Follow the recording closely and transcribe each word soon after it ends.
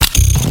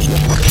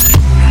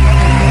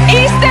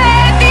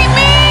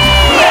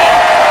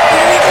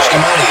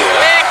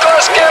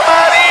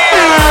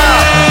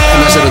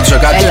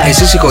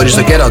Εσύ συγχωρείς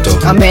το κέρατο?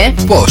 Αμέ.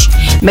 Πώς?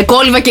 Με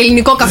κόλληβα και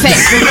ελληνικό καφέ.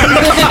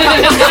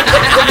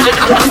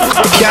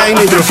 Ποια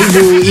είναι η τροφή που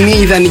είναι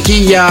ιδανική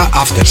για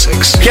after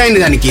sex? Ποια είναι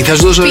ιδανική? Θα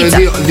σου δώσω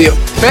δύο.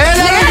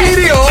 Έλα ρε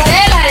κύριο!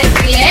 Έλα ρε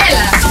φίλε,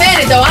 έλα.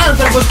 Φέρετε ο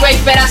άνθρωπος που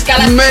έχει περάσει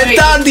καλά τη ζωή.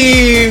 Μετά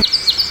την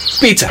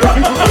πίτσα.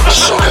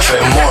 Sok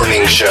FM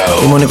Morning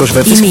Show. Είμαι ο Νίκος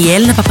Βέφτης. Είμαι η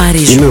Έλληνα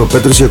Παπαρίζου. Είμαι ο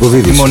Πέτρος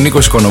Ιακωβίδης. Είμαι ο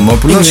Νίκος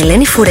Οικονομόπουλος. Είμαι η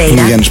Ελένη Φουρέιρα.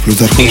 Είμαι ο Γιάννης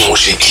Πλούταρχος. Η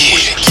μουσική.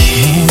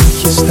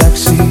 Έχεις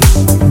τάξει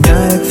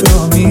μια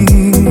εκδρομή.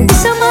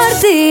 Τις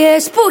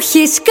αμαρτίες που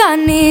έχεις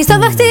κάνει στα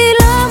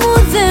δάχτυλά μου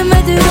δεν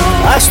μετρώ.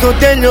 Ας το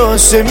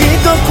τέλειωσε, μην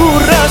το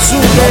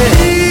κουράσουμε.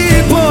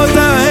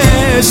 Τίποτα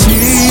εσύ.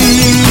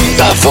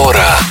 Τα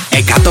δώρα.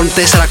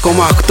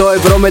 104,8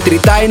 ευρώ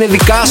μετρητά είναι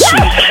δικά σου.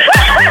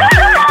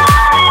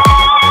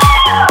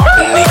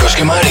 Νίκος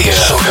και Μαρία.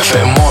 Sok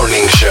FM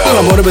Morning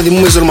Show. Το να παιδί μου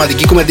με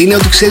ρομαντική κομμεντή είναι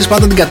ότι ξέρεις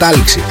πάντα την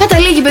κατάληξη.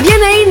 Καταλήγει, παιδιά,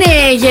 να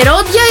είναι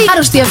γερόντια ή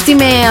άρρωστη αυτή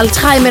με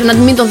Αλτσχάιμερ να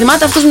μην τον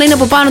θυμάται. Αυτός να είναι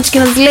από πάνω της και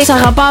να τη λέει: Σ'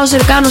 αγαπάω, σε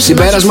κάνω.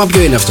 Συμπέρασμα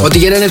ποιο είναι αυτό? Ότι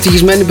για να είναι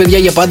ευτυχισμένοι παιδιά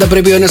για πάντα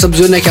πρέπει ο ένας από τους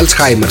δύο να έχει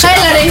Αλτσχάιμερ.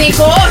 Έλα ρε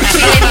Νίκο, όχι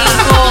ρε Νίκο.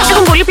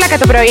 Έχουν πολύ πλάκα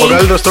το πρωί. Ο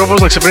καλύτερος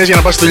τρόπος να ξυπνήσεις για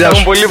να πας στη δουλειά σου.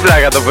 Έχουν πολύ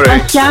πλάκα το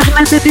πρωί.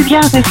 Φτιάχνετε τη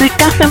διάθεση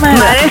κάθε μέρα.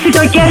 Μ' αρέσει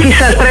το κέφι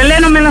σας.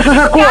 Τρελαίνομαι να σας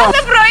ακούω.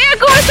 Κάθε πρωί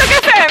ακούω στο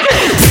καφέ.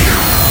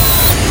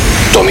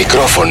 Το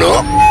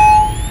μικρόφωνο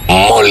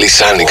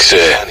μόλις άνοιξε.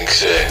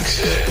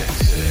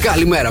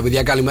 Καλημέρα,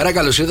 παιδιά, καλημέρα.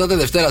 Καλώς ήρθατε.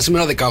 Δευτέρα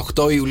σήμερα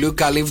 18 Ιουλίου.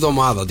 Καλή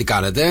εβδομάδα. Τι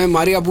κάνετε?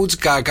 Μαρία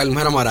Μπούτσικα,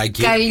 καλημέρα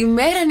Μαράκι.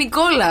 Καλημέρα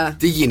Νικόλα.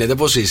 Τι γίνεται,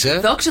 πώς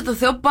είσαι? Δόξα τω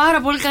Θεώ,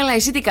 πάρα πολύ καλά.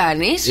 Εσύ τι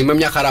κάνεις? Είμαι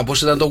μια χαρά.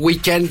 Πώς ήταν το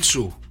weekend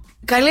σου?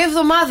 Καλή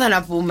εβδομάδα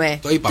να πούμε.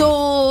 Το είπαμε.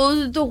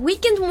 Το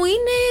weekend μου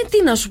είναι,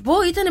 τι να σου πω,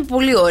 ήταν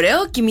πολύ ωραίο.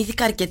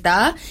 Κοιμήθηκα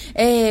αρκετά.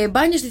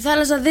 Μπάνιο στη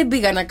θάλασσα δεν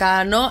πήγα να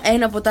κάνω.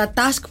 Ένα από τα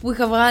task που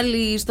είχα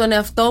βγάλει στον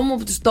εαυτό μου,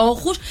 από τους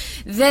στόχους,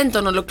 δεν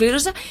τον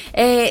ολοκλήρωσα.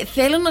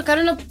 Θέλω να κάνω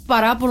ένα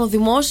παράπονο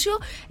δημόσιο.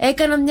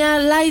 Έκανα μια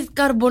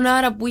light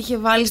carbonara που είχε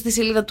βάλει στη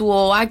σελίδα του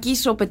ο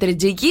Άκης, ο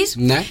Πετρετζίκης.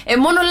 Ναι.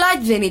 Μόνο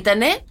light δεν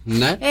ήτανε.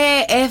 Ναι.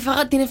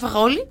 Την έφαγα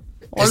όλη.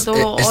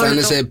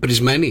 Αισθάνεσαι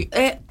πρισμένη?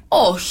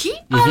 Όχι,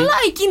 αλλά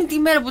εκείνη τη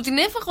μέρα που την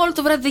έφαγα όλο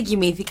το βράδυ δεν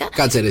κοιμήθηκα.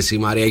 Κάτσε ρε εσύ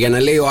Μαρία, για να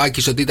λέει ο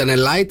Άκης ότι ήταν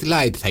light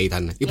θα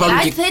ήταν.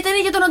 Light θα ήταν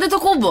για τον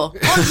Αντετοκούμπο.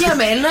 Όχι για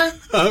μένα.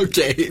 Οκ,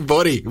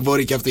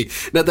 μπορεί και αυτή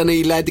να ήταν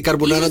η light η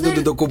καρμπονάρα του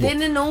Αντετοκούμπο.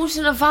 Δεν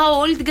εννοούσε να φάω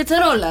όλη την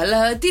κατσαρόλα.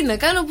 Αλλά τι να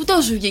κάνω που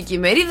τόσο βγήκε η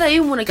μερίδα,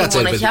 ήμουνα και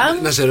μοναχιά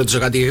μου. Να σε ρωτήσω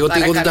κάτι, εγώ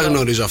δεν τα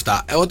γνωρίζω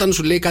αυτά. Όταν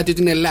σου λέει κάτι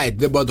ότι είναι light,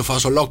 δεν μπορεί να το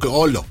φας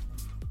όλο?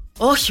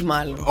 Όχι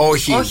μάλλον.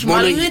 Όχι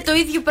μάλλον είναι το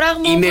ίδιο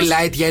πράγμα. Είναι όπως...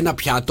 light για ένα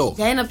πιάτο.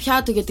 Για ένα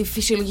πιάτο, για τη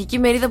φυσιολογική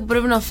μερίδα που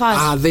πρέπει να φας.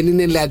 Α, δεν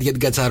είναι light για την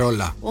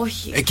κατσαρόλα.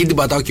 Όχι. Εκεί την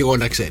πατάω κι εγώ,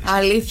 να ξέρεις.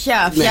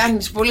 Αλήθεια,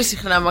 φτιάχνεις πολύ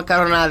συχνά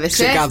μακαρονάδες.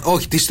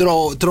 Όχι, τις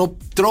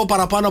τρώω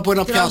παραπάνω από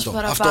ένα πιάτο.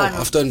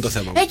 Αυτό είναι το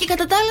θέμα. Και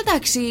κατά τα άλλα,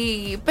 εντάξει,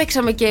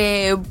 παίξαμε και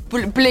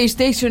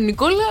PlayStation,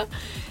 Νικόλα.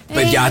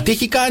 Παιδιά, τι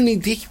έχει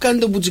κάνει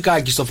το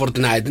Μπουτσικάκι στο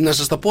Fortnite? Να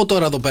σας τα πω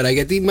τώρα εδώ πέρα,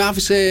 γιατί με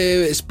άφησε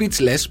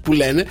speechless που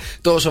λένε.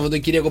 Το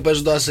Σαββατοκύριακο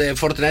παίζοντας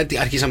Fortnite,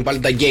 αρχίσαμε πάλι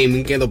τα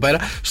gaming εδώ πέρα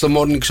στο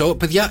Morning Show.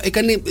 Παιδιά,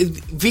 έκανε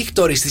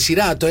victory στη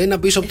σειρά, το ένα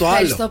πίσω από το άλλο.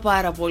 Ευχαριστώ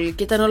πάρα πολύ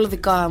και ήταν όλο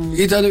δικά μου.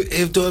 Ήταν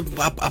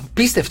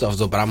απίστευτο αυτό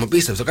το πράγμα,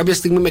 απίστευτο. Κάποια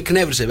στιγμή με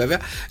εκνεύρισε βέβαια.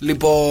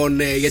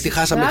 Λοιπόν, γιατί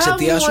χάσαμε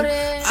εξαιτία σου.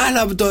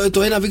 Αλλά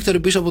το ένα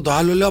victory πίσω από το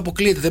άλλο, λέω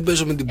αποκλείεται. Δεν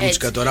παίζω με την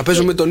Μπούτσικα τώρα,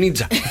 παίζω με τον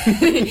Ninja.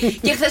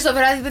 Και χθες το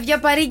βράδυ, παιδιά,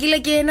 παρήγγειλα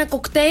και ένα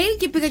κοκτέιλ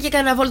και πήγα και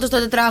έκανα βόλτα στο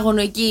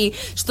τετράγωνο εκεί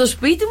στο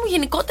σπίτι μου.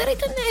 Γενικότερα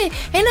ήταν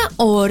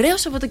ένα ωραίο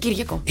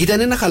Σαββατοκύριακο. Ήταν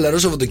ένα χαλαρό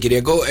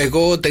Σαββατοκύριακο.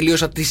 Εγώ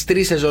τελείωσα τις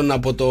 3 σεζόν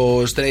από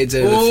το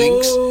Stranger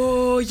Things.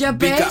 Για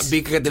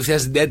μπήκα κατευθείαν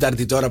στην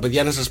τέταρτη τώρα,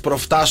 παιδιά, να σας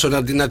προφτάσω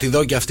να τη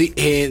δω και αυτή.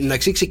 Να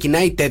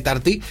ξεκινάει η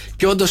τέταρτη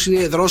και όντως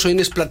είναι δρόσο,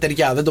 είναι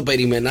σπλατεριά. Δεν το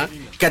περίμενα.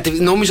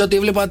 Νόμιζα ότι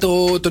έβλεπα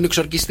τον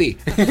εξορκιστή.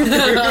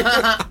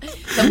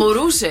 Θα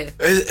μπορούσε.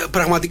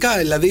 Πραγματικά,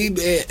 δηλαδή.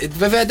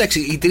 Βέβαια,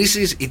 εντάξει,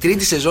 η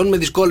τρίτη σεζόν με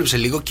δυσκόλεψε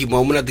λίγο.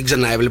 Κοιμόμουν, την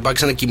ξαναέβλεπα,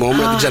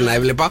 ξανακοιμόμουν, την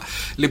ξαναέβλεπα.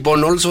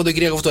 Λοιπόν, όλο το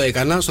Σαββατοκύριακο αυτό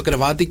έκανα στο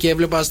κρεβάτι και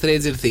έβλεπα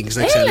Stranger Things.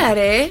 Έλα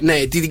ρε. Ναι,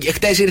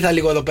 χτες ήρθα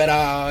λίγο εδώ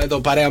πέρα,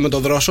 παρέα με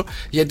τον Δρόσο,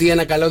 γιατί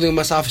ένα καλώδιο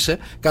μας άφησε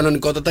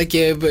κανονικότατα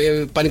και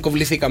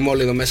πανικοβληθήκαμε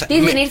όλοι εδώ μέσα. Τι,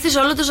 δεν ήρθες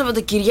όλο το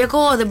Σαββατοκύριακο,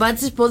 δεν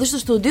πάτησες πόδι στο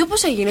στούντιο,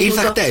 πώς έγινε?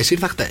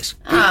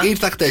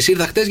 Ήρθα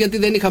χτες γιατί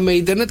δεν είχαμε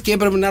ίντερνετ και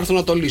έπρεπε να έρθω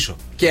να το λύσω.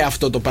 Και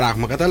αυτό το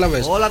πράγμα,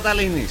 κατάλαβες. Όλα τα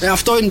λύνεις.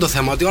 Αυτό είναι το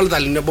θέμα, ότι όλα τα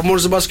λύνει. Από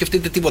μόνος δεν πάω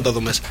σκεφτείτε τίποτα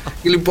εδώ μέσα.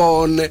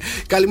 Λοιπόν,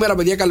 καλημέρα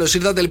παιδιά, καλώς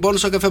ήρθατε λοιπόν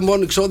στο καφέ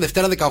Morning Show,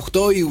 Δευτέρα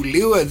 18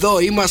 Ιουλίου. Εδώ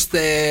είμαστε.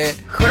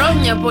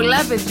 Χρόνια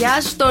πολλά,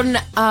 παιδιά, στον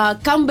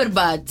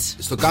Cumberbatch.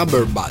 Στο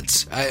Cumberbatch.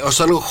 Ο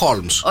Sherlock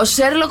Holmes. Ο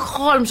Sherlock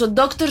Holmes, ο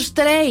Dr.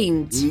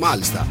 Strange.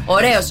 Μάλιστα.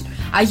 Ωραίος.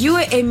 Αγίου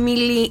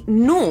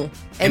Εμιλινού.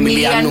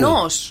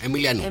 Εμιλιανός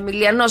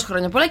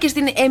χρόνια πολλά. Και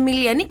στην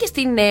Εμιλιανή και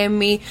στην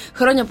Έμι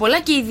χρόνια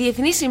πολλά. Και η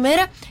Διεθνής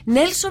ημέρα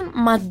Νέλσον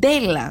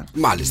Μαντέλα.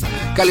 Μάλιστα.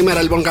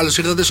 Καλημέρα λοιπόν, καλώς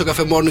ήρθατε στο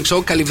καφέ Morning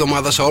Show. Καλή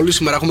εβδομάδα σε όλους.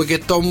 Σήμερα έχουμε και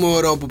το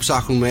μωρό που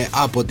ψάχνουμε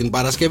από την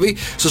Παρασκευή.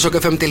 Στο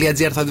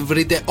sokfm.gr θα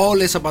βρείτε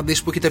όλες τις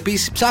απαντήσεις που έχετε πει.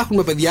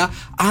 Ψάχνουμε, παιδιά,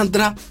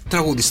 άντρα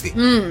τραγουδιστή.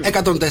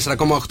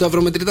 104,8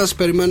 ευρώ μετρητά σας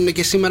περιμένουν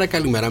και σήμερα.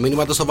 Καλημέρα.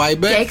 Μήνυματα στο Viber.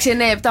 Και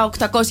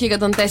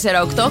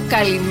 697-800-1048.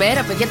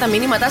 Καλημέρα, παιδιά. Τα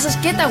μήνυματά σας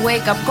και τα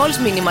wake up calls.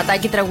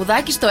 Μηνυματάκι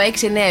τραγουδάκι στο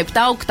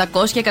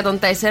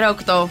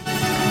 697-800-1048.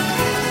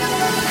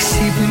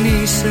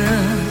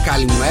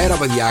 Καλημέρα,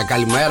 παιδιά,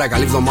 καλημέρα,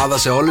 καλή εβδομάδα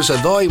σε όλους.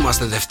 Εδώ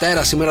είμαστε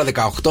Δευτέρα, σήμερα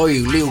 18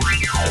 Ιουλίου.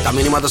 Τα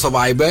μηνύματα στο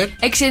Viber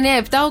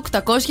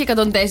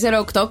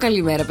 697-800-1048.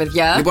 Καλημέρα,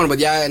 παιδιά. Λοιπόν,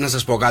 παιδιά, να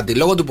σας πω κάτι.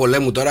 Λόγω του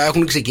πολέμου τώρα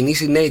έχουν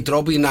ξεκινήσει νέοι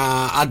τρόποι να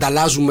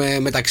ανταλλάζουμε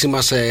μεταξύ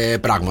μας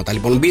πράγματα.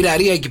 Λοιπόν,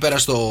 μπειραρία εκεί πέρα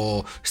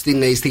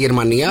στη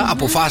Γερμανία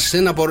αποφάσισε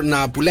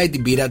να πουλάει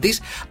την μπύρα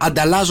της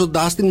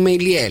ανταλλάζοντάς την με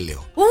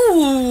ηλιέλαιο.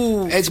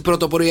 Έτσι,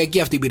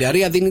 πρωτοποριακή αυτή η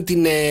μπειραρία δίνει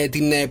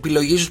την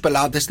επιλογή στους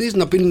πελάτες της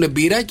να πίνουν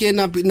μπύρα και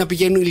να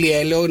πηγαίνουν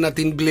ηλιέλαιο να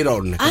την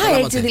πληρώνουν.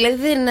 Έτσι, δηλαδή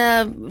δεν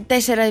 4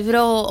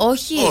 ευρώ,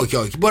 όχι.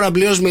 Όχι. Μπορεί να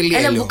πληρώσει με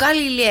ηλιέλαιο.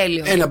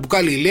 Ένα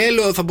μπουκάλι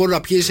ηλιέλαιο θα μπορεί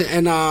να πιει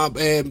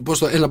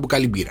ένα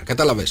μπουκάλι μπύρα.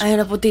 Κατάλαβες.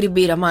 Ένα ποτήρι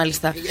μπύρα,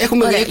 μάλιστα.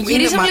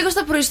 Γυρίσαμε λίγο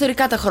στα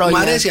προϊστορικά τα χρόνια.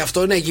 Μ' αρέσει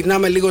αυτό, ναι,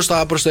 γυρνάμε λίγο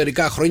στα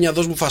προϊστορικά χρόνια.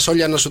 Δώσ' μου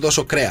φασόλια να σου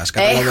δώσω κρέας.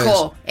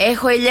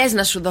 Έχω ελιές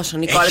να σου δώσω,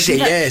 Νικόλα.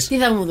 Τι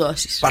θα μου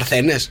δώσεις?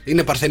 Παρθένες.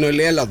 Είναι παρθένο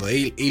ηλιέλαδο.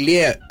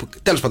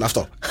 Τέλος πάντων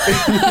αυτό.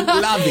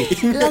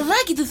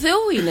 Λαδάκι του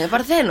Θεού είναι,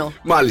 παρθένο.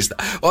 Μάλιστα.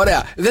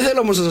 Ωραία. Δεν θέλω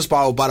όμως να σας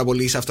πάω πάρα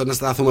πολύ σε αυτό, να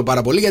σταθούμε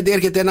πάρα πολύ, γιατί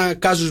έρχεται ένα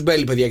casus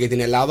belli, παιδιά, για την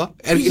Ελλάδα.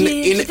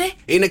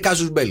 Είναι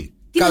casus belli.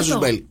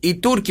 Οι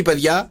Τούρκοι,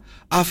 παιδιά,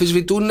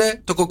 αμφισβητούν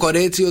το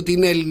κοκορέτσι ότι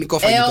είναι ελληνικό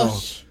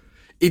φαγητό.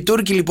 Οι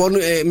Τούρκοι, λοιπόν,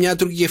 μια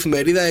τουρκική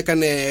εφημερίδα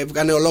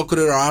έκανε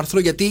ολόκληρο άρθρο,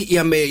 γιατί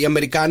οι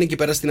Αμερικάνοι εκεί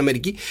πέρα στην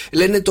Αμερική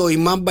λένε το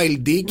imam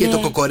baildi και το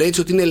κοκορέτσι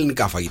ότι είναι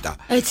ελληνικά φαγητά.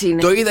 Έτσι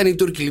είναι. Το είδαν οι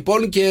Τούρκοι,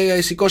 λοιπόν, και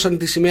σηκώσαν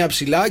τη σημαία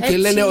ψηλά και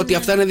λένε ότι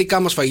αυτά είναι δικά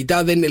μας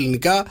φαγητά, δεν είναι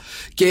ελληνικά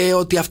και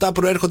ότι αυτά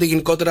προέρχονται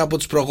γενικότερα από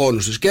τους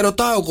προγόνους τους. Και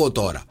ρωτάω εγώ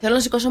τώρα. Θέλω να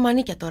σηκώσω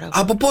μανίκια τώρα.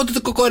 Από πότε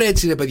το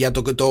κοκορέτσι είναι, παιδιά?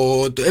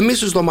 Εμείς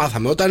τους το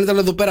μάθαμε όταν ήταν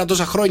εδώ πέρα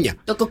τόσα χρόνια.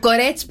 Το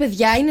κοκορέτσι,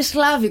 παιδιά, είναι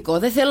σλάβικο.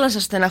 Δεν θέλω να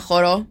σας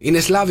στεναχωρώ. Είναι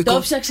σλάβικο. Το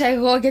ψάξα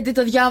εγώ γιατί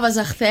το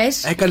διάβαζα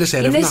χθες. Έκανες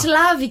έρευνα? Είναι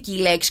σλάβικη η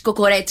λέξη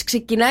κοκορέτσι.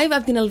 Ξεκινάει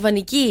από την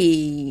αλβανική.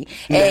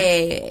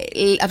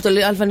 Από το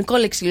αλβανικό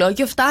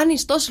λεξιλόγιο, φτάνει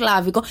στο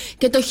σλάβικο.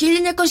 Και το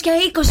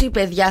 1920,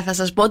 παιδιά, θα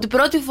σας πω ότι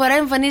πρώτη φορά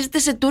εμφανίζεται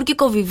σε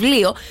τουρκικό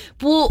βιβλίο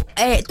που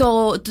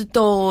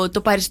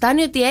το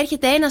παριστάνει ότι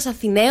έρχεται ένας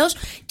Αθηναίος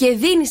και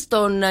δίνει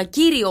στον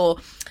κύριο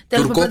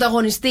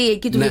πρωταγωνιστή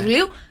εκεί του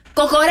βιβλίου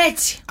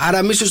κοκορέτσι. Άρα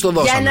εμείς τους το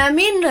δώσαμε. Για να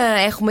μην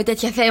έχουμε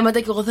τέτοια θέματα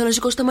και εγώ θέλω να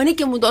σηκώσω τα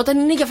μανίκια μου όταν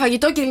είναι για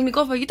φαγητό και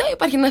ελληνικό φαγητό,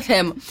 υπάρχει ένα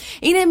θέμα.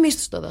 Είναι εμείς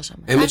τους το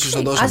δώσαμε.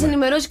 Ας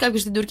ενημερώσει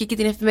κάποιος την τουρκική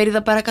την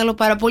εφημερίδα, παρακαλώ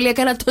πάρα πολύ.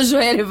 Έκανα τόσο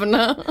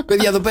έρευνα.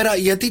 Παιδιά, εδώ πέρα,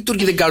 γιατί οι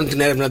Τούρκοι δεν κάνουν την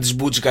έρευνα της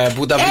Μπούτσικα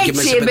που τα βρήκε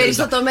μέσα σε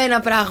εμπεριστατωμένα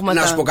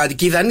πράγματα. Να σου πω κάτι.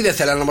 Και οι Δανείοι δεν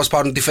θέλανε να μας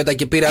πάρουν τη φέτα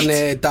και πήραν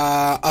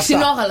τα.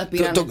 Ξινόγαλα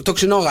πήραν. Το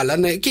ξινόγαλα,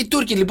 ναι. Και οι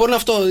Τούρκοι, λοιπόν,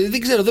 αυτό δεν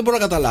ξέρω, δεν μπορώ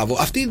να καταλάβω.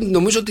 Αυτοί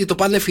νομίζω ότι το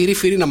πάνε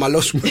φυρί να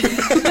μαλώσουμε.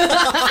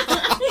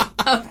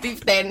 Αυτοί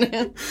φταίνε.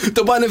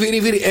 Το πάνε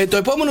φυρί. Το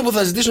επόμενο που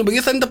θα ζητήσουν,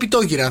 παιδιά, θα είναι τα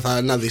πιτόγυρα.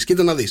 Να δεις,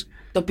 κοίτα να δεις.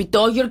 Το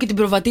πιτόγυρο και την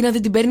προβατίνα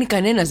δεν την παίρνει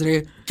κανένας,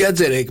 ρε.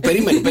 Κάτσε, ρε.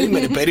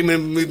 Περίμενε.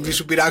 Μη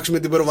σου πειράξουμε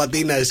την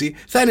προβατίνα, εσύ.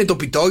 Θα είναι το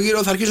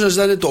πιτόγυρο, θα αρχίσουν να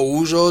ζητάνε το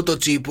ούζο, το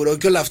τσίπουρο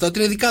και όλα αυτά. Ότι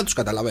είναι δικά τους,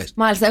 καταλαβες.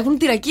 Μάλιστα, έχουν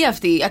τη ρακή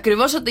αυτή.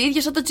 Ακριβώς το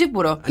ίδιο σαν το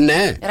τσίπουρο.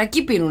 Ναι.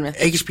 Ρακή πίνουνε.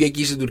 Έχεις πει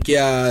εκεί στην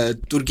Τουρκία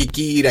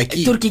τουρκική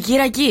ρακή? Τουρκική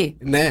ρακή.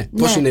 Ναι.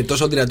 Πώς είναι,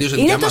 τόσο δυνατή όσο η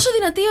δικιά μας? Είναι τόσο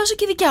δυνατή όσο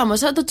και η δικιά μας,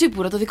 σαν το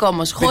τσίπουρο το δικό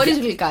μας. Χωρίς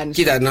γλυκάνης.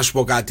 Κοίτα, να σου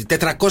πω κάτι.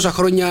 400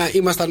 χρόνια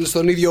ήμασταν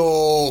στον ίδιο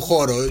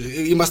χώρο.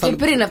 Και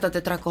πριν από τα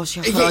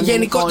 400 χρόνια.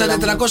 Γενικώ τα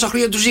 400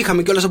 χρόνια τους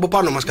είχαμε κιόλας από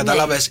πάνω μας,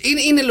 καταλαβες.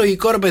 Είναι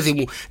λογικό, ρε παιδί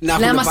μου,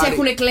 να μας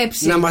έχουν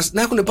κλέψει.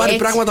 Να έχουν πάρει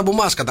πράγματα από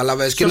εμάς,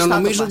 καταλαβες. Και να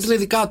νομίζουν ότι είναι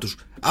δικά τους.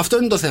 Αυτό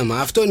είναι το θέμα.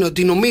 Αυτό είναι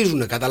ότι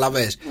νομίζουν,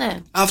 καταλαβες. Ναι.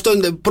 Αυτό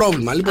είναι το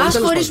πρόβλημα. Λοιπόν, ας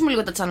χωρίσουμε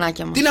λίγο τα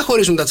τσανάκια μας. Τι να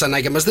χωρίσουν τα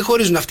τσανάκια μας? Δεν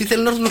χωρίζουν. Αυτοί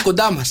θέλουν να έρθουν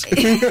κοντά μας.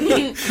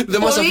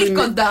 Πολύ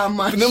κοντά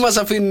μας. Δεν μας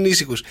αφήνουν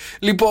ήσυχους.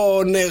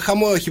 Λοιπόν,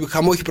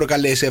 χαμό έχει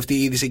προκαλέσει αυτή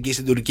η είδηση εκεί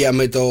στην Τουρκία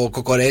με το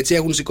κοκορέτσι.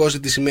 Έχουν σηκώσει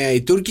τη σημαία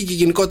οι Τούρκοι και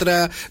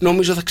γενικότερα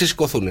νομίζω θα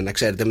ξεσηκωθούν, να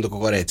ξέρετε, με το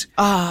κοκορέτσι.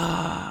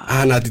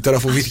 Να, τώρα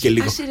φοβήθηκε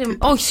λίγο.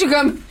 Όχι,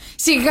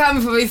 σιγά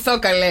μη φοβηθώ,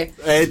 καλέ.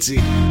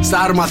 Έτσι, στα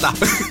άρματα.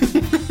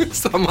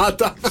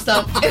 Σταμάτα.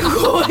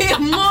 Εγώ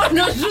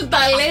μόνο σου τα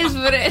λες,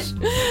 βρες.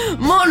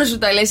 Μόνο σου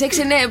τα λες.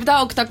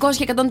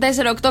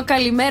 697-800-1048.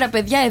 Καλημέρα,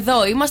 παιδιά.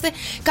 Εδώ είμαστε.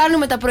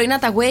 Κάνουμε τα πρωινά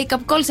τα wake up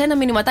calls. Ένα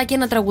μηνυματάκι,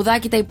 ένα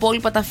τραγουδάκι. Τα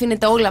υπόλοιπα τα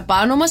αφήνετε όλα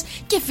πάνω μας.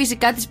 Και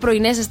φυσικά τις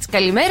πρωινές σας τις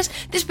καλημέρες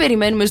τις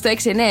περιμένουμε στο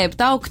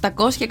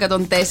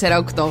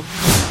 697-800-1048.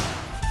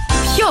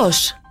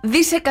 Ποιος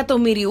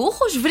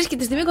δισεκατομμυριούχος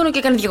βρίσκεται στη Μύκονο και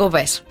κάνει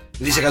διακοπές?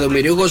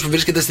 Δισεκατομμυριούχος που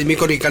βρίσκεται στη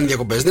Μύκονο και κάνει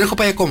διακοπές. Δεν έχω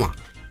πάει ακόμα.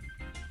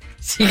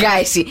 Σιγά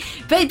εσύ.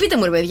 Πείτε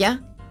μου, ρε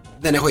παιδιά.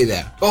 Δεν έχω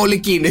ιδέα. Όλοι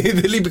εκεί είναι.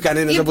 Δεν λείπει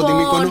κανένας από τη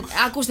Μύκονο.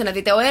 Ακούστε να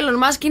δείτε. Ο Έλλον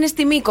Μάσκ είναι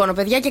στη Μύκονο,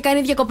 παιδιά, και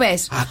κάνει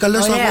διακοπές.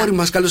 Καλώς το αγόρι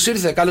μας. Καλώς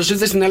ήρθε. Καλώς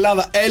ήρθε στην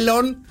Ελλάδα.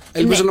 Έλλον.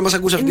 Ελπίζω να μας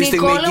ακούσει αυτή τη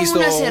στιγμή εκεί Νικόλα μου,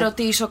 να σε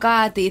ρωτήσω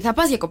κάτι. Θα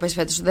πας διακοπές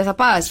φέτος, δεν θα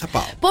πας? Θα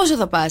πάω. Πόσο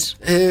θα πας?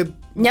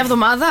 Μια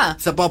εβδομάδα?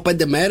 Θα πάω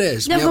 5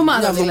 μέρες. Μια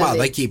εβδομάδα δηλαδή.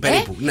 εκεί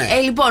περίπου. Ναι.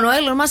 Λοιπόν, ο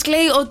Έλλον Μάσκ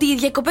λέει ότι οι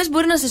διακοπές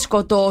μπορεί να σε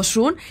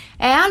σκοτώσουν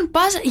εάν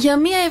πας για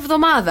μια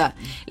εβδομάδα.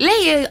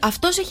 Λέει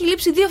αυτός έχει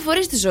λείψει 2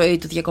 φορές στη ζωή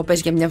του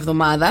διακοπές για μια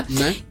εβδομάδα.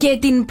 Ναι. Και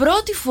την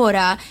πρώτη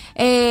φορά,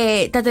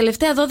 τα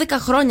τελευταία 12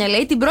 χρόνια,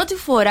 λέει, την πρώτη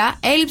φορά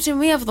έλειψε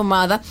μια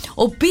εβδομάδα.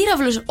 Ο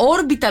πύραυλος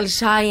Orbital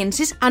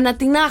Sciences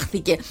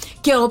ανατινάχθηκε.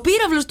 Και ο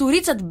πύραυλος του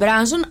Richard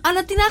Branson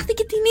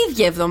ανατινάχθηκε την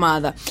ίδια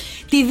εβδομάδα.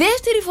 Τη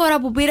δεύτερη φορά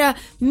που πήρα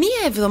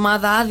μια εβδομάδα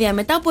άδεια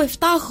μετά από 7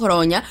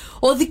 χρόνια,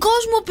 ο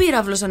δικός μου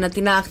πύραυλος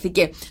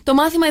ανατινάχθηκε. Το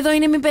μάθημα εδώ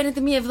είναι μην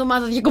παίρνετε μια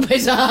εβδομάδα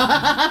διακοπές.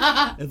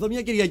 Εδώ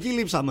μια Κυριακή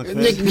λείψαμε.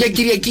 Μια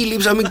Κυριακή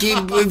λείψαμε και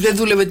δεν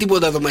δούλευε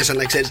τίποτα εδώ μέσα,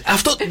 να ξέρεις.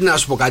 Αυτό, να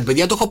σου πω κάτι,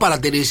 παιδιά, το έχω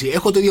παρατηρήσει.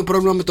 Έχω το ίδιο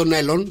πρόβλημα με τον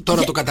Έλλον,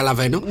 τώρα το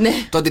καταλαβαίνω. Ναι.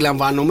 Το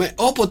αντιλαμβάνομαι.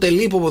 Όποτε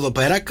λείπω από εδώ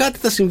πέρα, κάτι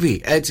θα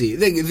συμβεί. Έτσι.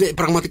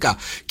 Πραγματικά.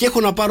 Και έχω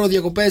να πάρω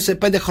διακοπές σε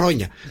 5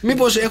 χρόνια.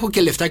 Μήπως έχω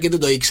και λεφτά και δεν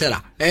το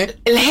ήξερα.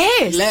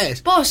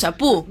 Λες. Πόσα,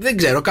 πού? Δεν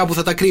ξέρω, κάπου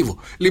θα τα κρύβω.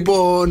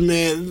 Λοιπόν,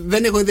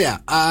 δεν έχω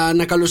ιδέα.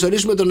 Να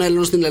καλωσορίσουμε τον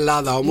Έλλον στην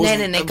Ελλάδα όμως.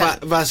 Ναι.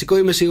 Βασικό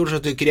είμαι σίγουρος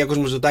ότι ο Κυριάκος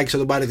Μητσοτάκης θα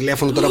τον πάρει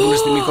τηλέφωνο τώρα που είναι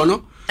στη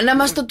Μύκονο. Να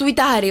μας το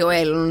τουιτάρει ο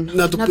Έλλον.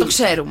 Να το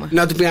ξέρουμε.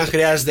 Να του πει αν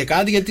χρειάζεται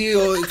κάτι, γιατί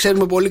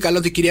ξέρουμε πολύ καλά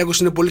ότι ο Κυριάκος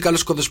είναι πολύ καλός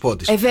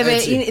σκοτοσπότης. Βέβαια,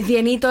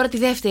 διανύει τώρα τη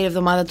δεύτερη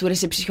εβδομάδα του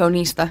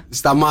ρεσεψιονίστα.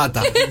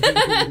 Σταμάτα.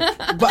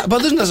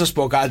 Πάντως να σας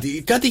πω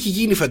κάτι. Κάτι έχει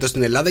γίνει φέτος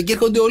στην Ελλάδα και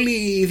έρχονται όλοι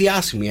οι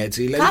διάσημοι,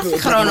 έτσι. Κάθε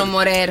χρόνο,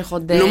 μωρέ,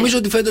 έρχονται. Νομίζω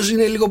ότι φέτος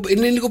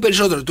είναι λίγο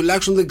περισσότερο,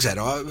 τουλάχιστον δεν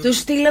ξέρω. Τους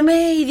στείλαμε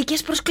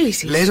ειδικές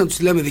προσκλήσεις. Λες να τους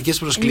στείλαμε ειδικές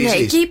προσκλήσεις?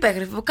 Ναι, και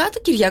υπέγραφε από κάτω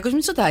Κυριάκος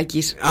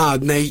Μητσοτάκης.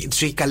 Ναι,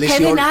 τους έχει καλέσει.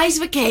 Have a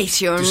nice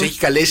vacation. Τους έχει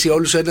καλέσει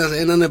όλους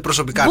έναν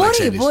προσωπικά, να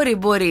ξέρεις.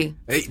 Μπορεί.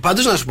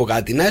 Πάντως να σου πω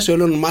κάτι. Να είσαι ο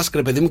Έλλον Μάσκ,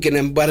 ρε παιδί μου, και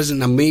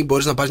να μην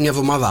μπορείς να πας μια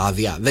εβδομάδα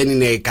άδεια. Δεν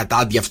είναι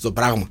κατάντια αυτό το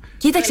πράγμα.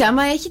 Κοίταξε,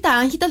 άμα έχει τα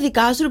άγχη τα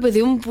δικά σου, ρε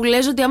παιδί μου, που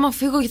λες ότι άμα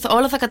φύγω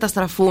όλα θα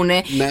καταστραφούν,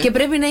 ναι, και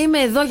πρέπει να είμαι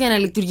εδώ για να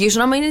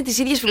λειτουργήσουν. Άμα είναι της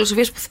ίδιας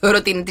φιλοσοφίας, που θεωρώ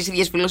ότι είναι της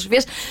ίδιας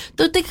φιλοσοφίας,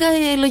 τότε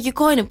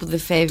λογικό είναι που δεν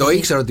φεύγει. Το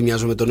ήξερα ότι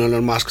μοιάζω με τον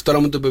Έλλον Μάσκ, τώρα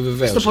μου το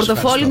επιβεβαίωσε. Στο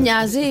πορτοφόλι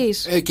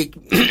μοιάζεις. Σιγά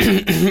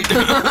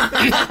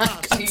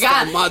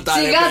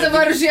το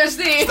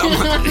παρουσιαστή.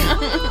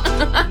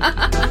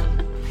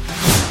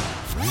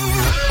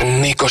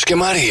 Νίκος και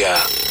Μαρία.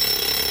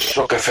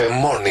 Sok FM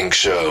Morning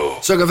Show.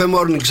 Sok FM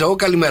Morning Show.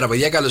 Καλημέρα,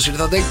 παιδιά. Καλώς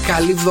ήρθατε.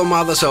 Καλή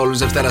εβδομάδα σε όλους.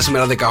 Δευτέρα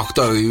σήμερα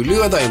 18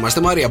 Ιουλίου. Εδώ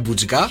είμαστε. Μαρία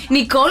Μπούτσικα.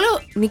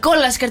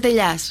 Νικόλας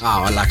Καρτελιάς.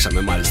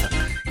 Αλλάξαμε μάλιστα.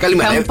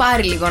 Καλημέρα. Θα μου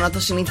πάρει λίγο να το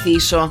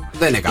συνηθίσω.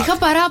 Δεν είναι κάτι. Είχα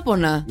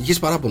παράπονα. Είχες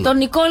παράπονα? Τον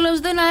Νικόλαος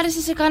δεν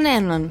άρεσε σε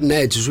κανέναν. Ναι,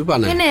 έτσι σου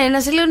είπανε. Ναι,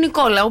 να σε λέω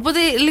Νικόλα. Οπότε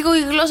λίγο η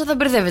γλώσσα θα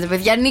μπερδεύεται,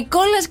 παιδιά.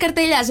 Νικόλας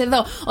Καρτελιάς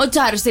εδώ. Ο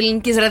τσάρος της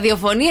ελληνικής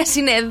ραδιοφωνίας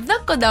είναι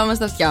εδώ κοντά μας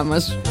στα αυτιά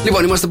μας.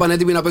 Λοιπόν, είμαστε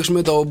πανέτοιμοι να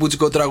παίξουμε το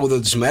μπουτσικό τραγούδι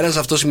της μέρας.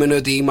 Αυτό σημαίνει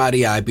ότι η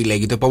Μαρία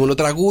επιλέγει το επόμενο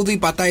τραγούδι,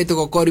 πατάει το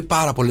κοκόρι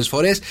πάρα πολλές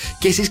φορές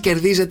και εσείς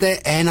κερδίζετε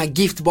ένα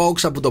gift box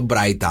από τον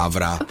Bright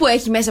Avra. Που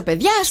έχει μέσα,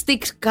 παιδιά,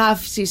 sticks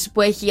καύσης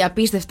που έχει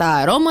απίστευτα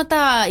αρώματα,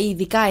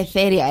 ειδικά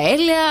αιθέρια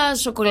έλαια,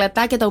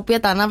 σοκολατάκια τα οποία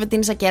τα ανάβετε,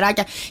 είναι σαν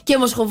κεράκια και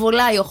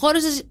μοσχοβολάει ο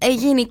χώρος σας.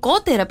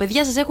 Γενικότερα,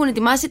 παιδιά, σας έχουν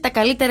ετοιμάσει τα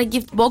καλύτερα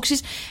gift boxes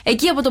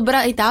εκεί από τον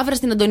Bright Avra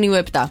στην Αντωνίου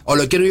 7.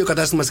 Ολοκαίριο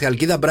κατάστημα στη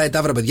Χαλκίδα,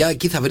 Bright Avra, παιδιά.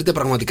 Εκεί θα βρείτε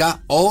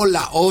πραγματικά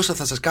όλα όσα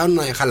θα σας κάνουν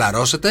να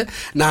χαλαρώσετε,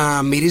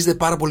 να μυρίζετε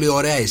πάρα πολύ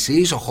ωραία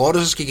εσείς, ο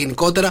χώρος σας και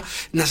γενικότερα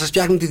να σας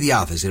φτιάχνουν τη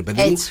διάθεση, ρε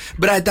παιδί μου.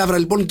 Bright Avra,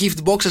 λοιπόν,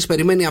 gift box σας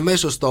περιμένει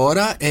αμέσως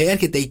τώρα.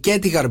 Έρχεται η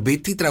Κέτι Γαρμπή.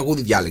 Τι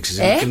τραγούδι διάλεξες,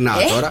 ειλικρινά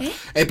τώρα.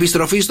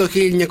 Επιστροφή στο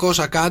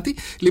 1900 κάτι.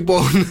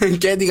 Λοιπόν,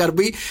 Κέτι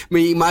Γαρμπή, με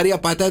η Μαρία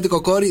πατάει το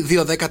κοκόρι.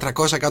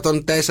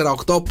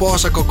 2-10-300-104-8.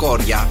 Πόσα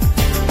κοκόρια?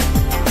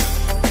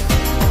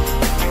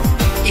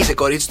 Είσαι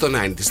κορίτσι στο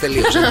 90's,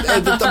 τελείωσε.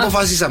 Το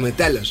αποφασίσαμε,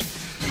 τέλος.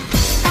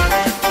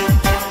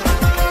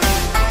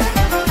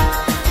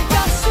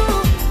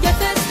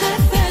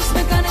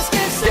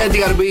 Κέτι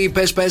Γαρμπή,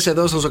 πες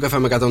εδώ στο Sok FM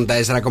με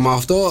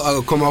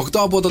 104,8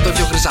 από το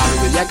Τόκιο Χρυσάβι,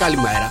 παιδιά,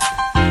 καλημέρα.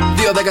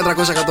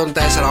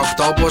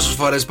 2-10-300-104-8. Πόσες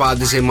φορές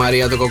πάτησε η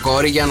Μαρία το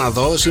κοκόρι, για να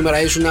δω.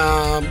 Σήμερα ήσουν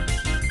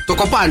το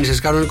κοπάνισες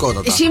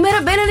κανονικότατα. Σήμερα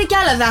μπαίνανε και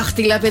άλλα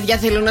δάχτυλα, παιδιά,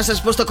 θέλω να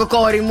σας πω, στο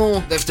κοκόρι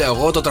μου. Δεν φταίω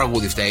εγώ, το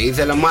τραγούδι φταίει.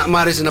 Μ'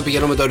 άρεσε να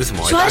πηγαίνω με το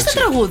ρυθμό. Σου άρεσε το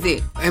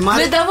τραγούδι?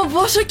 Μετά από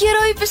πόσο καιρό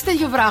είπες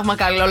τέτοιο πράγμα,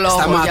 καλό λόγο?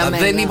 Σταμάτα, για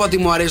μένα. δεν είπα ότι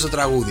μου αρέσει το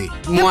τραγούδι.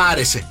 Μου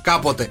άρεσε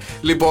κάποτε,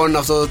 λοιπόν,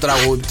 αυτό το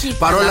τραγούδι.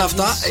 Παρ' όλα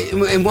αυτά,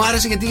 μου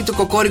άρεσε γιατί το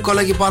κοκόρι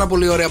κόλλαγε πάρα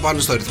πολύ ωραία πάνω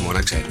στο ρυθμό,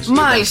 να ξέρεις.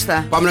 Μάλιστα.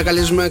 Λοιπόν, πάμε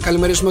να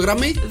καλημερίσουμε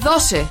γραμμή.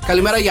 Δώσε.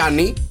 Καλημέρα,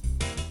 Γιάννη.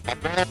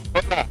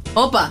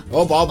 Όπα.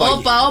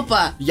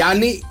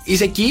 Γιάννη,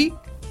 είσαι εκεί?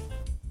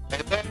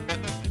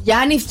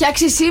 Γιάννη,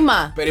 φτιάξει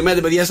σήμα.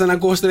 Περιμένετε, παιδιά, σαν να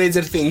ακούω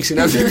Stranger Things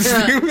είναι αυτή τη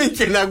στιγμή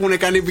και να έχουν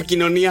κάνει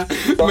επικοινωνία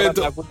με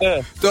το.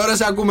 Τώρα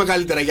σε ακούμε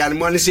καλύτερα, Γιάννη,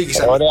 μου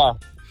ανησύχησα. Ωραία.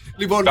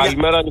 Λοιπόν,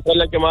 καλημέρα,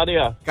 Νικόλα και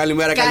Μαρία.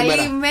 Καλημέρα.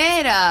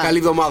 Καλή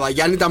εβδομάδα.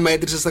 Γιάννη, τα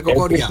μέτρησες στα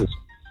κοκόρια?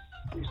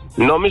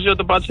 Νόμιζε ότι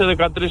το πάτησε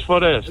 13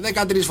 φορές.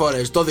 13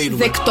 φορές, το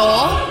δίνουμε. Δεκτό.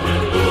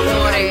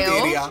 Ωραίο.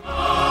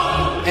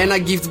 Ένα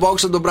gift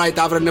box από τον Bright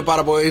Tavern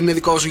είναι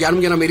δικό σου, Γιάννη,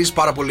 για να μυρίσει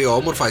πάρα πολύ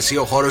όμορφα. Εσύ,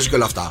 ο χώρος και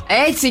όλα αυτά.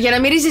 Έτσι, για να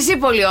μυρίσει εσύ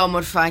πολύ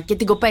όμορφα. Και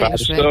την κοπέλα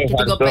σου. Και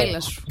την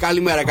κοπέλα σου.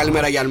 Καλημέρα,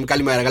 Γιάννη,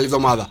 καλημέρα, καλή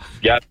εβδομάδα.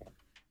 Γεια.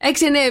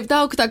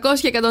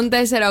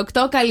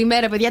 697-800-1048.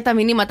 Καλημέρα, παιδιά, τα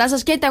μηνύματά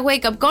σας και τα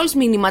wake up calls.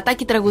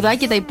 Μηνυματάκι,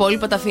 τραγουδάκι, τα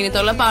υπόλοιπα τα αφήνετε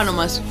όλα πάνω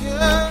μας.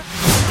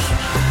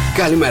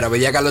 Καλημέρα,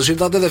 παιδιά. Καλώς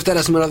ήρθατε.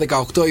 Δευτέρα σήμερα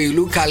 18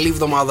 Ιουλίου. Καλή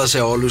εβδομάδα σε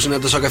όλους. Είναι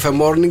το Sok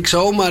FM Morning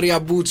Show. Μαρία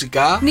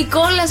Μπούτσικα.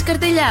 Νικόλας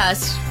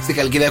Καρτελιάς. Στη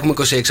Χαλκίδα έχουμε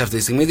 26 αυτή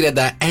τη στιγμή.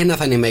 31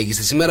 θα είναι η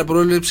μέγιστη σήμερα.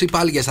 Προέλευση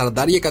πάλι για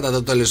 40 κατά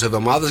το τέλος της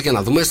εβδομάδας. Για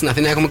να δούμε. Στην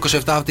Αθήνα έχουμε 27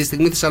 αυτή τη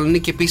στιγμή.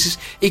 Θεσσαλονίκη επίσης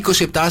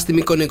 27. Στη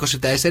Μύκονο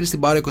 24. Στην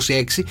Πάρο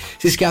 26.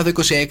 Στη Σκιάδο 26.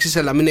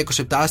 Σε Λαμίνα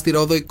 27. Στη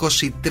Ρόδο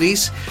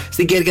 23.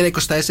 Στην Κέρκυρα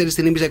 24.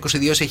 Στην Ήμιζα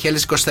 22. Σε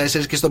Χέλες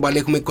 24. Και στον Παλί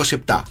έχουμε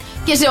 27.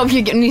 Και σε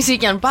όποιο νησί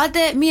και αν πάτε,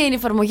 μία είναι η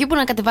εφαρμογή που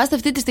να κατεβάσετε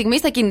αυτή τη στιγμή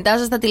στα κινητά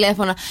σας, στα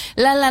τηλέφωνα.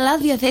 Λαλαλα,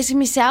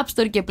 διαθέσιμη σε App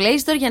Store και Play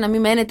Store για να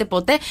μην μένετε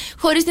ποτέ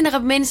χωρίς την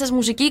αγαπημένη σας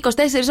μουσική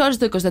 24 ώρες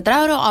το 24ωρο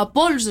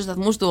από όλους τους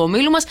σταθμούς του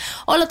ομίλου μας.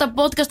 Όλα τα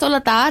podcast,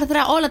 όλα τα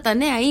άρθρα, όλα τα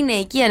νέα είναι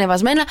εκεί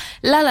ανεβασμένα.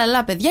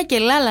 Λαλαλα, παιδιά, και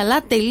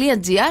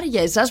lalala.gr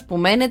για εσάς που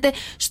μένετε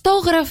στο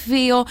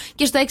γραφείο.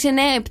 Και στο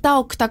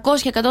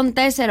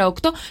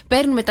 697-800-1048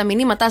 παίρνουμε τα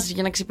μηνύματά σας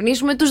για να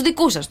ξυπνήσουμε τους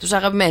δικούς σας, τους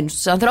αγαπημένους,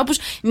 τους ανθρώπους.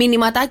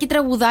 Μηνυματάκι,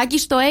 τραγουδάκι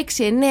στο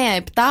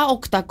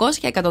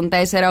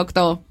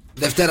 697-800-1048.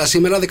 Δευτέρα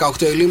σήμερα,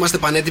 18 Ιουλίου, είμαστε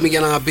πανέτοιμοι για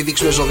να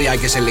πηδήξουμε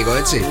ζωδιάκια σε λίγο,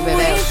 έτσι.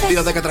 Βεβαίως.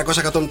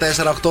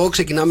 2-10-300-1048,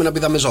 ξεκινάμε να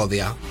πηδάμε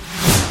ζώδια.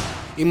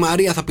 Η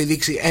Μαρία θα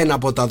πηδήξει ένα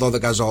από τα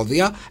 12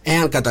 ζώδια.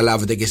 Εάν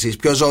καταλάβετε κι εσείς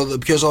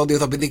ποιο ζώδιο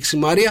θα πηδήξει η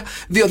Μαρία,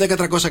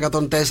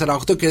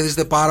 2-10-300-1048,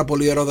 κερδίζετε πάρα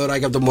πολύ ωραίο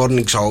δωράκι από το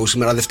Morning Show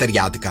σήμερα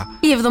δευτεριάτικα.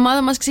 Η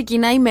εβδομάδα μας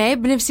ξεκινάει με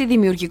έμπνευση,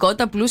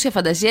 δημιουργικότητα, πλούσια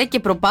φαντασία και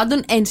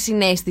προπάντων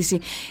ενσυναίσθηση.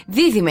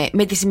 Δίδυμε,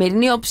 με τη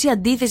σημερινή όψη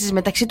αντίθεσης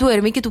μεταξύ του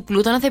Ερμή και του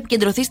Πλούτονα θα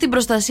επικεντρωθεί στην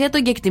προστασία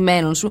των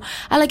κεκτημένων σου,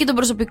 αλλά και των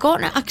προσωπικών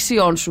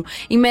αξιών σου.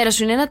 Η μέρα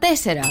σου είναι ένα 4.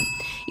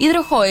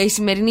 Υδροχόε, η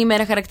σημερινή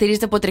ημέρα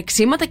χαρακτηρίζεται από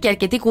τρεξίματα και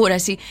αρκετή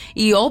κούραση.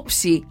 Η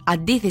όψη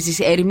αντίθεσης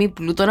Ερμή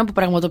Πλούτονα που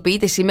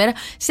πραγματοποιείται σήμερα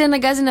σε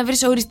αναγκάζει να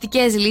βρεις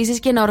οριστικές λύσεις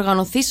και να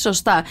οργανωθείς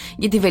σωστά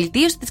για τη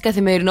βελτίωση της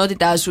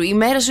καθημερινότητάς σου. Η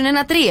μέρα σου είναι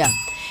ένα 3.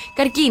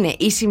 Καρκίνε,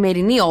 η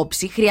σημερινή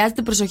όψη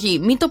χρειάζεται προσοχή.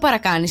 Μην το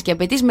παρακάνεις και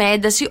απαιτείς με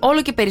ένταση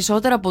όλο και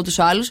περισσότερο από τους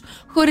άλλους,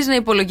 χωρίς να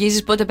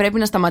υπολογίζεις πότε πρέπει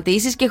να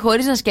σταματήσεις και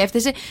χωρίς να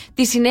σκέφτεσαι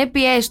τις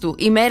συνέπειές του.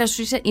 Η μέρα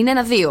σου είναι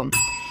ένα 2.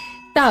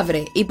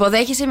 Ταύρε,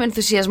 υποδέχεσαι με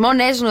ενθουσιασμό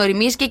νέες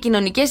γνωριμίες και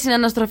κοινωνικές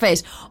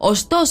συναναστροφές.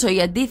 Ωστόσο,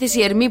 η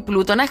αντίθεση Ερμή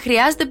Πλούτονα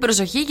χρειάζεται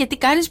προσοχή γιατί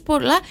κάνεις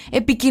πολλά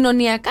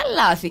επικοινωνιακά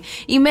λάθη.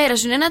 Η μέρα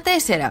σου είναι ένα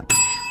 4.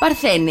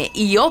 Παρθένε,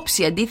 η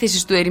όψη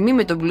αντίθεσης του Ερμή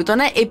με τον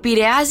Πλούτονα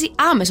επηρεάζει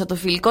άμεσα το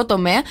φιλικό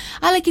τομέα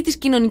αλλά και τις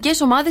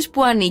κοινωνικές ομάδες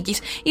που ανήκεις.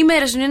 Η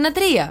μέρα σου είναι ένα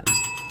 3.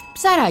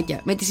 Ψαράκια,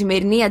 με τη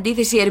σημερινή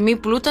αντίθεση Ερμή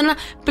Πλούτονα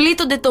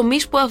πλήττονται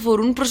τομείς που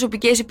αφορούν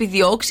προσωπικές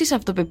επιδιώξεις,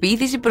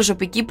 αυτοπεποίθηση,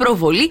 προσωπική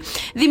προβολή,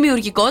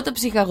 δημιουργικότητα,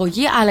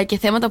 ψυχαγωγία αλλά και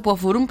θέματα που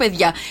αφορούν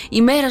παιδιά.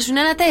 Η μέρα σου είναι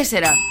ένα 4.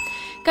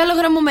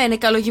 Καλογραμμωμένε,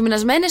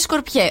 καλογυμνασμένε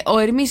Σκορπιέ. Ο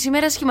Ερμή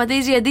σήμερα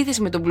σχηματίζει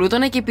αντίθεση με τον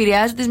Πλούτονα και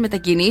επηρεάζει τις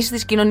μετακινήσεις,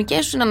 τις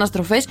κοινωνικές σου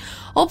συναναστροφές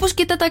όπως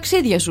και τα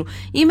ταξίδια σου.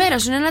 Η μέρα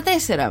σου είναι ένα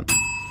 4.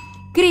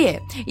 Κρύε,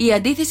 η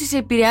αντίθεση σε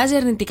επηρεάζει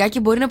αρνητικά και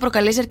μπορεί να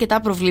προκαλέσει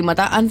αρκετά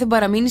προβλήματα αν δεν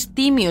παραμείνεις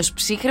τίμιος,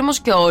 ψύχρεμος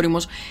και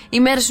όριμος. Η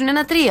μέρα σου είναι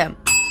ένα 3.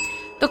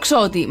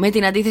 Τοξότη, με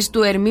την αντίθεση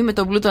του Ερμή με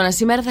τον Πλούτονα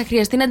σήμερα θα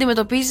χρειαστεί να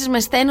αντιμετωπίσεις με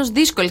στένος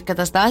δύσκολες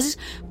καταστάσεις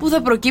που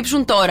θα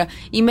προκύψουν τώρα.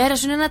 Η μέρα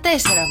σου είναι ένα 4.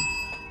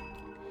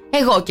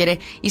 Εγώκερε,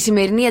 η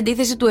σημερινή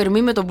αντίθεση του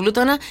Ερμή με τον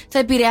Πλούτονα θα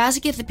επηρεάσει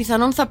και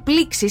πιθανόν θα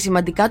πλήξει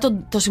σημαντικά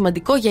το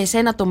σημαντικό για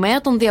εσένα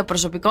τομέα των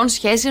διαπροσωπικών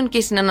σχέσεων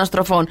και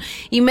συναναστροφών.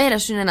 Η μέρα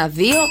σου είναι ένα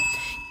 2.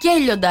 Και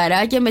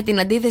λιονταράκια, με την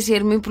αντίθεση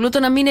Ερμή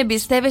Πλούτονα μην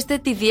εμπιστεύεστε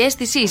τη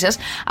διαίσθησή σας,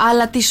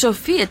 αλλά τη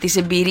σοφία, τις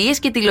εμπειρίες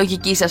και τη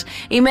λογική σας.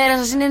 Η μέρα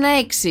σας είναι ένα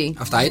 6.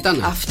 Αυτά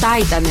ήτανε. Αυτά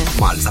ήτανε.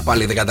 Μάλιστα,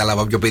 πάλι δεν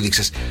κατάλαβα ποιο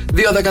πήδηξες.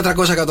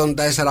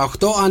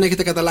 2-10-300-1048. Αν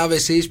έχετε καταλάβει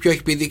εσείς ποιο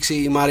έχει πήδηξει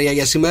η Μαρία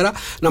για σήμερα,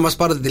 να μας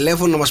πάρετε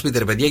τηλέφωνο, να μας πείτε,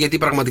 ρε παιδιά, γιατί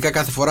πραγματικά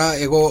κάθε φορά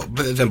εγώ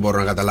δεν μπορώ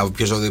να καταλάβω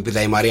ποιο ζώδιο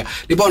πηδάει η Μαρία.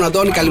 Λοιπόν,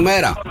 Αντώνη,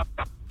 καλημέρα.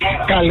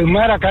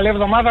 Καλημέρα, καλή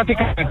εβδομάδα, τι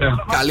κάνετε?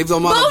 Καλή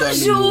εβδομάδα,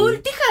 Bonjour,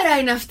 τι χαρά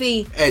είναι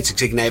αυτή. Έτσι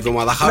ξεκινάει η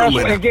εβδομάδα,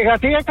 χαρούμενα.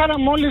 Γιατί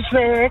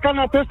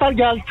έκανα τεστ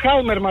για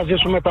Alzheimer μαζί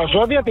σου με τα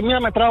ζώδια. Τη μία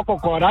μετράω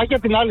κοκοράκια,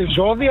 την άλλη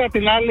ζώδια,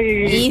 την άλλη.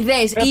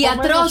 Είδες,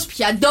 ιατρός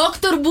πια,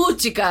 Dr.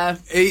 Μπούτσικα.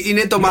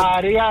 Είναι το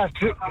Μαρία,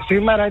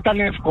 σήμερα ήταν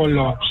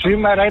εύκολο.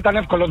 Σήμερα ήταν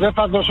εύκολο. Δεν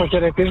θα δώσω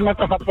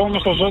χαιρετίσματα, θα πω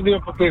όμως το ζώδιο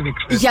που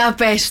πήδηξε. Για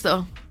πες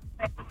το.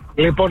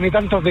 Λοιπόν,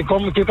 ήταν το δικό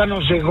μου και ήταν ο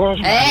ζυγός.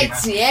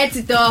 Έτσι,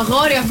 το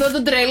αγόρι αυτό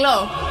το τρελό.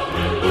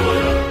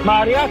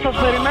 Μαρία, σας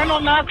περιμένω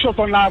να άξω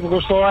τον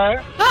Αύγουστο,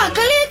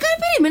 Καλή,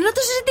 περίμενε να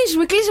το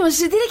συζητήσουμε. Κλείσαμε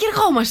συζητήρια και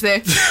ερχόμαστε.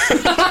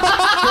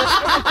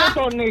 Και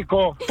τον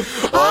Νίκο.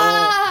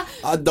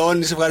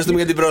 Αντώνη, σε ευχαριστούμε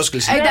για την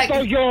πρόσκληση. Και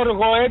το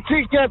Γιώργο,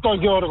 έτσι, και το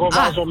Γιώργο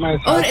βάζω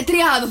μέσα. Ωραία,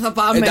 τριάδο θα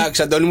πάμε.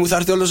 Εντάξει, Αντώνη μου, θα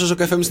έρθει όλο ο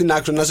Sok FM στην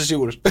Άξο, να είσαι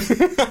σίγουρος.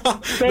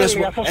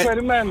 Τέλεια, σας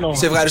περιμένω.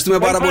 Σε ευχαριστούμε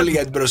πάρα πολύ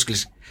για την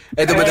πρόσκληση.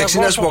 Εν τω μεταξύ,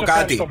 να σου πω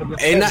κάτι.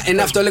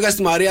 Ένα αυτό έλεγα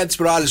στη Μαρία της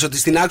προάλλης, ότι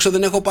στην Άξο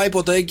δεν έχω πάει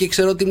ποτέ και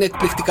ξέρω ότι είναι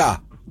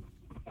εκπληκτικά.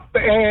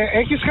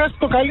 Έχεις χάσει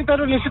το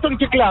καλύτερο νησί των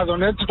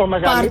Κυκλάδων, έτσι, το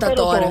μεγαλύτερο,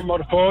 το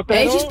ομορφότερο.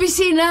 Έχεις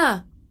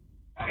πισίνα?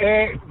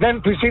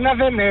 Πισίνα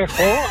δεν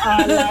έχω,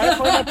 αλλά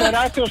έχω ένα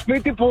τεράστιο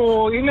σπίτι που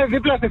είναι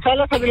δίπλα στη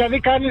θάλασσα, δηλαδή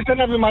κάνεις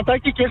ένα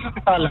βηματάκι και είσαι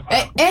στη θάλασσα.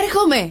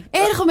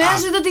 Έρχομαι,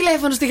 άσε το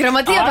τηλέφωνο στη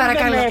γραμματεία,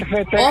 παρακαλώ.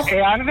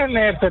 Εάν δεν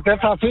έρθετε,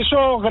 θα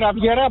αφήσω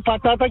γραβιέρα,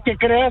 πατάτα και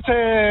κρέας,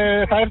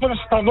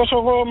 θα δώσω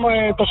εγώ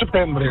το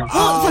Σεπτέμβριο.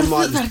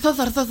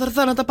 Θα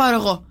έρθω να τα πάρω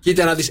εγώ.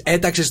 Κοίτα να δεις,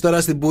 έταξες τώρα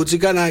στην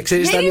Μπούτσικα να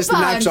ξέρεις θα είναι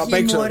στην Άξο απ'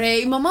 έξω.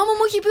 Η μαμά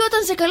μου έχει πει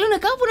όταν σε καλούν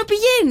κάπου να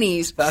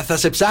πηγαίνεις. Θα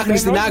σε ψάχνει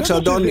στην Άξο,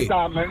 Αντώνη.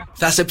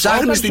 Θα σε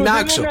ψάχνει στην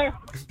Άξο.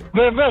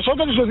 Βεβαίως,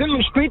 όταν σου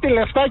δίνουν σπίτι,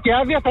 λεφτά και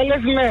άδεια θα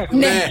λες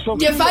ναι.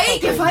 Και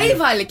φαΐ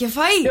βάλε, και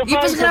φαΐ.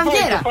 Είπες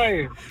γραβιέρα.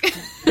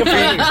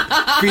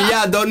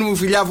 Φιλιά, Αντώνη μου,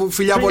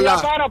 φιλιά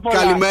πολλά.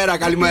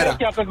 Καλημέρα.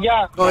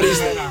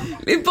 Ορίστε.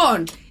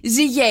 Λοιπόν,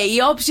 Ζυγέ, η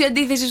όψη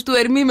αντίθεσης του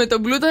Ερμή με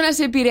τον Πλούτονα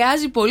σε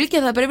επηρεάζει πολύ και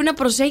θα πρέπει να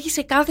προσέχεις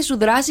σε κάθε σου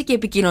δράση και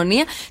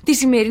επικοινωνία τη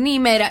σημερινή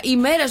ημέρα. Η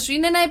μέρα σου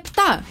είναι ένα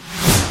 7.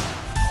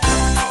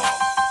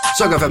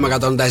 Sok FM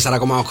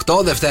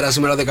 104,8, Δευτέρα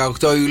σήμερα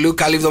 18 Ιουλίου.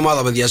 Καλή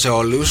εβδομάδα, παιδιά, σε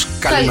όλους.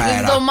 Καλημέρα. Καλή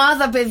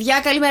εβδομάδα, παιδιά.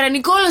 Καλημέρα.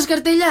 Νικόλας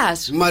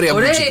Καρτελιάς. Μαρία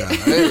Μπούτσικα.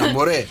 Έλα,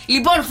 μωρέ.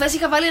 Λοιπόν, χθες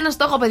είχα βάλει ένα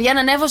στόχο, παιδιά, να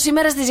ανέβω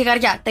σήμερα στη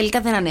ζυγαριά.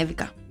 Τελικά δεν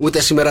ανέβηκα.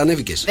 Ούτε σήμερα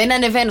ανέβηκες. Δεν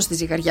ανεβαίνω στη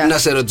ζυγαριά. Να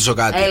σε ρωτήσω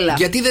κάτι. Έλα.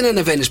 Γιατί δεν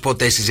ανεβαίνεις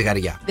ποτέ στη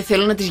ζυγαριά? Δεν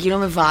θέλω να τις γίνω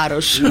με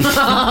βάρος.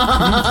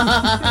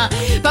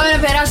 Πάμε να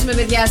περάσουμε,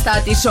 παιδιά,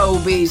 στα τη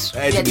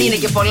showbiz. Γιατί είναι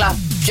και πολλά.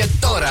 Και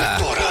τώρα,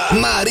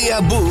 Μαρία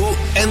Μπού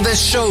and the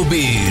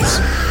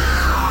Showbiz.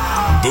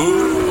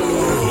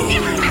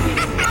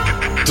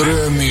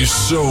 Τρέμει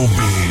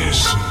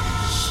showbiz.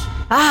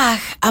 Αχ,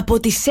 από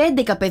τις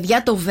 11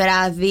 παιδιά το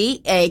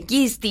βράδυ,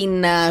 εκεί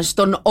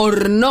στον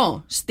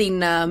Ορνό, στην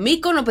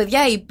Μύκονο, παιδιά,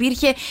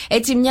 υπήρχε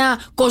έτσι μια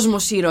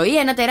κοσμοσυρωή,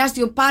 ένα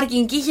τεράστιο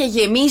πάρκινγκ και είχε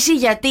γεμίσει.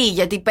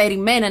 Γιατί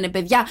περιμένανε,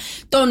 παιδιά,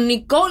 τον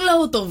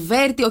Νικόλαο, το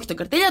Βέρτη, όχι τον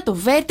Καρτέλια, το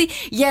Βέρτη,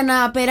 για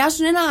να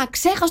περάσουν ένα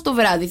αξέχαστο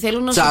βράδυ.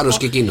 Τσάρος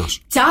και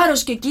εκείνος.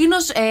 Τσάρος και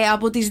εκείνος,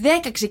 από τις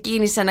 10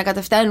 ξεκίνησαν να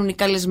καταφτάνουν οι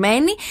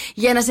καλεσμένοι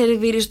για να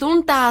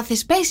σερβιριστούν τα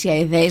θεσπέσια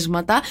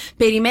εδέσματα.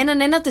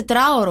 Περιμέναν ένα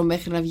τετράωρο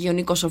μέχρι να βγει ο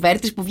Νίκος ο Βέρτης,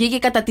 που βγήκε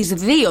κατά τις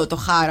 2 το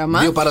χάραμα.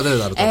 2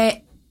 παρατέταρτο.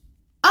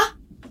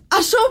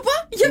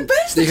 Ασόπα, για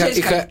πες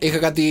το. Είχα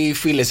κάτι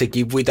φίλες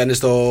εκεί που ήταν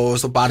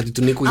στο πάρτι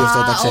του Νίκου, γι' αυτό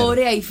τα ξέρω.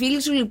 Ωραία, οι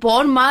φίλοι σου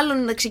λοιπόν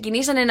μάλλον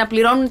ξεκινήσανε να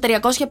πληρώνουν 350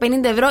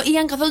 ευρώ ή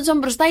αν καθόντουσαν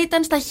μπροστά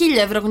ήταν στα 1000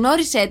 ευρώ.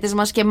 Γνώρισέ τις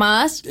μας και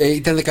μας.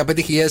 Ήταν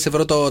 15.000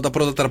 ευρώ τα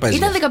πρώτα τραπέζια.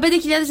 Ήταν 15.000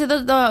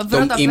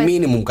 ευρώ η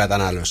minimum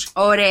κατανάλωση.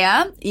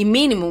 Ωραία, η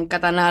minimum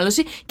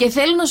κατανάλωση. Και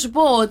θέλω να σου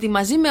πω ότι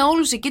μαζί με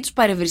όλους εκεί τους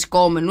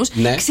παρευρισκόμενους,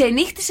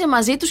 ξενύχτησε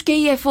μαζί τους και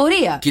η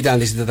εφορία. Κοίτα, αν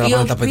δεις τι τα παιδιά.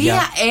 Η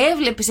οποία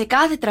έβλεπε σε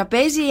κάθε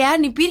τραπέζι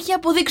εάν υπήρχε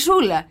αποδειξούλα.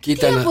 Τι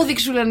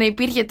αποδειξούλα να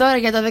υπήρχε τώρα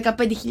για τα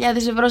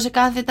 15.000 ευρώ σε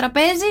κάθε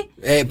τραπέζι?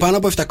 Πάνω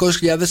από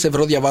 700.000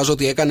 ευρώ διαβάζω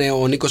ότι έκανε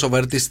ο Νίκος ο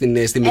Βέρτης στη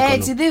Μύκονο.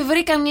 Έτσι, δεν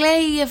βρήκαν,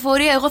 λέει, η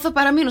εφορία. Εγώ θα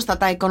παραμείνω στα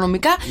τα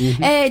οικονομικά.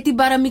 Την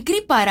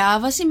παραμικρή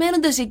παράβαση,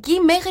 μένοντας εκεί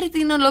μέχρι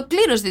την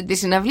ολοκλήρωση της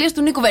συναυλίας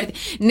του Νίκου Βέρτη.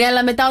 Ναι,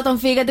 αλλά μετά όταν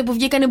φύγατε που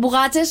βγήκαν οι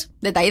μπουγάτσες,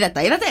 δεν τα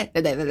είδατε?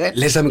 Δεν τα είδατε.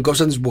 Λες να μην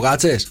κόψαν τις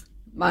μπουγάτσες?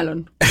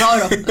 Μάλλον.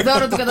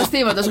 Δώρο του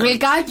καταστήματος.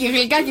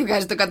 Γλυκάκι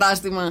βγάζει το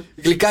κατάστημα.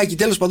 Γλυκάκι,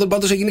 τέλος πάντων,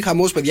 πάντως έγινε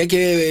χαμός, παιδιά, και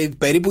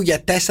περίπου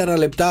για 4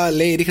 λεπτά,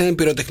 λέει, ρίχνανε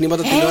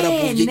πυροτεχνήματα την ώρα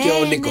που βγήκε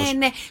ο Νίκος.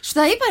 Ναι. Σου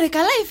τα είπανε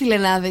καλά οι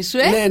φιλενάδες σου,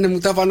 Ναι, μου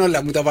τα πάνε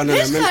όλα.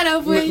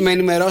 Με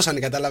ενημερώσανε,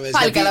 κατάλαβες.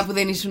 Πάλι καλά που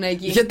δεν ήσουν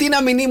εκεί. Γιατί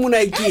να μην ήμουν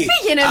εκεί?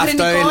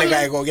 Αυτό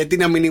έλεγα εγώ. Γιατί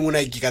να μην ήμουν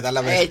εκεί,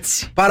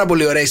 κατάλαβες. Πάρα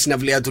πολύ ωραία η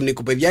συναυλία του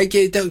Νίκου, παιδιά,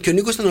 και ο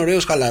Νίκος ήταν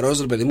ωραίος, χαλαρός,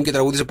 ρε παιδί μου, και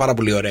τραγούδισε πάρα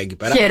πολύ ωραία εκεί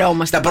πέρα.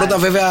 Χαιρόμαστε. Τα πρώτα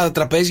βέβαια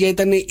τραπέζια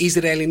ήταν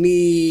Ισραηλινοί.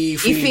 Η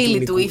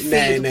φίλη του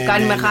που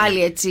κάνει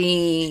μεγάλη έτσι.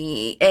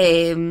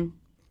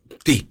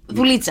 Τι?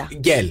 Δουλίτσα.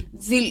 Γκέλ.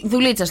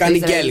 Δουλίτσα στο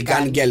Ισραήλ.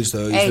 Κάνει γκέλ στο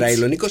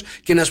Ισραήλ ο Νίκος.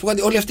 Και να σου πω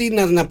κάτι, όλοι αυτοί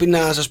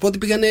να σας πω ότι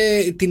πήγανε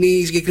την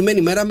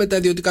συγκεκριμένη μέρα με τα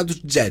ιδιωτικά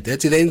τους τζετ.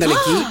 Έτσι, δεν ήταν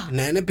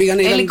εκεί. Ναι,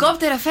 πήγανε.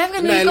 Ελικόπτερα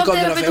φεύγανε,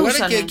 ελικόπτερα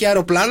πετούσαν. Και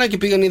αεροπλάνα και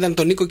πήγαν, είδαν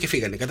τον Νίκο και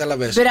φύγανε.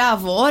 Καταλαβες.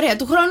 Μπράβο, ωραία.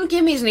 Του χρόνου και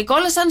εμείς,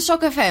 Νικόλα, σαν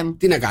Sok FM.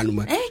 Τι να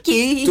κάνουμε?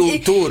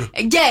 Tour.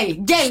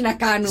 Γκέλ να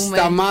κάνουμε.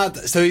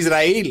 Στο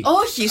Ισραήλ.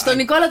 Όχι, στον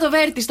Νικόλα το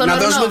Βέρτη. Να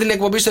δώσουμε την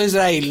εκπομπή στο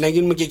Ισραήλ, να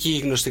γίνουμε και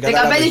εκεί γνωστοί. 15.000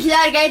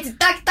 έτσι.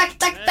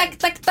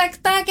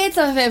 Τάκ, έτσι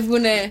θα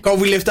φεύγουνε.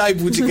 Κόβει λεφτά η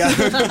Μπούτσικα.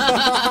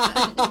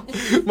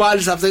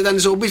 Μάλιστα, αυτό ήταν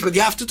η showbiz.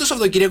 Παιδιά, αυτό το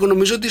Σαββατοκύριακο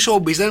νομίζω ότι η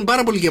showbiz ήταν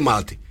πάρα πολύ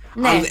γεμάτη.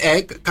 Ναι.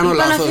 Κάνω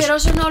λάθος. Να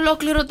αφιερώσω ένα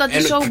ολόκληρο τα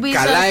showbiz.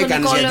 Καλά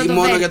έκανες, γιατί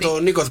μόνο για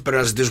τον Νίκο πρέπει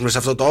να συζητήσουμε σε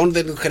αυτό το on.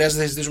 Δεν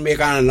χρειάζεται να συζητήσουμε για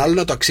κανέναν άλλο,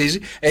 να το αξίζει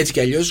έτσι κι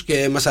αλλιώς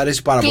και μας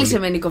αρέσει πάρα πολύ. Κλείσε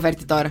με Νίκο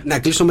Βέρτη τώρα. Να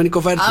κλείσω με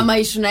Νίκο Βέρτη. Άμα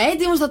ήσουν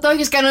έτοιμος θα το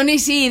έχεις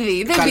κανονίσει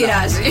ήδη. Δεν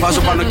πειράζει.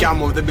 Βάζω πάνω κι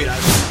άμμο, δεν πειράζει.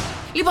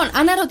 Λοιπόν,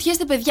 αν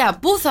αναρωτιέστε, παιδιά,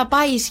 πού θα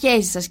πάει η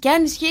σχέση σας και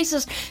αν η σχέση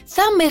σας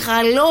θα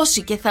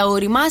μεγαλώσει και θα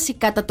οριμάσει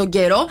κατά τον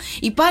καιρό,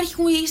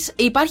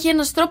 υπάρχει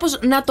ένας τρόπος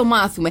να το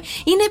μάθουμε.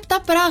 Είναι 7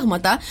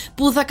 πράγματα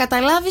που θα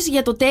καταλάβεις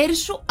για το τέρι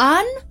σου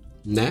αν.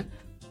 Ναι.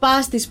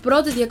 Πας στις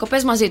πρώτες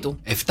διακοπές μαζί του.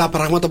 7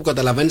 πράγματα που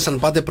καταλαβαίνεις αν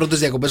πάτε πρώτες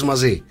διακοπές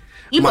μαζί.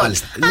 Λοιπόν,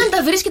 μάλιστα. Αν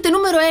τα βρίσκεται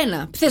νούμερο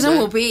 1, θες να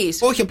μου πεις?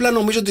 Όχι, απλά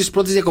νομίζω ότι στις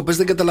πρώτες διακοπές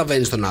δεν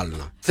καταλαβαίνεις τον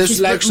άλλον. Θες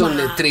τουλάχιστον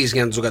 3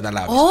 για να τους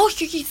καταλάβεις.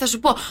 Όχι, θα σου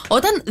πω.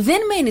 Όταν δεν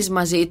μένεις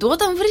μαζί του,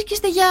 όταν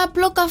βρίσκεστε για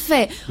απλό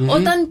καφέ,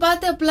 όταν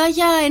πάτε απλά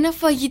για ένα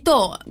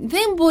φαγητό,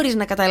 δεν μπορείς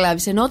να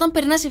καταλάβεις. Ενώ όταν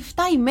περνάς 7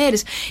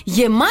 ημέρες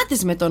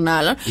γεμάτες με τον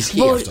άλλον.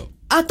 Ισχύει αυτό.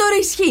 Τώρα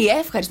ισχύει,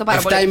 ευχαριστώ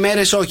πάρα πολύ. 7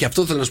 ημέρες, όχι,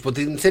 αυτό θέλω να σου πω.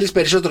 Ότι θέλεις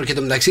περισσότερο και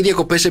το μεταξύ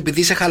διακοπές, επειδή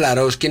είσαι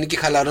χαλαρός και είναι και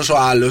χαλαρός ο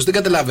άλλος, δεν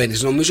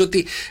καταλαβαίνεις. Νομίζω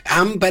ότι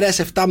αν περάσεις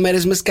 7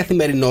 μέρες μέσα στην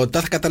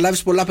καθημερινότητα, θα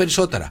καταλάβεις πολλά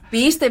περισσότερα.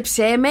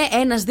 Πίστεψέ με,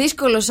 ένας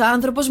δύσκολος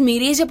άνθρωπος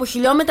μυρίζει από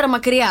χιλιόμετρα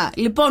μακριά.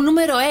 Λοιπόν,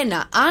 νούμερο 1,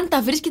 αν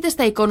τα βρίσκετε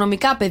στα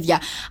οικονομικά,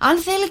 παιδιά. Αν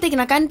θέλετε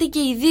να κάνετε και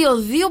οι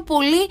δύο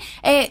πολύ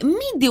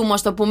medium,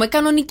 ας το πούμε,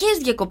 κανονικές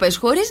διακοπές,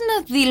 χωρίς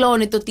να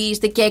δηλώνετε ότι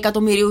είστε και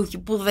εκατομμυριούχοι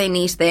που δεν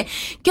είστε.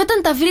 Και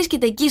όταν τα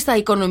βρίσκετε εκεί στα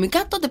οικονομικά,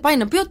 τότε πάει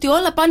να πει ότι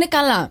όλα πάνε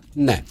καλά.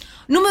 Ναι.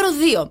 Νούμερο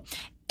 2.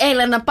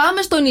 Έλα να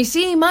πάμε στο νησί,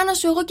 η μάνα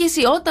σου, εγώ και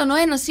εσύ. Όταν ο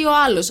ένας ή ο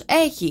άλλος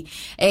έχει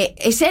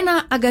εσένα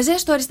αγκαζέ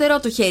στο αριστερό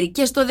το χέρι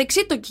και στο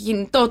δεξί το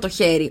κινητό το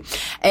χέρι,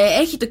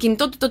 έχει το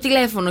κινητό του το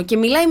τηλέφωνο και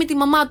μιλάει με τη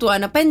μαμά του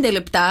ανά 5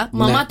 λεπτά.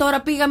 Ναι. Μαμά,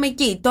 τώρα πήγαμε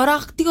εκεί.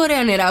 Τώρα, τι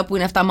ωραία νερά που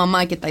είναι αυτά,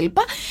 μαμά και τα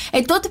λοιπά.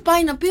 Τότε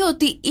πάει να πει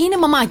ότι είναι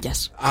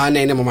μαμάκιας. Α, ναι,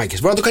 είναι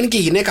μαμάκιας. Μπορεί να το κάνει και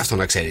η γυναίκα αυτό,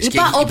 να ξέρεις.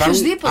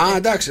 Οποιοδήποτε. Α,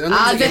 εντάξει.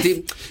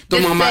 Γιατί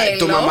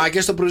το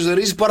μαμάκιας το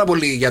προσδιορίζει πάρα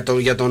πολύ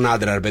για τον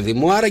άντρα, ρε παιδί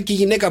μου. Άρα και η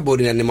γυναίκα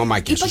μπορεί να είναι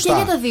μαμάκια. Είπα και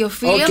για τα δύο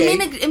φύλλα.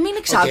 Μην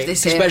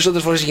εξάπτεσαι. Τις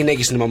περισσότερες φορές οι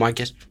γυναίκες είναι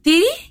μαμάκες. Τι?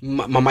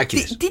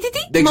 Μαμάκιδες.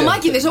 Τι?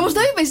 Μαμάκιδες, όμως το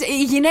είπες.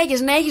 Οι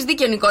γυναίκες, ναι, έχεις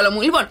δίκιο, Νικόλα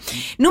μου. Λοιπόν,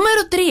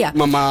 νούμερο 3.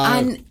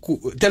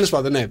 Τέλος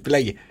πάντων, ναι,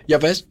 πιλάγει. Για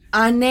πες.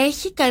 Αν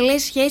έχει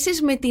καλές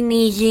σχέσεις με την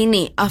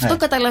υγιεινή. Αυτό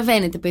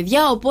καταλαβαίνετε,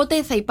 παιδιά.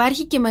 Οπότε θα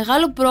υπάρχει και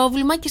μεγάλο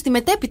πρόβλημα και στη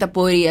μετέπειτα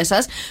πορεία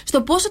σας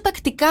στο πόσο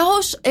τακτικά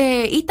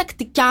ή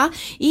τακτικά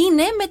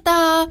είναι με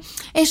τα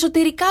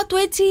εσωτερικά του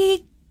έτσι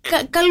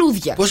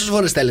καλούδια. Πόσες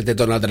φορές θέλετε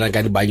τον άντρα να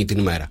κάνει μπάνιο την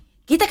ημέρα?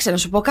 Κοίταξε να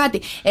σου πω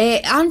κάτι.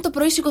 Αν το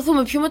πρωί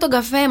σηκωθούμε, πιούμε τον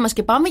καφέ μας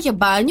και πάμε για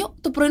μπάνιο,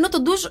 το πρωινό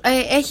το ντους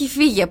έχει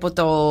φύγει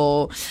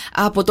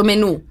από το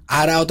μενού.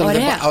 Άρα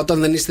όταν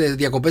δεν είστε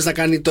διακοπές να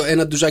κάνει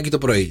ένα ντουζάκι το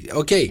πρωί.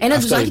 Ένα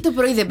ντουζάκι το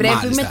πρωί δεν πρέπει.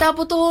 Μάλιστα. Μετά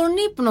από τον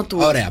ύπνο του.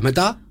 Ωραία.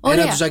 Μετά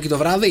ένα ντουζάκι το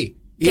βράδυ.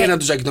 Ή ένα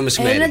ντουζάκι το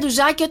μεσημέρι? Ένα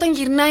ντουζάκι όταν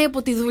γυρνάει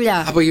από τη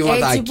δουλειά.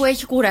 Απογευματάκι. Έτσι που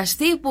έχει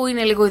κουραστεί, που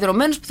είναι λίγο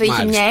ιδρωμένος, που θα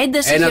είχε μια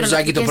ένταση. Ένα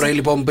ντουζάκι το πρωί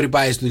λοιπόν πριν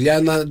πάει στη δουλειά,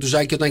 ένα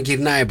ντουζάκι όταν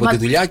γυρνάει από τη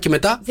δουλειά και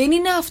μετά. Δεν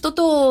είναι αυτό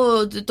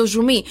το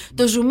ζουμί.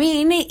 Το ζουμί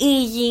είναι η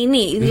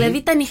υγιεινή.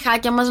 Δηλαδή τα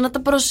νυχάκια μας να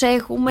τα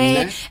προσέχουμε,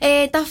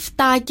 τα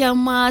αυτάκια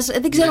μας.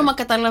 Δεν ξέρω αν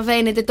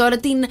καταλαβαίνετε τώρα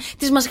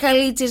τις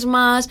μασχαλίτσες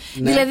μας.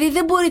 Δηλαδή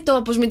δεν μπορεί το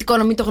αποσμητικό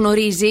να μην το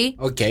γνωρίζει.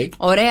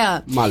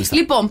 Ωραία. Μάλιστα.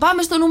 Λοιπόν,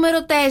 πάμε στο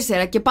νούμερο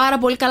 4 και πάρα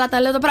πολύ καλά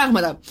τα λέω τα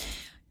πράγματα.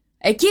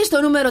 Εκεί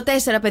στο νούμερο 4,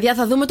 παιδιά,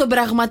 θα δούμε τον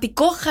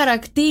πραγματικό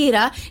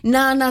χαρακτήρα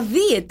να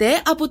αναδύεται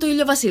από το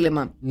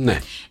ηλιοβασίλεμα. Ναι.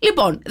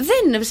 Λοιπόν,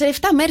 σε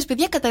 7 μέρες,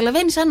 παιδιά,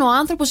 καταλαβαίνεις αν ο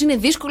άνθρωπος είναι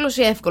δύσκολος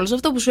ή εύκολος.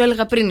 Αυτό που σου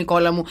έλεγα πριν,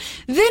 Νικόλα μου.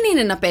 Δεν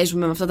είναι να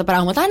παίζουμε με αυτά τα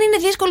πράγματα. Αν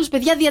είναι δύσκολος,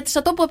 παιδιά, δια της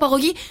ατόπου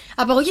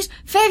απαγωγής,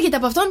 φεύγετε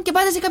από αυτόν και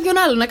πάτε σε κάποιον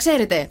άλλο, να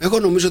ξέρετε. Εγώ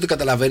νομίζω ότι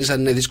καταλαβαίνεις αν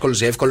είναι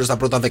δύσκολος ή εύκολος τα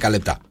πρώτα 10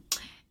 λεπτά.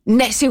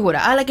 Ναι,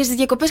 σίγουρα. Αλλά και στις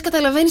διακοπές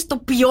καταλαβαίνεις το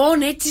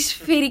ποιόν έτσι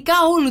σφαιρικά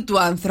όλου του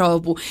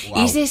ανθρώπου.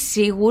 Είσαι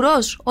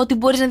σίγουρος ότι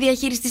μπορείς να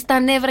διαχειριστείς τα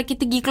νεύρα και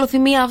την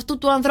κυκλοθυμία αυτού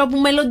του ανθρώπου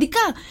μελλοντικά?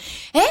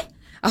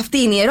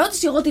 Αυτή είναι η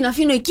ερώτηση. Εγώ την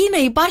αφήνω εκεί να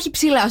υπάρχει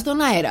ψηλά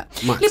στον αέρα.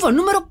 Μάλιστα. Λοιπόν,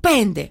 νούμερο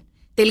 5.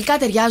 Τελικά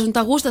ταιριάζουν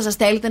τα γούστα σας?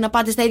 Θέλετε να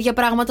πάτε στα ίδια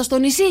πράγματα στο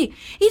νησί?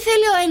 Ή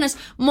θέλει ο ένας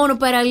μόνο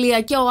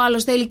παραλία και ο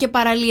άλλος θέλει και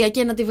παραλία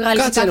και να τη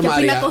βγάλει σε κάποια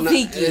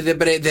πινακοθήκη?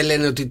 Δεν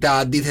λένε ότι τα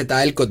αντίθετα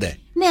έλκονται.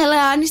 Ναι,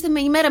 αλλά αν είστε με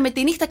ημέρα με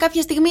τη νύχτα,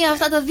 κάποια στιγμή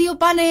αυτά τα δύο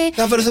πάνε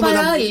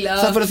παράλληλα.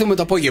 Θα βρεθούμε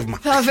το απόγευμα.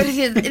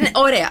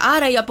 Ωραία.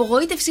 Άρα η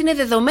απογοήτευση είναι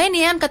δεδομένη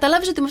εάν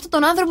καταλάβεις ότι με αυτόν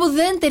τον άνθρωπο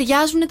δεν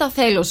ταιριάζουν τα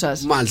θέλω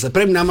σας. Μάλιστα.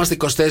 Πρέπει να είμαστε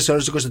 24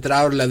 ώρες,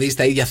 24 ώρες, δηλαδή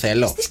στα ίδια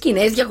θέλω. Στις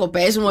κοινές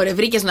διακοπές μου, ρε,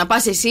 βρήκες να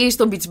πας εσύ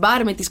στο beach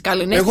bar με τις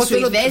καλονές. Εγώ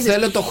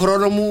θέλω το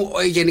χρόνο μου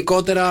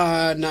γενικότερα.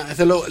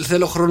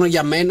 Θέλω χρόνο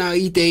για μένα,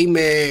 είτε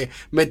είμαι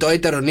με το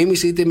έτερο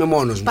νήμιση, είτε είμαι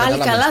μόνος μου. Πάλι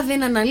καλά,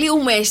 δεν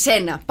αναλύουμε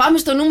εσένα. Πάμε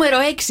στο νούμερο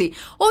 6.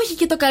 Όχι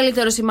και το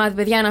καλύτερο σημάδι,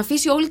 παιδιά, να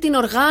αφήσει όλη την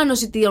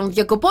οργάνωση των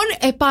διακοπών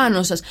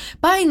επάνω σας.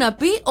 Πάει να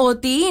πει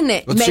ότι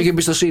είναι. Ότι σου έχει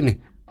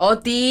εμπιστοσύνη.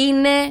 Ότι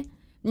είναι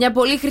μια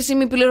πολύ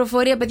χρήσιμη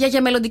πληροφορία, παιδιά,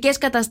 για μελλοντικές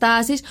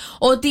καταστάσεις.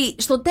 Ότι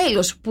στο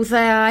τέλος που θα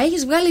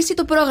έχεις βγάλει εσύ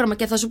το πρόγραμμα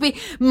και θα σου πει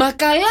 «Μα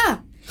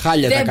καλά!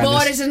 Χάλια δεν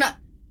μπόρεσες να».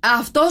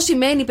 Αυτό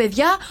σημαίνει,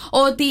 παιδιά,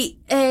 ότι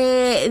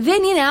δεν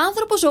είναι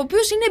άνθρωπος ο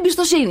οποίος είναι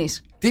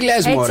εμπιστοσύνης. Τι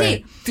λες,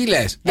 μωρέ, τι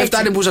λες? Δεν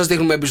φτάνει που σας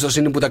δείχνουμε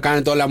εμπιστοσύνη που τα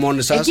κάνετε όλα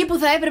μόνοι σας. Εκεί που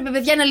θα έπρεπε,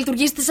 παιδιά, να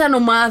λειτουργήσετε σαν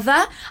ομάδα,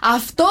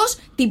 αυτός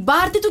την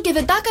πάρτη του και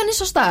δεν τα έκανε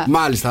σωστά.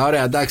 Μάλιστα,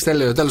 ωραία, εντάξει,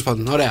 τέλος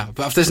πάντων. Ωραία.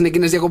 Αυτές είναι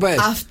εκείνες διακοπές.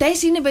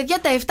 Αυτές είναι, παιδιά,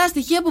 τα 7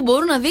 στοιχεία που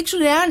μπορούν να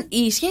δείξουν εάν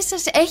η σχέση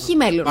σας έχει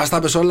μέλλον. Μας τα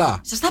πες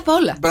όλα. Σας τα είπα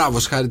όλα. Μπράβο,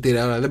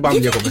 συγχαρητήρια. Δεν πάμε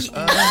διακοπές.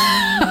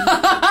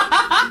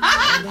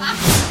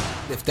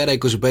 Δευτέρα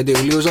 25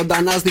 Ιουλίου,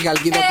 ζωντανά στη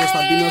Χαλκίδα,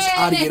 Κωνσταντίνος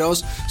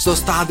Άργυρος, στο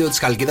στάδιο της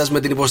Χαλκίδας με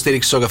την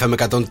υποστήριξη Sok FM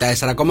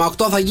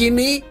 104,8 θα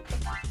γίνει.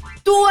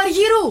 Του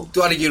Αργυρού.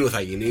 Του Αργυρού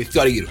θα γίνει.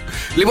 Του Αργυρού.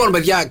 Λοιπόν,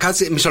 παιδιά,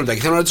 κάτσε μισό λεπτάκι.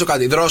 Θέλω να ρωτήσω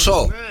κάτι.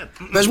 Δρόσο,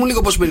 πες μου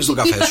λίγο πώς πίνεις τον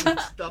καφέ σου.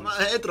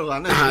 Έτρωγα,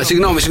 ναι.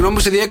 Συγγνώμη που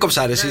σε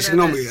διέκοψα, ρε.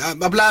 Συγγνώμη.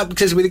 Απλά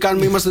ξέρεις,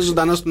 επειδή είμαστε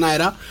ζωντανά στον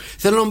αέρα,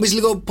 θέλω να μου πεις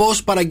λίγο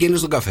πώς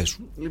παραγγέλνεις τον καφέ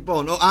σου.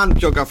 Λοιπόν, αν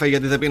πιω καφέ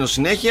γιατί δεν πίνω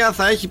συνέχεια,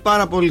 θα έχει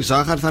πάρα πολύ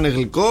ζάχαρη, θα είναι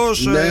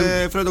γλυκός,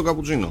 φρέντο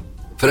καπουτσίνο.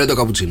 Φρέντο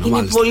καπουτσίνο, είναι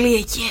μάλιστα. πολύ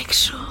εκεί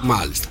έξω.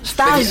 Μάλιστα.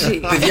 Στάζει.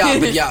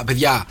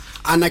 Παιδιά,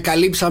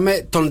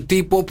 ανακαλύψαμε τον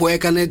τύπο που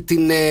έκανε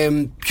την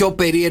πιο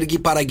περίεργη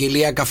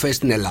παραγγελία καφέ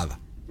στην Ελλάδα.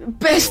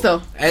 Πες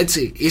το.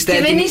 Έτσι, είστε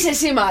έτοιμοι? Και δεν είσαι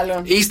εσύ,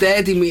 μάλλον. Είστε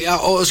έτοιμοι?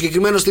 Ο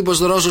συγκεκριμένος τύπος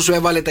Ρώσος σου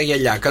έβαλε τα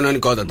γυαλιά,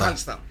 κανονικότατα.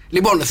 Μάλιστα.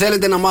 Λοιπόν,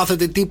 θέλετε να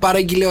μάθετε τι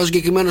παράγγειλε ο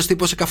συγκεκριμένος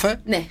τύπος σε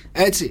καφέ? Ναι.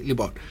 Έτσι,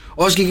 λοιπόν.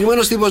 Ο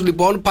συγκεκριμένος τύπος,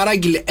 λοιπόν,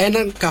 παράγγειλε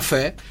έναν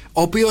καφέ,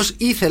 ο οποίος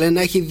ήθελε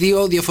να έχει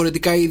 2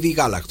 διαφορετικά είδη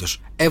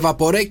γάλακτος.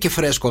 Εβαπορέ και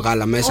φρέσκο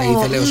γάλα μέσα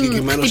ήθελε ο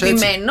συγκεκριμένος.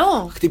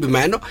 Χτυπημένο.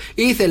 Χτυπημένο.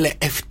 Ήθελε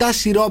 7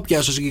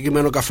 σιρόπια στο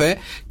συγκεκριμένο καφέ.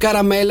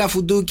 Καραμέλα,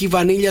 φουντούκι,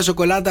 βανίλια,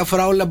 σοκολάτα,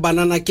 φράουλα,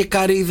 μπανάνα και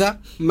καρύδα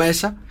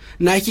μέσα.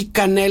 Να έχει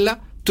κανέλα,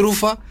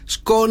 τρούφα,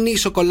 σκόνη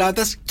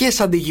σοκολάτας και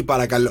σαντίγι,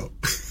 παρακαλώ.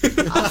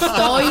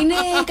 Αυτό είναι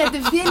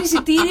κατευθείαν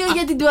εισιτήριο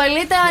για την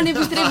τουαλέτα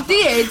ανεπιστρεπτή,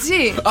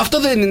 έτσι.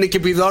 Αυτό δεν είναι και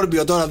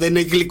πιδόρμπιο τώρα, δεν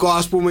είναι γλυκό,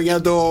 ας πούμε,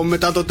 για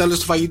μετά το τέλος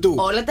του φαγητού.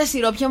 Όλα τα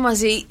σιρόπια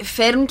μαζί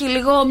φέρνουν και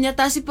λίγο μια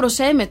τάση προς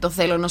έμετο,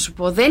 θέλω να σου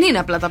πω. Δεν είναι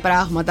απλά τα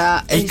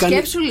πράγματα.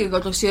 Σκέψου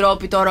λίγο το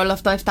σιρόπι τώρα, όλα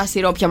αυτά 7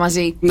 σιρόπια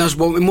μαζί. Να σου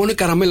πω, μόνο η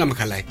καραμέλα με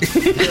χαλάει.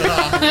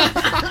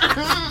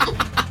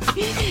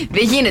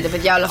 Δεν γίνεται,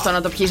 παιδιά, όλο αυτό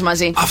να το πιείς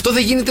μαζί. Αυτό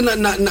δεν γίνεται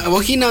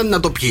όχι να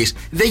το πιείς.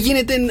 Δεν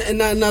γίνεται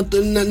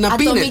να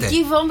πίνετε.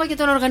 Ατομική βόμβα για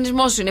τον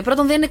οργανισμό σου είναι.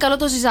 Πρώτον, δεν είναι καλό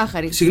τόση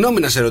ζάχαρη. Συγγνώμη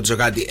να σε ρωτήσω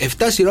κάτι.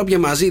 7 σιρόπια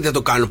μαζί δεν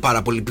το κάνουν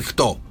πάρα πολύ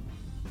πηχτό?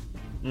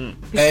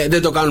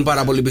 Δεν το κάνουν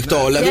πάρα πολύ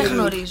πηχτό. Δηλαδή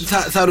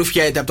θα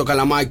ρουφιέται από το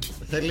καλαμάκι.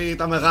 Θέλει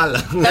τα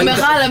μεγάλα. Τα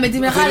μεγάλα με τις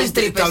μεγάλες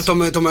τρύπες.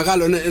 Το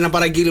μεγάλο, να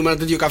παραγγείλουμε ένα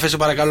τέτοιο καφέ, σε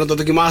παρακαλώ, να το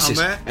δοκιμάσεις.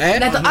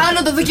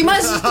 Να το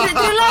δοκιμάσεις.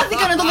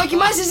 Τρελάθηκα να το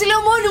δοκιμάσεις. Λέω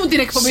μόνη μου την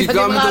εκπομπή.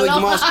 Σιγά μην το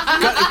δοκιμάσεις.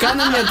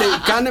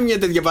 Κάνε μια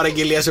τέτοια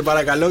παραγγελία, σε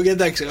παρακαλώ.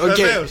 Εντάξει,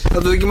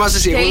 θα το δοκιμάσεις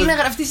εσύ. Θέλει να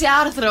γραφτεί σε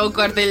άρθρο ο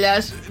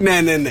Κουαρτελιάς.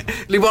 Ναι.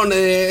 Λοιπόν,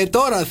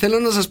 τώρα θέλω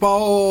να σας πάω.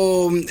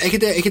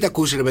 Έχετε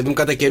ακούσει, ρε παιδί μου,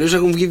 κατά καιρούς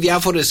έχουν βγει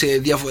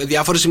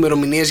διάφορες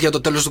ημερομηνίες για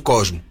το τέλος του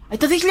κόσμου.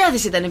 Το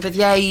 2000 ήταν,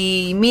 παιδιά,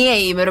 η μία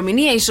η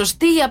ημερομηνία, η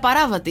σωστή, η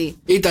απαράβατη.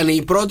 Ήταν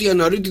η 1η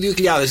Ιανουαρίου του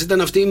 2000.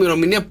 Ήταν αυτή η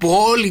ημερομηνία που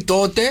όλοι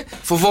τότε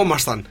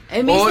φοβόμασταν.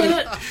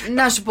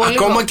 Να σου πω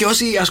ακόμα λίγο. Και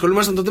όσοι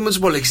ασχολούμασταν τότε με τους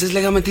υπολογιστές,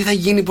 λέγαμε τι θα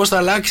γίνει, πώς θα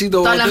αλλάξει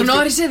το. Το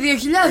αναγνώρισε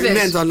 2000.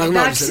 Ναι, το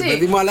αναγνώρισε, ρε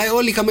παιδί μου, αλλά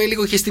όλοι είχαμε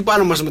λίγο χεστεί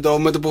πάνω μας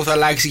με το που θα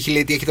αλλάξει η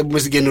χιλιετία και θα πούμε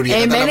στην καινούρια.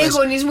 Εμένα οι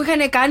γονείς μου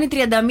είχαν κάνει 31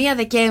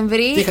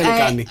 Δεκέμβρη. Τι είχαν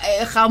κάνει?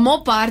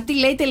 Χαμό πάρτι,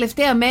 λέει,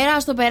 τελευταία μέρα,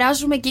 ας το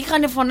περάσουμε, και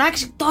είχαν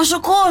φωνάξει τόσο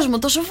κόσμο,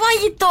 τόσο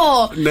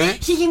φαγητό. Ναι.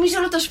 Είχε γεμίσει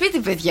όλο το σπίτι,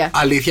 παιδιά.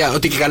 Αλήθεια,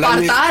 ότι και καλά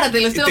είναι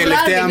η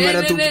τελευταία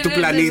μέρα του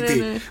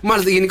πλανήτη.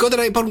 Μάλιστα,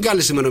 γενικότερα υπάρχουν και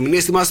άλλες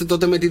ημερομηνίες. Θυμάστε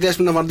τότε με τη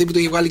Δέσποινα Βαρδί που το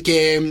είχε βγάλει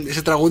και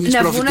σε τραγούδι της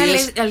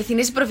προφητείας.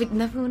 Αληθινές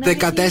προφητείες.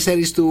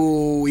 14 του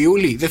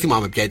Ιούλη. Δεν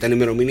θυμάμαι ποια ήταν η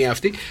ημερομηνία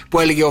αυτή που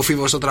έλεγε ο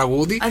Φίβος στο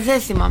τραγούδι. Δεν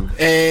θυμάμαι.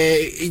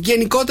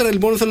 Γενικότερα,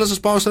 λοιπόν, θέλω να σας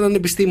πάω σε έναν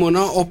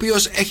επιστήμονα ο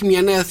οποίος έχει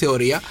μια νέα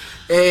θεωρία.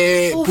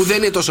 Που δεν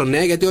είναι τόσο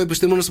νέα, γιατί ο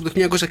επιστήμονας από το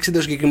 1960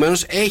 ο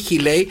συγκεκριμένος έχει,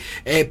 λέει,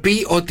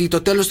 πει ότι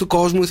το τέλος του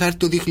κόσμου θα έρθει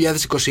το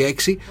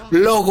 2026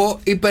 λόγω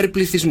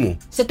υπερπληθυσμού.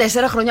 Σε 4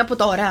 χρόνια από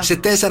τώρα. Σε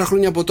 4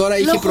 χρόνια από τώρα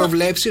είχε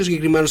προβλέψει ο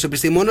συγκεκριμένος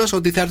επιστήμονας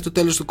ότι θα έρθει το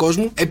τέλος του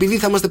κόσμου, επειδή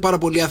θα είμαστε πάρα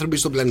πολλοί άνθρωποι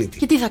στον πλανήτη.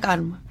 Και τι θα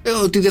κάνουμε?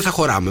 Ότι δεν θα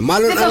χωράμε.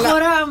 Μάλλον. Δεν θα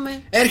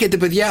χωράμε. Έρχεται,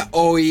 παιδιά,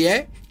 ο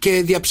ΙΕ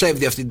και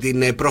διαψεύδει αυτή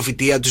την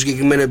προφητεία του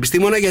συγκεκριμένου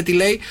επιστήμονα, γιατί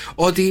λέει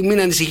ότι μην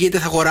ανησυχείτε,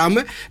 θα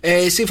χωράμε.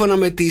 Σύμφωνα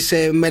με τις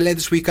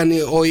μελέτες που έχει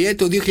κάνει ο ΙΕ,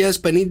 το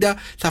 2050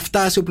 θα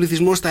φτάσει ο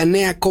πληθυσμός στα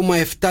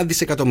 9,7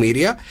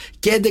 δισεκατομμύρια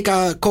και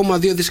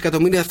 11,2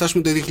 δισεκατομμύρια θα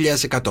φτάσουμε το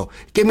 2100.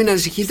 Και μην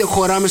ανησυχείτε,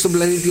 χωράμε στον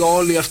πλανήτη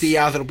όλοι αυτοί οι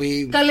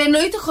άνθρωποι. Καλά,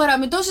 εννοείται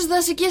χωράμε. Τόσες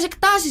δασικές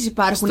εκτάσεις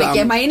υπάρχουν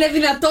και μα είναι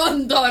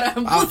δυνατόν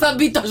τώρα? Πού θα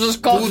μπει τόσος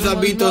κόσμος? Πού θα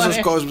μπει τόσος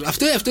κόσμος?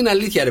 Αυτό είναι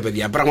αλήθεια, ρε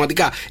παιδιά.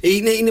 Πραγματικά.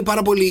 Είναι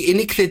πάρα πολύ.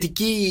 Είναι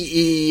εκθετική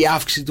η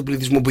αύξηση του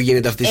πληθυσμού που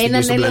γίνεται αυτή τη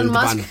στιγμή στον πλανήτη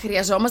πάνω. Έναν Elon Musk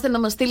χρειαζόμαστε να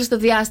μας στείλει στο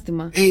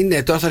διάστημα.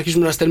 Ναι, τώρα θα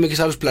αρχίσουμε να στέλνουμε και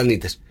σε άλλους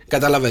πλανήτες.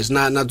 Καταλαβες,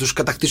 να τους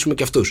κατακτήσουμε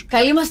και αυτούς.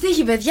 Καλή μας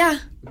τύχη, παιδιά.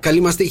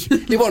 Καλή μας τύχη.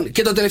 Λοιπόν,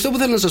 και το τελευταίο που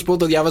θέλω να σας πω,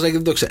 το διάβαζα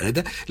γιατί δεν το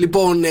ξέρετε.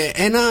 Λοιπόν,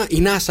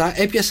 η NASA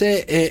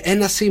έπιασε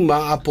ένα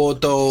σήμα από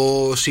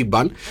το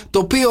σύμπαν, το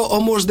οποίο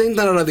όμως δεν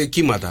ήταν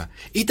ραδιοκύματα.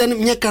 Ήταν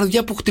μια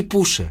καρδιά που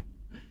χτυπούσε.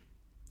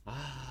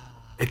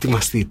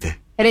 Ετοιμαστείτε.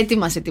 Ρε, τι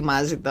μας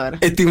ετοιμάζει τώρα.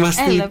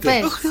 Ετοιμαστείτε.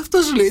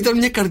 Αυτό σου λέει. Ήταν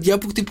μια καρδιά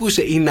που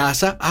χτυπούσε. Η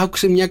NASA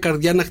άκουσε μια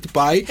καρδιά να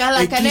χτυπάει.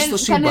 Καλά,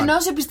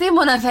 κανενός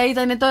επιστήμονα θα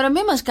ήταν τώρα.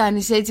 Μην μας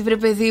κάνεις έτσι, βρε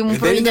παιδί μου,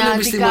 δεν είναι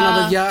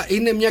επιστήμονα, παιδιά.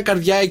 Είναι μια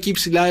καρδιά εκεί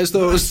ψηλά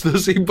στο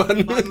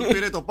σύμπαν. Μάλλον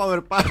πήρε το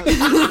power pack.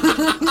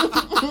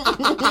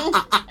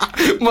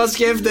 Μας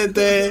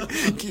σκέφτεται.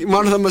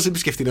 Μάλλον θα μας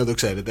επισκεφτεί, να το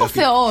ξέρετε. Ο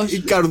Θεός. Η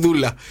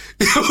καρδούλα.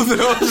 Ο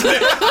Θεός.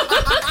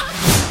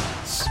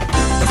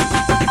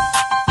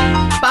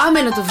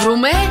 Πάμε να το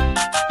βρούμε.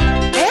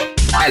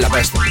 Έλα,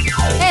 πες το.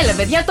 Έλα,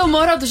 παιδιά, το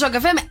μωρό του Sok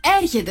FM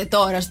έρχεται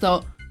τώρα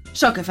στο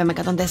Sok FM 104,8.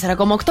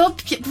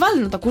 Βάλτε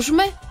να το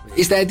ακούσουμε.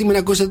 Είστε έτοιμοι να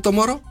ακούσετε το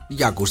μωρό?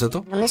 Για ακούστε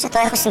το. Νομίζω το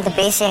έχω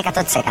συνειδητοποιήσει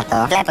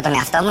 100%. Βλέπω τον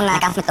εαυτό μου να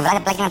κάθομαι το βράδυ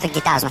απλά και να τον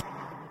κοιτάζω.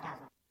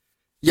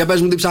 Για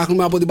πες μου τι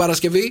ψάχνουμε από την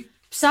Παρασκευή.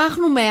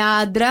 Ψάχνουμε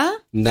άντρα.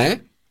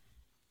 Ναι.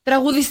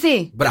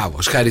 Τραγουδιστή.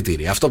 Μπράβο,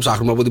 συγχαρητήρια. Αυτό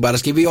ψάχνουμε από την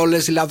Παρασκευή.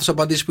 Όλες οι λάθος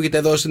απαντήσεις που έχετε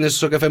δώσει είναι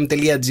στο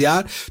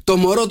sokfm.gr. Το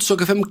μωρό του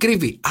Sok FM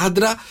κρύβει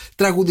άντρα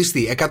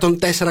τραγουδιστή.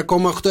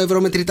 104,8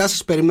 ευρώ μετρητά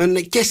σας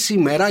περιμένουν και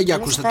σήμερα. Για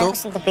ακούστε το. Έχω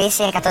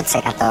συνειδητοποιήσει 100%.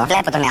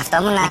 Βλέπω τον εαυτό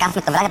μου να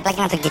κάθομαι το βράδυ απλά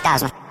και να τον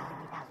κοιτάζω.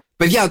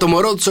 Παιδιά, το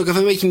μωρό του Sok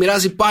FM έχει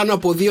μοιράζει πάνω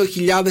από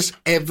 2.000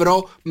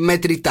 ευρώ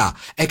μετρητά.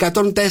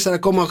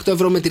 104,8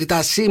 ευρώ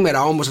μετρητά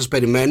σήμερα όμως σας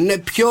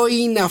περιμένουν. Ποιο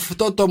είναι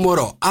αυτό το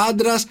μωρό?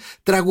 Άντρας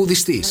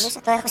τραγουδιστής. Νομίζω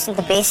το έχω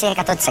συνειδητοποιήσει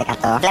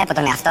 100%. Βλέπω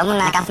τον εαυτό μου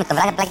να κάθομαι το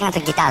βράδυ απλά και να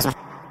τον κοιτάζω.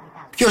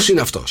 Ποιος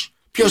είναι αυτός?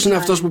 Ποιος είναι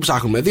αυτός που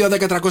ψάχνουμε?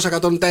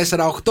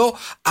 2-10-300-104-8.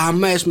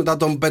 Αμέσως μετά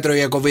τον Πέτρο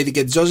Ιακωβίδη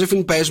και τη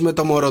Ζώζεφιν παίζουμε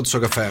το μωρό του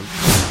Sok FM.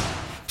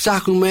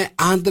 Ψάχνουμε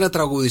άντρα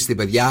τραγουδιστή,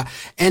 παιδιά.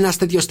 Ένας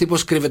τέτοιος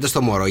τύπος κρύβεται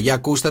στο μωρό. Για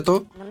ακούστε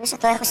το. Νομίζω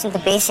το έχω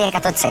συνειδητοποιήσει 100%.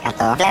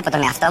 Βλέπω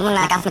τον εαυτό μου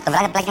να κάθομαι το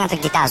βράδυ απλά και να τον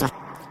κοιτάζω.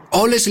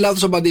 Όλες οι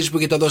λάθος απαντήσεις που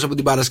έχετε δώσει από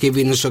την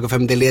Παρασκευή είναι στο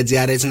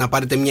sokfm.gr, έτσι να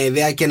πάρετε μια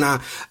ιδέα και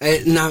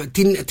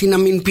να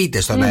μην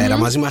πείτε στον αέρα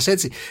μαζί μας,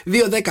 έτσι.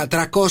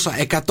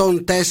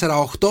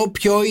 2-10-300-104-8.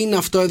 Ποιο είναι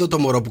αυτό εδώ το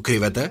μωρό που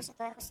κρύβεται? Το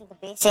έχω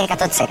συνειδητοποιήσει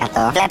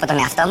 100%. Βλέπω τον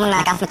εαυτό μου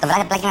να κάθομαι το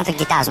βράδυ απλά και να τον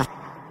κοιτάζω.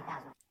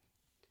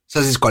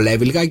 Σας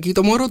δυσκολεύει λιγάκι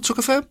το μωρό του Sok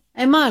FM?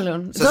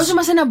 Μάλλον. Δώσε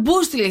μας ένα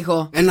boost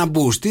λίγο. Ένα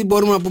boost. Τι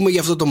μπορούμε να πούμε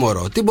για αυτό το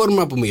μωρό?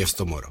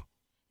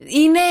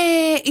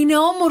 Είναι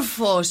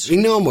όμορφος.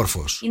 Είναι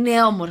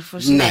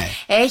όμορφος. Ναι.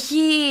 Έχει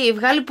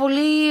βγάλει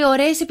πολύ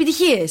ωραίες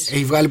επιτυχίες.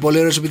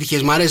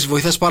 Μ' αρέσει,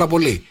 βοηθάς πάρα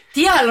πολύ.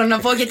 Τι άλλο να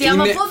πω, γιατί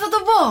άμα πω θα το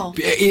πω.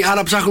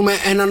 Άρα ψάχνουμε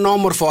έναν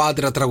όμορφο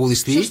άντρα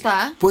τραγουδιστή.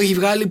 Σωστά. Που έχει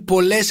βγάλει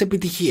πολλές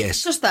επιτυχίες.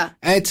 Σωστά.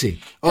 Έτσι.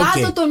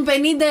 Κάτω των 50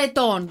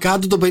 ετών.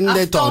 Κάτω των 50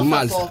 ετών, θα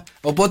μάλιστα. πω.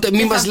 Οπότε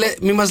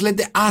μη μας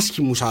λέτε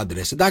άσχημους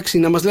άντρες. Εντάξει,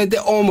 να μας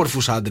λέτε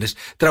όμορφους άντρες.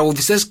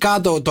 Τραγουδιστές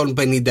κάτω των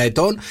 50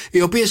 ετών,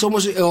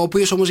 ο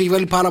οποίος όμως έχει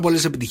βγάλει πάρα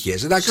πολλές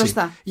επιτυχίες. Εντάξει.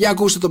 Σωστά. Για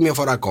ακούστε το μια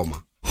φορά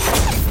ακόμα.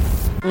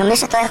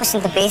 Νομίζω το έχω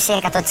συνειδητοποιήσει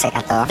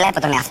 100%.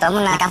 Βλέπω τον εαυτό μου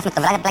να κάθομαι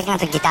το βράδυ απλά και να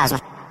τον κοιτάζω.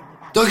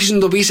 Το έχει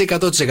συνειδητοποιήσει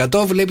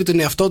 100%. Βλέπει τον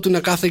εαυτό του να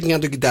κάθεται και να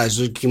τον κοιτάζει.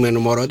 Το συγκεκριμένο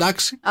μωρό,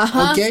 εντάξει.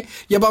 Okay.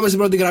 Για πάμε στην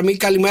πρώτη γραμμή.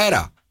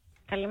 Καλημέρα.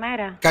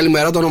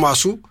 Καλημέρα, το όνομά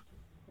σου?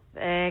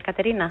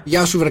 Κατερίνα.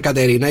 Γεια σου, βρε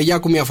Κατερίνα. Για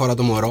ακού μια φορά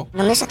το μωρό.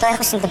 Νομίζω το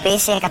έχω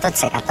συνειδητοποιήσει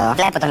 100%.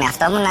 Βλέπω τον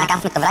εαυτό μου να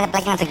κάθομαι το βράδυ απλά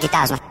και να τον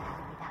κοιτάζω.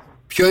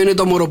 Ποιο είναι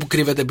το μωρό που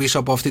κρύβεται πίσω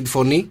από αυτή τη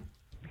φωνή?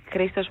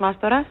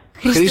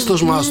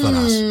 Χρήστος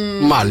Μάστορας.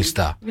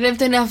 Μάλιστα. Βλέπει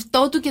τον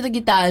εαυτό του και τον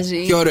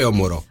κοιτάζει. Και ωραίο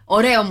μωρό.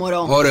 Ωραίο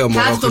μωρό.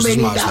 Χρήστος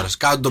Μάστορας.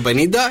 Κάτω το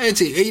 50,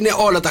 έτσι. Είναι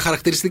όλα τα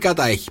χαρακτηριστικά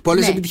τα έχει.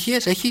 Πολλές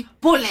επιτυχίες έχει.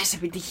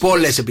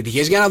 Πολλές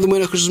επιτυχίες. Για να δούμε,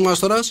 είναι ο Χρήστος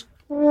Μάστορας.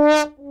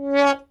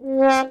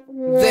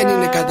 Δεν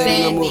είναι,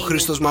 Κατερίνα μου, ο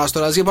Χρήστος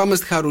Μάστορας. Για πάμε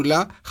στη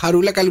Χαρούλα.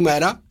 Χαρούλα,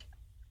 καλημέρα.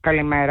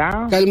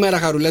 Καλημέρα,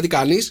 Χαρούλα, τι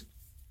κάνεις?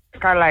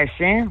 Καλά,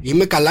 εσύ?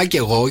 Είμαι καλά κι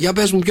εγώ. Για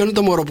πες μου, ποιο είναι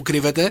το μωρό που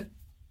κρύβεται?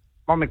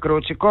 Ο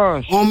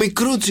μικρούτσικος.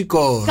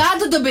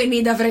 Κάτω το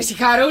 50, βρέσει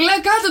Χαρούλα,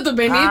 κάτω το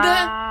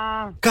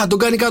 50.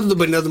 Κάνει κάτω το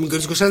 50 το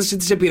μικρούτσικο, σαν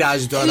τι σε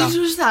πειράζει τώρα.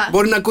 Σωστά.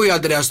 Μπορεί να ακούει ο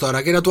Αντρέας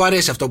τώρα και να του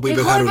αρέσει αυτό που είπε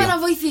η Χαρούλα. Εγώ να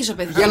βοηθήσω,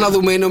 παιδιά. Για να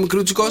δούμε, είναι ο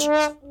μικρούτσικος?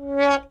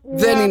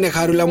 Δεν είναι,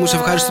 Χαρούλα μου, σε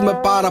ευχαριστούμε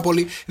πάρα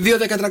πολύ.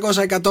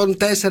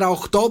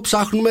 2-10-300-104-8.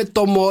 Ψάχνουμε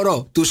το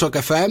μωρό του Sok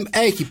FM.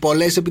 Έχει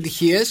πολλές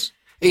επιτυχίες.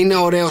 Είναι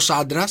ωραίος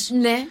άντρας.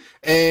 Ναι.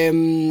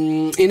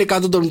 Είναι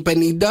κάτω των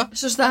 50.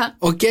 Σωστά.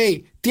 Οκ.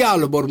 Τι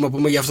άλλο μπορούμε να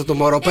πούμε για αυτό το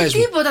μωρό? Πες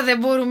μου. Τίποτα δεν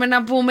μπορούμε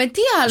να πούμε.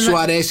 Τι άλλο? Σου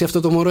αρέσει αυτό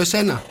το μωρό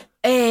εσένα?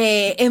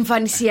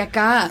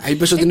 Εμφανισιακά.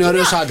 Είπες ότι είναι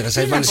ωραίος άντρας.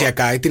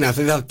 Εμφανισιακά.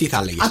 Τι θα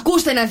έλεγες?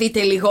 Ακούστε να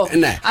δείτε λίγο.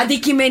 Ναι.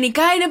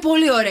 Αντικειμενικά είναι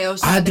πολύ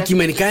ωραίος άντρας.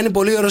 Αντικειμενικά είναι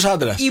πολύ ωραίος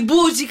άντρας. Η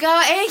μπούτζικα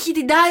έχει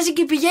την τάση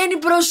και πηγαίνει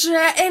προς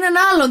έναν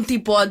άλλον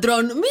τύπο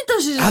αντρών. Μην το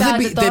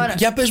συζητάτε τώρα.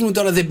 Για πες μου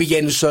τώρα, δεν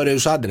πηγαίνεις στους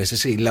ωραίους άντρες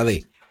εσύ,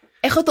 δηλαδή?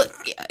 Έχω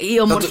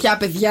η ομορφιά,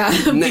 παιδιά.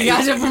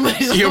 Πηγάζει από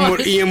μέσα.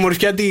 Η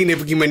ομορφιά τι είναι,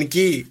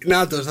 επικειμενική?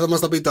 Νάτος, θα μας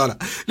τα πει τώρα.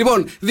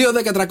 Λοιπόν,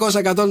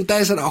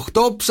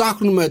 2-10-300-104-8.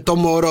 Ψάχνουμε το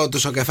μωρό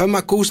του Sok FM.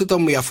 Ακούστε το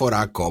μία φορά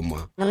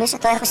ακόμα. Νομίζω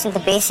το έχω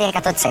συνειδητοποιήσει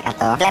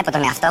 100%. Βλέπω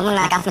τον εαυτό μου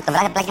να κάθομαι το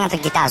βράδυ απλά και να τον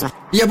κοιτάζω.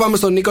 Για πάμε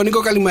στον Νίκο. Νίκο,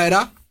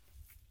 καλημέρα.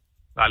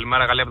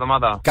 Καλημέρα, καλή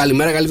εβδομάδα.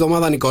 Καλημέρα, καλή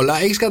εβδομάδα,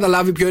 Νικόλα. Έχεις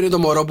καταλάβει ποιο είναι το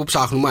μωρό που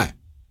ψάχνουμε?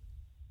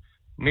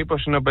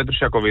 Μήπως είναι ο Πέτρος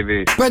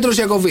Ιακωβίδης? Πέτρος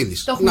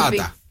Ιακωβίδης. Να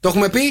τα. Το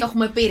έχουμε πει?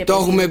 Το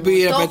έχουμε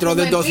πει, ρε Πέτρο,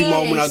 δεν το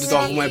θυμόμουν ότι το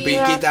έχουμε πει.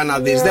 Κοίτα να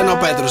δεις, δεν είναι ο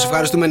Πέτρος.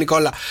 Ευχαριστούμε,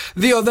 Νικόλα.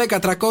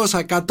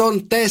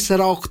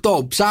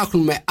 2-10-300-104-8.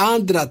 Ψάχνουμε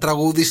άντρα,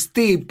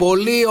 τραγουδιστή,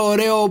 πολύ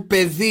ωραίο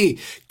παιδί,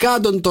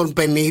 κάτω των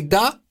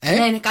 50.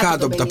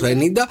 Κάτω από τα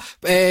 50.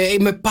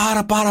 Με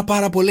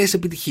πάρα πολλές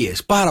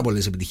επιτυχίες. Πάρα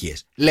πολλές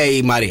επιτυχίες. Λέει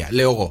η Μαρία,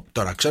 λέω εγώ.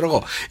 Τώρα ξέρω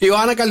εγώ.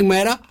 Ιωάννα,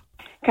 καλημέρα.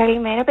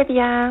 Καλημέρα,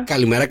 παιδιά.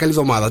 Καλημέρα, καλή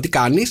εβδομάδα. Τι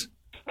κάνεις?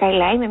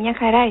 Καλά, είμαι μια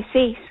χαρά,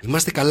 εσείς?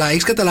 Είμαστε καλά.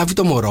 Έχεις καταλάβει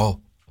το μωρό?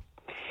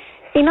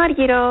 Είναι ο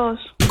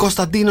Αργυρός.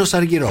 Κωνσταντίνος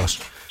Αργυρός.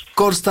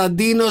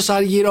 Κωνσταντίνος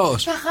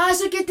Αργυρός. Θα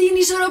χάσω και την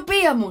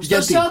ισορροπία μου.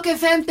 Γιατί? Στο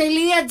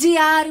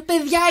sokfm.gr,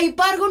 παιδιά,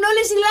 υπάρχουν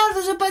όλες οι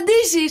λάθος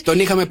απαντήσεις. Τον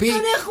είχαμε πει?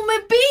 Τον έχουμε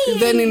πει.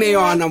 Δεν είναι η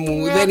Ιωάννα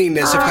μου, δεν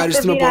είναι. Σε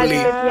ευχαριστούμε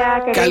πολύ.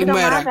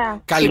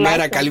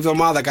 Καλημέρα, καλή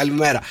εβδομάδα,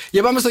 καλημέρα.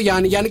 Για πάμε στο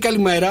Γιάννη. Γιάννη,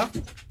 καλημέρα.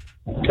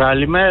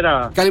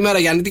 Καλημέρα. Καλημέρα,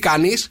 Γιάννη, τι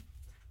κάνεις?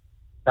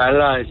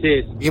 Καλά,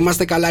 εσείς?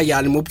 Είμαστε καλά,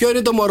 Γιάννη μου. Ποιο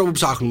είναι το μωρό που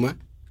ψάχνουμε?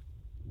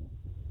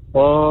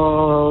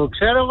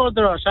 Ξέρω εγώ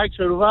τώρα, ο Σάκης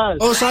ο Ρουβάς.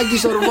 Ο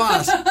Σάκης ο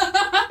Ρουβάς.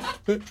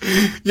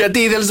 Γιατί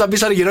ήθελες να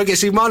πεις Αργυρό και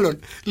εσύ μάλλον?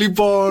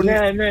 Λοιπόν, ναι.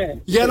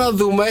 Για να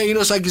δούμε, είναι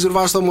ο Σάκης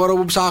Ρουβάς το μωρό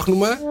που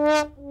ψάχνουμε?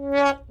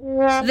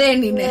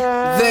 Δεν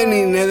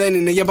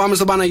είναι. Για πάμε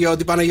στον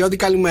Παναγιώτη. Παναγιώτη,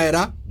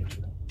 καλημέρα.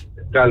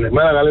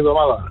 Καλημέρα, καλή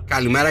εβδομάδα.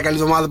 Καλημέρα, καλή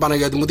εβδομάδα,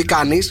 Παναγιώτη μου. Τι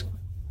κάνεις?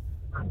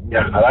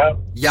 Μια χαρά.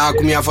 Για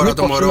άκου μια φορά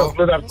το μωρό.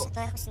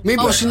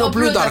 Μήπως είναι ο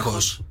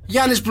Πλούταρχος?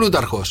 Γιάννης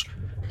Πλούταρχος.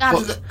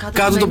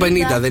 Κάτω το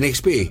 50, δεν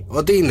έχεις πει?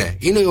 Ότι είναι.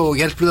 Είναι ο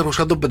Γιάννης Πλούταρχος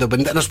κάτω το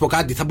 50. Να σου πω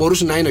κάτι, θα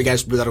μπορούσε να είναι ο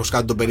Γιάννης Πλούταρχος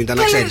κάτω το 50,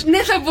 να ξέρεις. Ναι,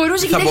 θα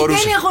μπορούσε, γιατί έχει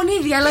κάνει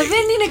αγωνίδια, αλλά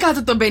δεν είναι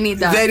κάτω το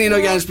 50. Δεν είναι ο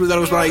Γιάννης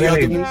Πλούταρχος,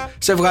 Παναγιώτη μου.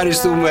 Σε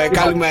ευχαριστούμε.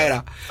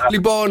 Καλημέρα.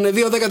 Λοιπόν,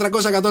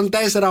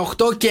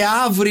 2-10-300-104-8 και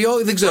αύριο,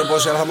 δεν ξέρω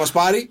πόση ώρα θα μας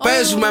πάρει.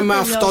 Παίζουμε με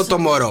αυτό το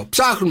μωρό.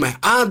 Ψάχνουμε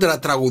άντρα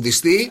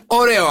τραγουδιστή.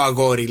 Ωραίο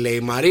αγόρι, λέει η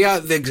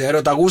Μαρία. Δεν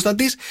ξέρω τα γούστα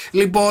της.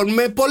 Λοιπόν,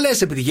 με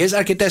πολλές επιτυχίες,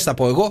 αρκετές θα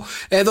πω εγώ,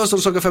 εδώ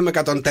στον Sok FM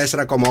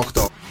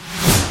 104,8.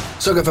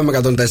 Sok FM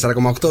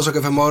 104,8, Sok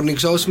FM Morning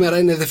Show. Σήμερα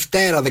είναι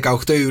Δευτέρα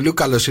 18 Ιουλίου.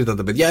 Καλώς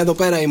ήρθατε, παιδιά. Εδώ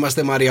πέρα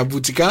είμαστε Μαρία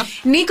Μπούτσικα.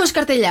 Νίκος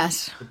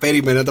Καρτελιάς.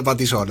 Περίμενε να τα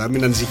πατήσω όλα,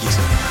 μην ανησυχείς.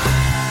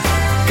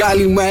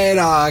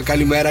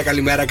 Καλημέρα.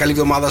 Καλή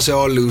εβδομάδα σε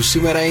όλους.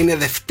 Σήμερα είναι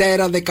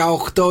Δευτέρα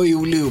 18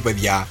 Ιουλίου,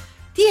 παιδιά.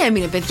 Τι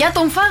έμεινε, παιδιά,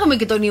 τον φάγαμε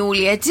και τον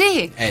Ιούλη, έτσι.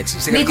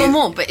 Νίκο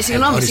μου,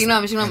 συγγνώμη,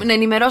 να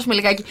ενημερώσουμε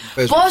λιγάκι.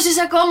 Πόσες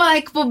ακόμα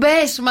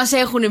εκπομπές μας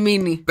έχουν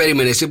μείνει?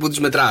 Περίμενε, εσύ που τις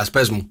μετράς,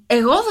 πες μου.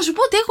 Εγώ θα σου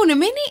πω ότι έχουν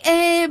μείνει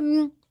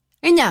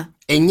 9.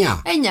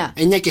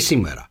 9 και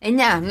σήμερα.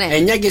 9, ναι.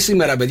 9 και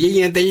σήμερα, παιδιά,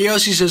 για να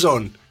τελειώσει η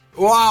σεζόν.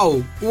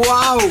 Wow.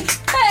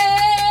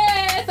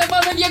 Θα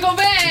πάμε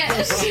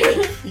διακοπές.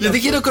 Γιατί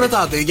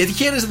χειροκροτάτε, γιατί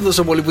χαίρεστε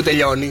τόσο πολύ που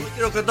τελειώνει?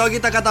 Χειροκροτάω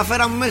γιατί τα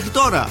καταφέραμε μέχρι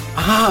τώρα.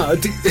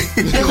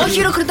 Εγώ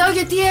χειροκροτάω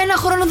γιατί ένα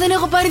χρόνο δεν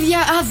έχω πάρει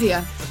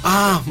άδεια.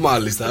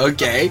 Μάλιστα, οκ.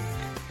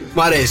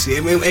 Μ'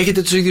 αρέσει,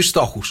 έχετε τους ίδιους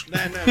στόχους.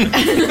 Ναι.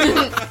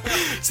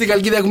 Στην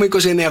Καλκίδα έχουμε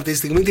 29 αυτή τη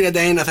στιγμή,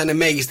 31 θα είναι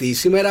μέγιστη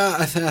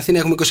σήμερα. Στην Αθήνα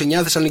έχουμε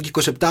 29, Θεσσαλονίκη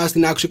 27,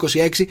 στην Άξο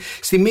 26,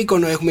 στη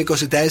Μύκονο έχουμε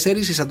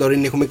 24, στη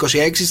Σαντορίνη έχουμε 26,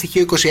 στη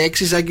Χίο 26,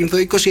 στη Ζάκυνθο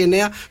 29,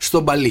 στο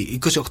Μπαλί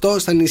 28,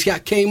 στα νησιά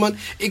Κέιμαν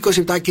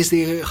 27 και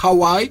στη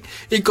Χαουάι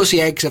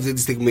 26 αυτή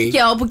τη στιγμή. Και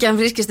όπου και αν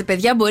βρίσκεστε,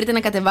 παιδιά, μπορείτε να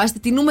κατεβάσετε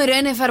τη νούμερο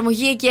 1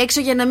 εφαρμογή εκεί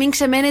έξω για να μην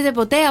ξεμένετε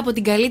ποτέ από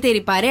την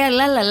καλύτερη παρέα.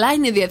 Λαλαλα,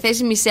 είναι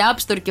διαθέσιμη σε App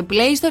Store και Play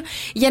Store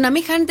για να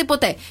μην χάνετε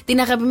ποτέ την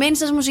αγαπημένη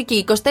σας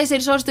μουσική 24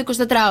 ώρες το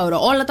 24ωρο.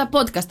 Όλα τα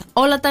podcast,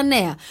 όλα τα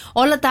νέα,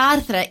 όλα τα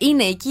άρθρα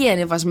είναι εκεί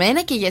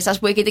ανεβασμένα και για εσάς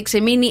που έχετε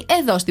ξεμείνει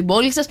εδώ στην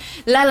πόλη σας,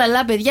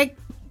 λαλαλα, παιδιά.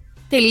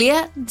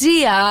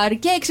 .gr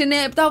και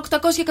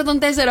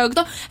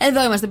 697-800-1048.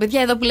 Εδώ είμαστε,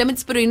 παιδιά. Εδώ που λέμε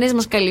τις πρωινές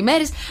μας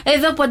καλημέρες.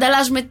 Εδώ που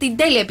ανταλλάσσουμε την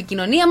τέλεια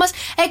επικοινωνία μας.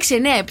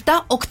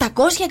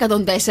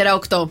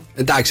 697-800-1048.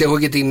 Εντάξει, έχω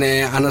και την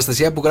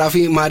Αναστασία που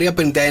γράφει Μαρία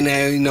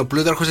 51 είναι ο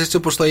Πλούταρχος, έτσι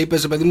όπως το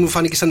είπες, παιδί μου,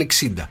 φάνηκε σαν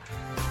 60.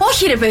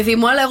 Όχι, ρε παιδί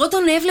μου, αλλά εγώ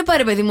τον έβλεπα,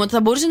 ρε παιδί μου, ότι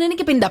θα μπορούσε να είναι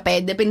και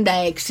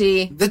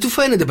 55-56. Δεν του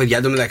φαίνεται, παιδιά,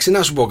 εντωμεταξύ,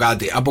 να σου πω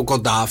κάτι. Από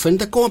κοντά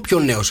φαίνεται ακόμα πιο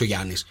νέος ο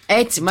Γιάννης.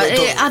 Έτσι,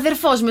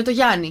 αδερφός με το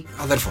Γιάννη.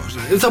 Αδερφός.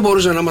 Δεν θα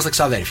μπορούσε να είμαστε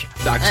ξαδέρφια.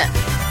 Εντάξει.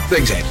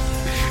 Δεν ξέρει.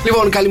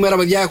 Λοιπόν, καλημέρα,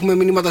 παιδιά. Έχουμε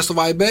μηνύματα στο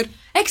Viber.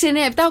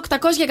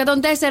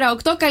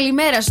 697-800-1048.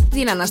 Καλημέρα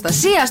στην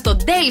Αναστασία, στον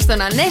Τέλη,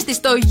 στον Ανέστη,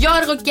 στον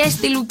Γιώργο και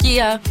στη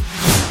Λουκία.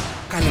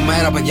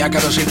 Καλημέρα, παιδιά.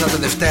 Καλώς ήρθατε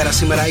Δευτέρα,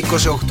 σήμερα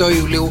 28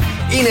 Ιουλίου.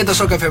 Είναι το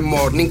Sok FM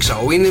Morning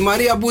Show. Είναι η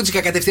Μαρία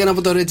Μπούτσικα, κατευθείαν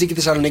από το Ρετζίκι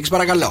Θεσσαλονίκης.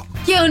 Παρακαλώ.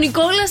 Και ο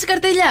Νικόλας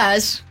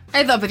Καρτελιάς.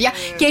 Εδώ, παιδιά.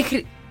 Και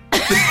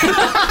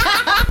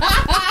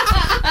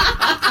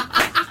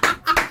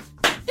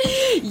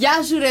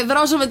Γεια σου, ρε,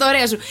 δρόσο με το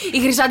ωραία σου. Η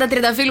Χρυσάντα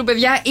Τριανταφύλου,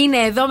 παιδιά, είναι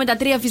εδώ με τα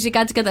 3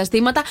 φυσικά της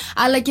καταστήματα,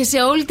 αλλά και σε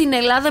όλη την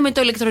Ελλάδα με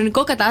το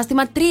ηλεκτρονικό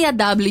κατάστημα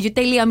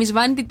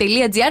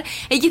www.misvanity.gr.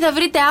 Εκεί θα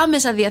βρείτε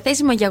άμεσα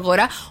διαθέσιμα για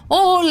αγορά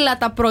όλα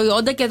τα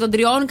προϊόντα και των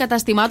 3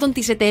 καταστημάτων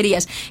της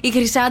εταιρείας. Η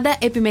Χρυσάντα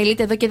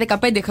επιμελείται εδώ και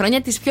 15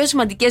 χρόνια τις πιο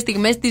σημαντικές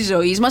στιγμές της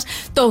ζωής μας,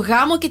 το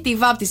γάμο και τη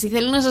βάπτιση.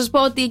 Θέλω να σας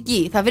πω ότι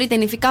εκεί θα βρείτε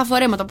νηφικά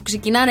φορέματα που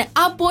ξεκινάνε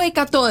από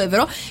 100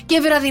 ευρώ και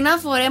βραδινά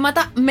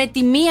φορέματα με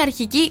τιμή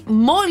αρχική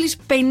μόλις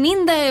 50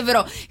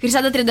 ευρώ.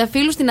 Χρυσάντα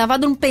Τριανταφύλου στην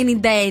Αβάντων 59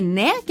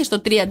 και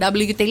στο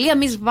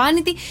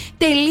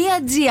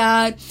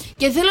www.missvanity.gr.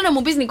 Και θέλω να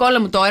μου πεις,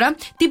 Νικόλα μου, τώρα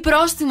τι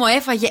πρόστιμο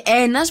έφαγε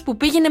ένας που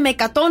πήγαινε με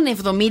 170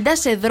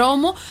 σε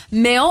δρόμο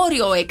με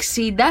όριο 60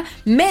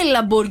 με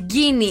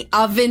Lamborghini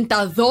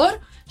Aventador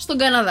στον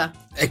Καναδά.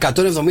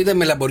 170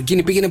 με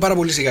Lamborghini, πήγαινε πάρα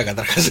πολύ σιγά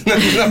καταρχάς.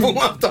 Να πούμε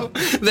αυτό.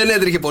 Δεν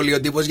έτρεχε πολύ ο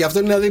τύπος. Γι' αυτό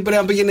δηλαδή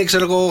πρέπει να πήγαινε,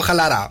 ξέρω εγώ,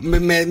 χαλαρά.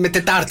 Με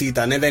Τετάρτη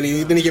ήταν,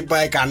 δεν είχε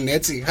πάει καν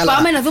έτσι. Χαλαρά.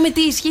 Πάμε να δούμε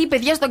τι ισχύει,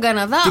 παιδιά, στον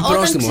Καναδά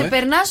όταν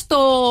ξεπερνάς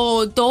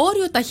το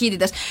όριο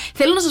ταχύτητας.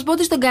 Θέλω να σας πω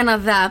ότι στον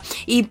Καναδά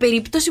η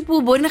περίπτωση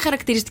που μπορεί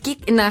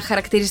να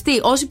χαρακτηριστεί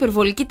ως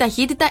υπερβολική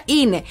ταχύτητα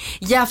είναι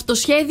για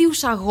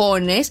αυτοσχέδιους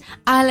αγώνες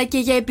αλλά και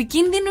για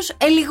επικίνδυνους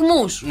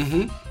ελιγμούς.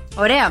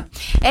 Ωραία.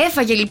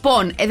 Έφαγε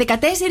λοιπόν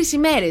 14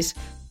 ημέρες.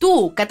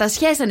 Του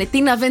κατασχέσανε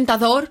την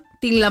Aventador,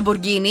 την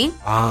Lamborghini.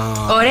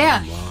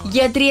 Ωραία.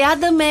 Για 30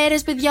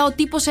 μέρες, παιδιά, ο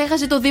τύπος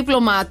έχασε το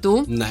δίπλωμά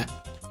του. Ναι.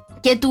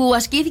 Και του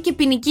ασκήθηκε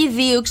ποινική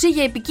δίωξη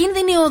για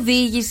επικίνδυνη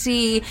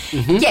οδήγηση.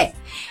 Και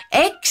 6,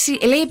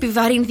 λέει,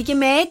 επιβαρύνθηκε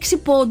με 6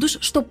 πόντους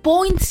στο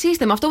point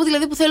system. Αυτό που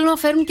δηλαδή που θέλουν να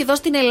φέρουν και εδώ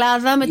στην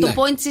Ελλάδα με το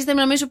point system,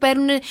 να μην σου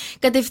παίρνουν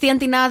κατευθείαν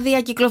την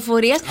άδεια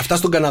κυκλοφορίας. Αυτά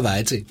στον Καναδά,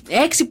 έτσι. 6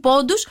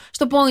 πόντους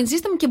στο point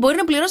system και μπορεί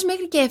να πληρώσει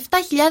μέχρι και 7.670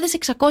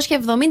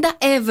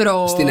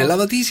 ευρώ. Στην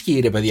Ελλάδα τι ισχύει,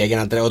 ρε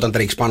παιδιά, όταν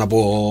τρέχεις πάνω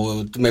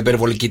με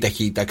υπερβολική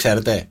ταχύτητα,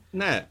 ξέρετε?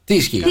 Ναι. Τι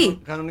ισχύει?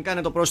 Κανονικά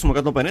είναι το πρόστιμο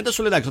 150,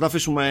 σου λέει εντάξει, θα το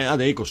αφήσουμε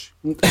άντε 20.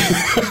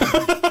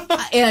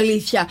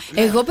 Αλήθεια.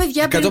 Εγώ,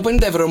 παιδιά.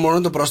 150 ευρώ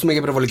μόνο το πρόστιμο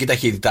για υπερβολική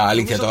ταχύτητα.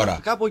 Αλήθεια τώρα.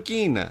 Κάπου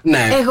εκεί είναι.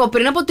 Ναι. Εγώ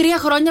πριν από 3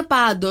 χρόνια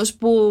πάντως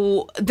που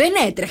δεν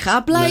έτρεχα,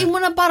 απλά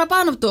ήμουνα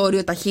παραπάνω από το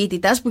όριο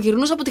ταχύτητας, που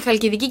γυρνούσα από τη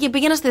Χαλκιδική και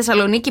πήγαινα στη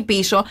Θεσσαλονίκη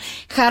πίσω,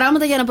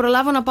 χαράματα για να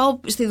προλάβω να πάω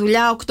στη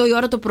δουλειά 8 η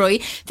ώρα το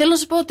πρωί. Θέλω να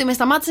σας πω ότι με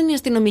σταμάτησαν οι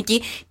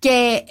αστυνομικοί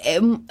και.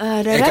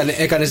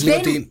 Έκανες λίγο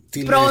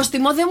την.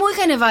 Πρόστιμο δεν μου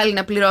είχαν βάλει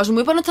να πληρώσω. Μου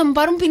είπαν ότι θα μου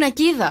πάρουν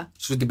πινακίδα.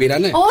 Σου την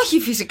πήρανε? Όχι,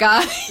 φυσικά.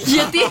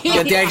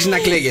 Γιατί άρχισε να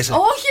κλαίγεσαι?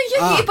 Όχι,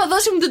 γιατί είπα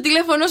δώσε μου το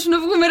τηλέφωνο σου να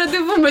βγούμε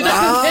ραντεβού μετά το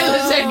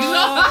τέλος έξω.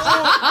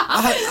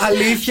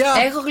 Αλήθεια?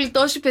 Έχω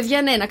γλιτώσει,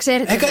 παιδιά, ναι, να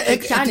ξέρετε.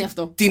 Πιάνει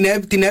αυτό.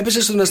 Την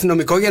έπεσε στον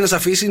αστυνομικό για να σε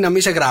αφήσει να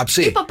μην σε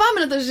γράψει? Είπα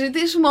πάμε να το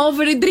συζητήσουμε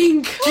over a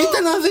drink.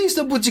 Κοίτα να δεις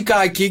το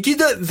μπουτσικάκι,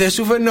 κοίτα, δεν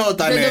σου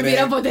φαινόταν. Δεν τον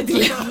πήρα ποτέ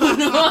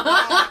τηλέφωνο.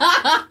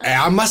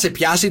 Άμα σε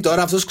πιάσει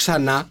τώρα αυτός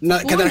ξανά.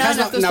 Καταρχάς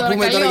να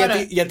πούμε τώρα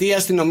γιατί η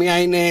αστυνομία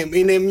είναι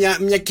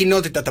μια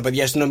κοινότητα, τα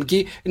παιδιά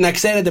αστυνομικοί. Να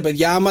ξέρετε,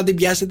 παιδιά, άμα την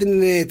πιάσετε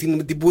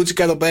την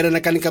μπουτσικα εδώ πέρα να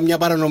κάνει καμιά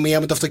παρανομία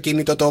με το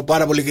αυτοκίνητο το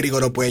πάρα πολύ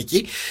γρήγορο που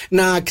έχει,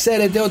 να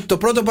ξέρετε ότι το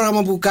πρώτο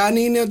πράγμα που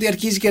κάνει είναι ότι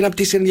αρχίζει και να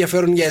πτήσει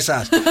ενδιαφέρον για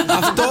εσάς.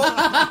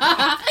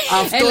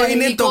 Αυτό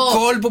είναι το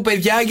κόλπο,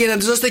 παιδιά, για να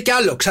τους δώσετε κι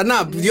άλλο.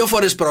 Ξανά, 2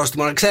 φορές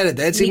πρόστιμο, να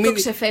ξέρετε. Έτσι. Νίκο,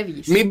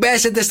 ξεφεύγεις. Μην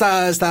πέσετε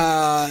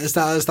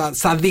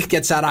στα δίχτυα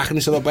της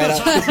αράχνης εδώ πέρα.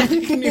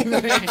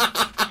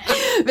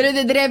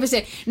 Δεν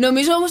τρέπεσαι.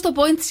 Νομίζω όμως το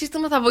point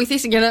system θα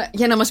βοηθήσει,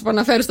 για να μας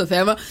επαναφέρω στο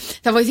θέμα,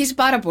 θα βοηθήσει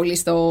πάρα πολύ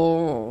στην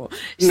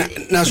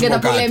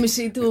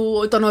καταπολέμηση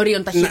των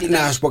ορίων ταχύτητας.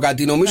 Να σου πω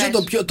κάτι. Νομίζω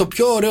το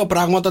πιο ωραίο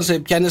πράγμα όταν σε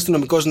πιάνει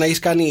αστυνομικός να έχεις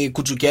κάνει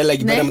κουτσουκέλα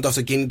εκεί πέρα με το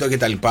αυτοκίνητο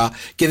κτλ.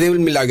 Και δεν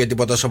μιλάω για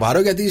τίποτα σοβαρό,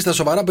 γιατί στα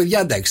σοβαρά, παιδιά,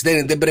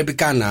 εντάξει, δεν πρέπει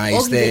καν να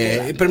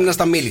είστε. Πρέπει να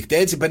στα μίληχτε,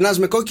 έτσι. Περνάς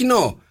με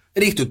κόκκινο.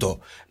 Ρίχτου το.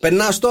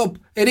 Περνά stop,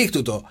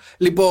 ρίχτου το.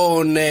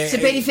 Λοιπόν. Σε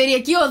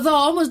περιφερειακή οδό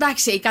όμως,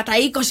 εντάξει, κατά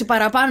 20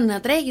 παραπάνω να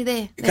τρέχετε.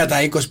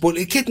 Κατά 20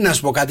 πολύ. Και τι να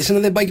σου πω κάτι, σαν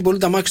να δεν πάει και πολύ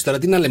τα μάξι τώρα.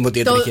 Τι να λέμε ότι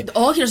έτρεχε.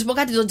 Όχι, να σου πω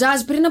κάτι. Το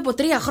jazz πριν από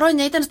 3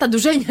 χρόνια ήταν στα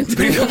ντουζένια του.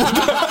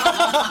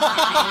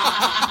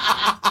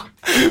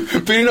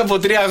 Πριν από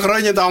 3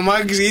 χρόνια το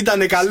αμάξι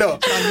ήταν καλό.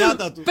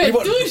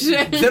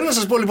 Πετούσε. Θέλω να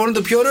σας πω λοιπόν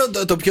το πιο ωραίο.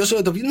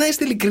 Να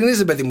είστε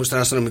ειλικρινείς, παιδί μου, στον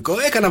αστυνομικό.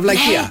 Έκανα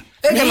βλακεία.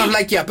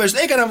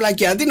 Έκανα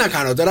βλακεία. Τι να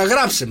κάνω τώρα,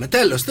 γράψε με.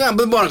 Τέλος.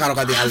 Δεν μπορώ να κάνω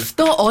κάτι άλλο.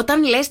 Αυτό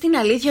όταν λες την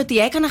αλήθεια ότι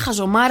έκανα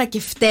χαζομάρα και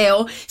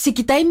φταίω, σε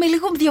κοιτάει με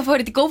λίγο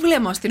διαφορετικό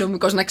βλέμμα ο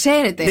αστυνομικός, να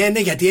ξέρετε. Ναι,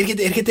 γιατί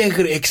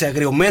έρχεται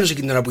εξαγριωμένος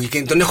εκείνη την ώρα που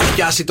τον έχω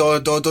πιάσει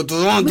το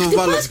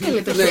βάλω.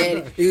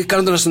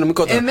 Κάνω τον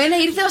αστυνομικό τώρα. Εμένα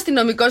ήρθε ο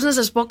αστυνομικός, να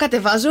σας πω,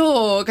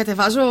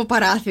 κατεβάζω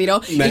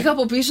παράθυρο. Ναι. Είχα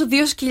από πίσω 2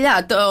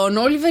 σκυλιά. Τον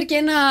Όλιβερ και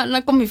ένα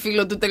ακόμη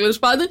φίλο του, τέλος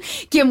πάντων.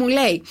 Και μου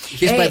λέει.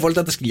 Είχες πάει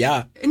βόλτα τα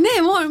σκυλιά?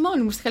 Ναι,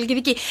 μόνη μου στη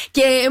Χαλκιδική.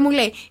 Και μου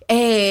λέει,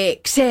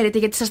 ξέρετε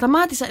γιατί σας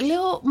σταμάτησα?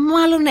 Λέω,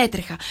 μάλλον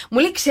έτρεχα. Μου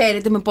λέει,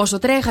 ξέρετε με πόσο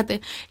τρέχατε?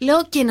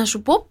 Λέω, και να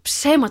σου πω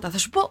ψέματα. Θα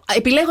σου πω,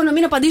 επιλέγω να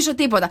μην απαντήσω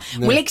τίποτα.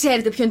 Ναι. Μου λέει,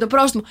 ξέρετε ποιο είναι το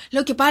πρόστιμο?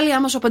 Λέω, και πάλι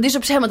άμα σου απαντήσω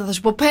ψέματα θα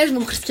σου πω, πες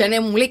μου, Χριστιανέ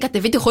μου. Μου λέει,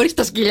 κατεβείτε χωρίς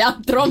τα σκυλιά.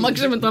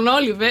 Τρόμαξε με τον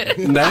Όλιβερ.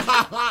 Ναι.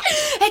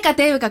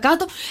 Κατέβηκα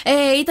κάτω.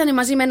 Ήταν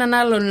μαζί με έναν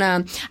άλλον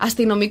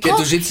αστυνομικό. Και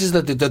του ζήτησες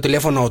το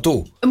τηλέφωνο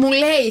του? Μου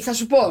λέει, θα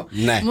σου πω.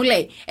 Ναι. Μου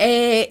λέει,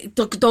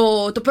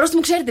 το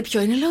πρόστιμο ξέρετε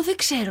ποιο είναι? Λέω, δεν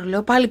ξέρω.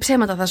 Λέω, πάλι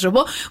ψέματα θα σου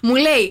πω. Μου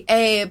λέει,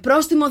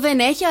 πρόστιμο δεν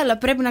έχει, αλλά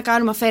πρέπει να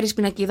κάνουμε αφαίρεση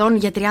πινακιδών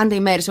για 30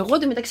 ημέρες. Εγώ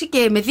μεταξύ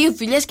και με 2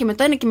 δουλειές και με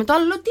το ένα και με το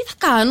άλλο, λέω, τι θα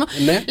κάνω?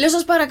 Ναι. Λέω,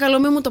 σας παρακαλώ,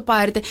 μην μου το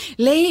πάρετε.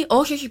 Λέει,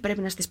 όχι,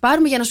 πρέπει να στις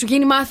πάρουμε για να σου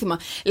γίνει μάθημα.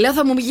 Λέω,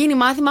 θα μου γίνει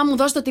μάθημα, μου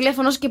δώσει το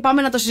τηλέφωνο σου και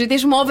πάμε να το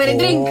συζητήσουμε over a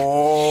drink.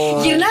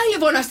 Γυρνάει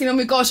λοιπόν ο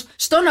αστυνομικός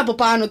στον από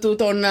πάνω του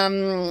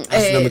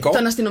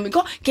τον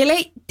αστυνομικό και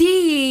λέει: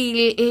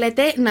 τι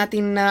λέτε, να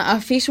την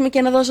αφήσουμε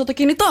και να δώσω το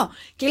κινητό?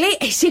 Και λέει: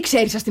 εσύ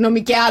ξέρεις,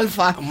 αστυνομικέ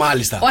Α.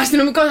 Μάλιστα. Ο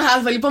αστυνομικός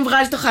Α λοιπόν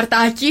βγάζει το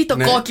χαρτάκι, το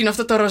κόκκινο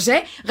αυτό το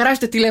ροζέ, γράφει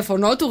το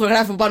τηλέφωνο του,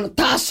 γράφει πάνω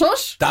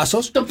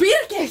Τάσος. Το πήρα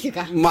και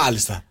έφυγα.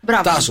 Μάλιστα.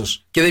 Μπράβο.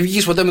 Τάσος. Και δεν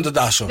βγήκες ποτέ με τον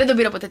Τάσο? Δεν τον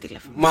πήρα ποτέ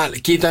τηλέφωνο.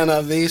 Κοίτα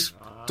να δεις.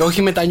 Το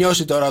έχει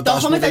μετανιώσει τώρα ο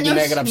Τάσος που δεν την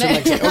έγραψε. Ναι.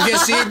 Όχι,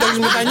 εσύ το έχεις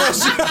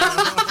μετανιώσει.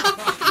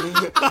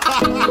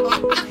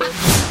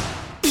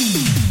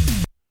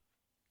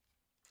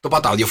 Το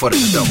πατάω 2 φορές.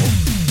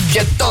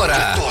 Και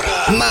τώρα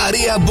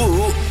Μαρία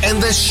Μπου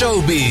and the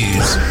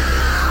Showbiz.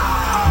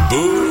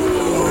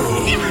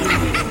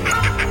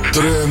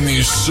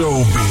 Τρέμει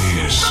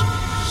Showbiz.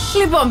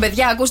 Λοιπόν,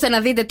 παιδιά, ακούστε να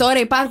δείτε τώρα.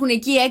 Υπάρχουν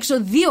εκεί έξω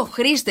 2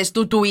 χρήστες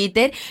του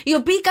Twitter, οι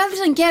οποίοι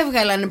κάθισαν και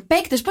έβγαλαν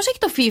παίκτες. Πώς έχει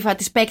το FIFA,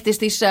 τις παίκτες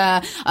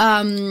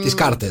τις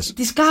κάρτες.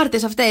 Τις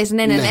κάρτες αυτές,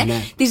 ναι.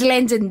 Τις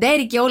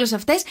Legendary και όλες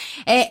αυτές.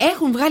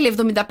 Έχουν βγάλει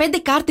 75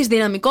 κάρτες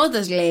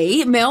δυναμικότητας,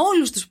 λέει, με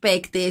όλους τους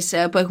παίκτες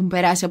που έχουν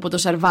περάσει από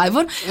το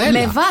Survivor.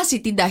 Με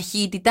βάση την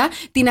ταχύτητα,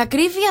 την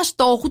ακρίβεια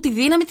στόχου, τη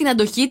δύναμη, την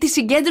αντοχή, τη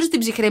συγκέντρωση, την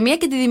ψυχραιμία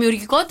και τη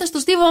δημιουργικότητα στο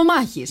στίβο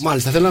μάχης.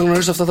 Μάλιστα, θέλω να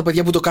γνωρίσω αυτά τα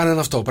παιδιά που το κάνουν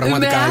αυτό.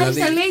 Πραγματικά.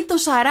 Μάλιστα, λέει το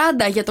 40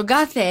 για τον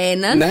κάθε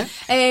έναν. Ναι.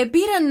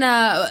 Πήραν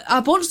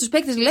από όλους τους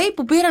παίκτες, λέει,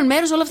 που πήραν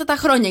μέρος όλα αυτά τα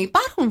χρόνια.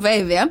 Υπάρχουν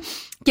βέβαια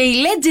και οι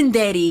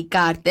legendary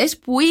κάρτες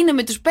που είναι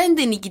με τους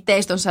 5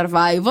 νικητές των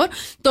Survivor,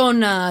 τον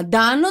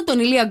Ντάνο, τον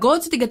Ηλία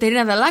Γκότσι, την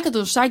Κατερίνα Δαλάκα,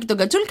 τον Σάκη τον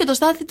Κατσούλη και τον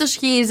Στάθη τον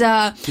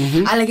Σχίζα.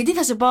 Αλλά γιατί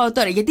θα σε πω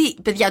τώρα? Γιατί,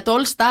 παιδιά, το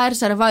All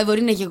Star Survivor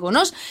είναι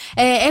γεγονός.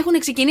 Έχουν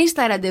ξεκινήσει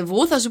τα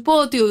ραντεβού. Θα σου πω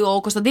ότι ο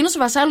Κωνσταντίνος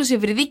Βασάλος, η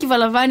Ευρυδίκη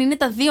Βαλαβάνη είναι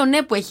τα 2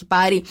 ναι που έχει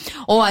πάρει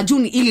ο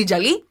Ατζούν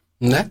Ιλιτζαλή.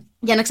 Ναι.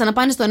 Για να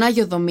ξαναπάνε στον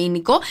Άγιο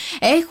Δομήνικο.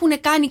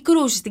 Έχουν κάνει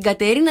κρούση στην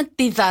Κατερίνα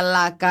τη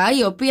Δαλάκα,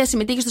 η οποία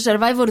συμμετείχε στο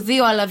Survivor 2,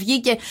 αλλά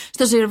βγήκε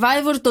στο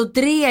Survivor το 3,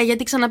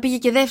 γιατί ξαναπήγε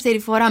και δεύτερη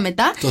φορά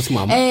μετά. Το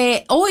θυμάμαι.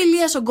 Ο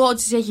Ηλίας ο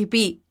Γκότσης έχει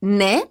πει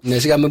ναι. Ναι,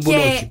 σιγά με πούν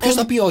όχι. Ποιος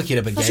θα πει όχι,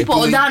 ρε παιδιά? Θα σου πω,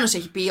 ο Ντάνος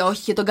έχει πει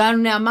όχι και τον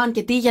κάνουν αμάν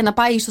και τι για να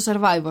πάει στο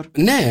Survivor.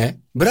 Ναι.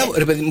 Μπράβο,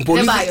 ρε παιδί μου.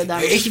 Πολύ... Δεν πάει ο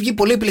Ντάνος. Έχει βγει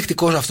πολύ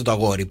επιλεκτικός αυτό το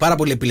αγόρι. Πάρα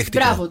πολύ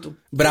επιλεκτικό. Μπράβο του.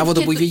 Μπράβο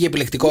του που βγήκε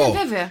επιλεκτικό. Ναι,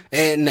 βέβαια.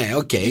 Ναι,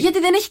 οκ. Γιατί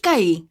δεν έχει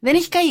καεί. Δεν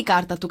έχει καεί η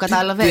κάρτα του,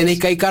 κατάλαβες? Δεν έχει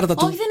καεί η κάρτα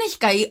του. Όχι, δεν έχει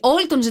καεί.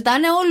 Όλοι τον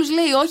ζητάνε, όλους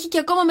λέει όχι και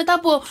ακόμα μετά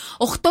από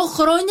 8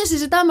 χρόνια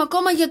συζητάμε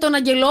ακόμα για τον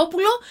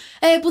Αγγελόπουλο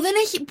που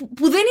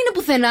δεν είναι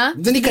πουθενά.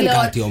 Δεν έχει κάνει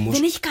κάτι όμως.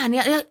 Δεν έχει κάνει.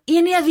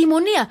 Είναι η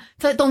αδειμονία.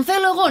 Τον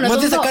θέλω εγώ να τον δω. Μα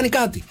δεν θα κάνει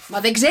κάτι. Μα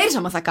δεν ξέρεις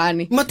άμα θα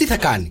κάνει. Μα τι θα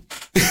κάνει?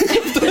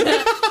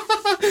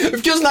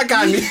 Ποιος να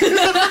κάνει?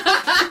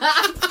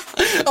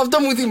 Αυτό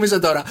μου θύμισε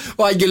τώρα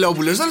ο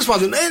Αγγελόπουλος. Τέλος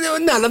πάντων,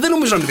 ναι, αλλά δεν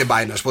νομίζω να μην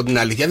πάει, να σου πω την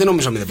αλήθεια.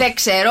 Δεν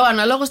ξέρω,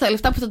 αναλόγως τα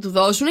λεφτά που θα του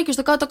δώσουν και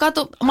στο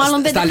κάτω-κάτω,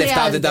 μάλλον δεν τα χρειάζεται. Τα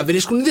λεφτά δεν τα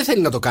βρίσκουν ή δεν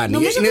θέλει να το κάνει?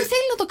 Νομίζω δεν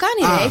θέλει να το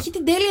κάνει. Έχει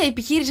την τέλεια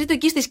επιχείρησή του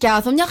εκεί στη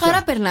Σκιάθο, μια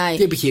χαρά περνάει.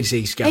 Τι επιχείρηση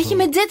έχει Σκιάθο? Έχει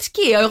με jet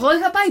ski. Εγώ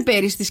είχα πάει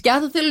πέρυσι στη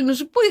Σκιάθο, θέλω να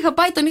σου πω, είχα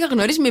πάει, τον είχα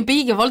γνωρίσει, με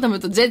πήγε και βόλτα με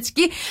το jet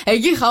ski.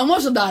 Εκεί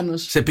χαμός ο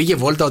Ντάνος. Σε πήγε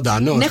βόλτα ο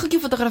Ντάνος? Ναι, έχω και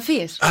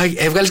φωτογραφίες.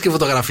 Έβγαλες και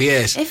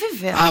φωτογραφίες?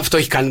 Βέβαια. Αυτό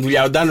έχει κάνει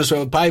δουλειά ο Ντάνος.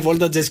 Πάει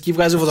βόλτα jet ski,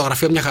 βγάζει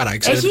φωτογραφία, μια χαρά.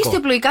 Έχει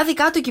ιστιοπλοϊκά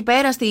δικά του εκεί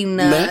πέρα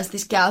στη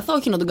Σκιάθο.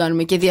 Όχι να τον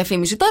κάνουμε και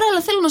διαφήμιση τώρα,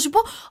 αλλά θέλω να σου πω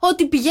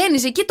ότι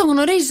πηγαίνεις εκεί, τον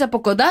γνωρίζεις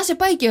από κοντά, σε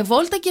πάει και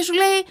βόλτα και σου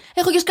λέει: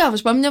 έχω και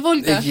σκάφος, πάμε μια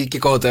βόλτα. Έχει και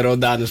κότερο ο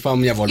Ντάνος, πάμε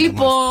μια βόλτα.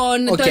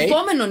 Λοιπόν, το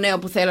επόμενο νέο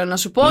που θέλω να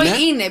σου πω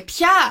είναι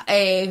ποια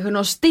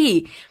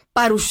γνωστή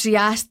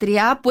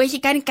παρουσιάστρια που έχει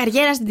κάνει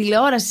καριέρα στην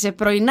τηλεόραση, σε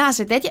πρωινά,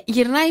 σε τέτοια,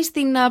 γυρνάει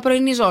στην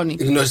πρωινή ζώνη.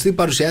 Γνωστή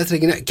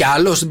παρουσιάστρια και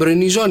άλλο στην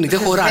πρωινή ζώνη. Δεν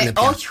χωράνε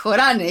πια. Όχι,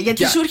 χωράνε.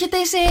 Γιατί σου έρχεται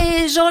σε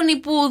ζώνη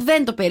που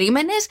δεν το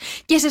περίμενες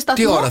και σε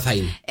σταθμό. Τι ώρα θα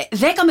είναι? 10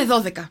 με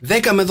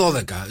 12. 10 με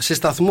 12. Σε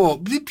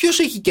σταθμό. Ποιος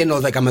έχει κενό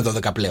 10 με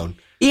 12 πλέον?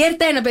 Η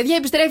ΕΡΤ1, παιδιά,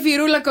 επιστρέφει η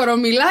Ρούλα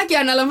Κορομιλά και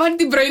αναλαμβάνει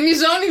την πρωινή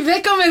ζώνη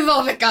 10 με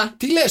 12.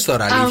 Τι λες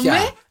τώρα,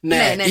 αλήθεια?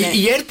 Ναι.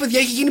 Η ΕΡΤ, παιδιά,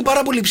 έχει γίνει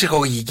πάρα πολύ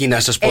ψυχολογική, να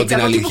σας πω την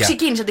αλήθεια. Από εκεί που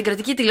ξεκίνησε την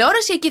κρατική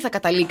τηλεόραση, εκεί θα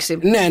καταλήξει.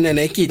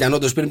 Ναι, εκεί ήταν.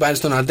 Όντως πριν πάει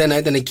στον Αντένα,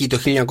 ήταν εκεί το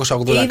 1980.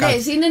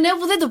 Είδες, είναι νέο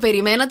που δεν το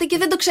περιμένατε και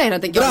δεν το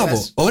ξέρατε κιόλας.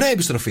 Μπράβο, ωραία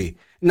επιστροφή.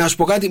 Να σου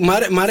πω κάτι,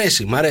 μ'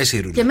 αρέσει η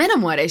Ρούλα. Και εμένα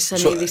μου αρέσει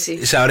σαν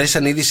είδηση. Σε αρέσει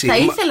σαν είδηση? Θα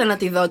ήθελα να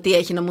τη δω τι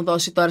έχει να μου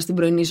δώσει τώρα στην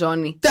πρωινή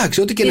ζώνη.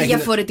 Εντάξει, ό,τι και να έχει.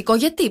 Διαφορετικό,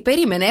 γιατί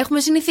περίμενε, έχουμε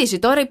συνηθίσει.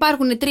 Τώρα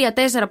υπάρχουν 3,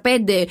 4,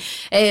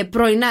 5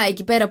 πρωινά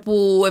εκεί πέρα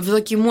που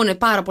ευδοκιμούν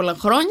πάρα πολλά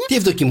χρόνια. Τι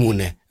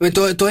ευδοκιμούνε?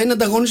 Το ένα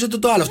ανταγωνίζεται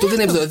το άλλο. Αυτό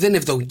δεν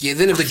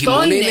ευδοκιμούν.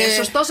 Αυτό είναι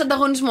σωστός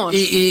ανταγωνισμός.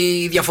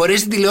 Οι διαφορές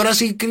στην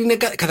τηλεόραση είναι.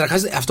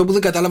 Καταρχάς, αυτό που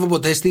δεν κατάλαβα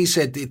ποτέ στις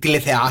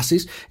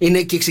τηλεθεάσεις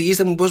είναι, και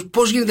εξηγήστε μου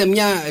πώς γίνεται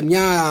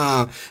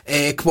μια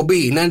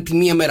εκπομπή να είναι τη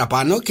μία μέρα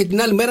πάνω και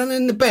την άλλη μέρα να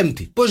είναι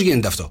Πέμπτη. Πώς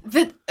γίνεται αυτό?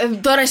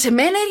 Τώρα σε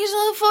μένα έρχεσαι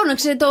να το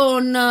φώναξε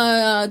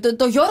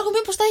τον Γιώργο,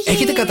 μήπως τα έχει.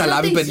 Έχετε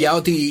καταλάβει, παιδιά,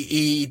 ότι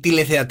οι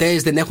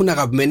τηλεθεατές δεν έχουν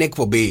αγαπημένη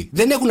εκπομπή?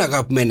 Δεν έχουν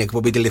αγαπημένη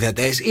εκπομπή οι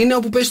τηλεθεατές. Είναι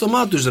όπου παίζει το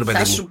μάτι τους, ρε παιδί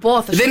μου. Θα σου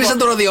πω. Δεν είναι σαν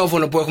το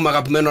ραδιόφωνο που έχουμε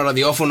αγαπημένο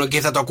ραδιόφωνο και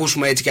θα το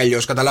ακούσουμε έτσι κι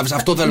αλλιώς. Καταλάβεις,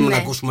 αυτό θέλουμε να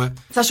ακούσουμε.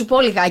 Θα σου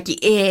πω λιγάκι.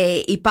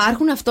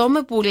 Υπάρχουν αυτό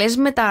που λες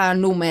με τα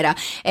νούμερα.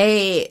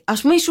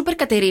 Ας πούμε η Σούπερ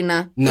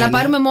Κατερίνα. Να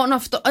πάρουμε μόνο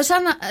αυτό.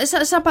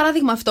 Σαν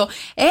παράδειγμα αυτό.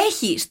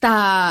 Έχει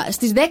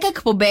στις 10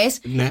 εκπομπές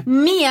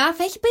μία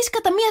θα έχει πέσει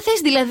κατά μία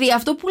θέση. Δηλαδή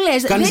αυτό που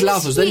λες. Κάνεις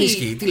λάθος, δεν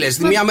ισχύει. Τι λες,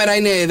 τη μία μέρα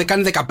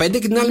κάνει 15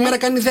 και την άλλη μέρα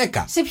κάνει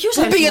 10. Σε ποιους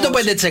Πού πήγε το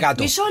 5%?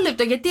 Μισό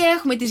λεπτό, γιατί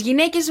έχουμε τις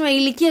γυναίκες με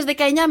ηλικίες 19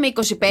 με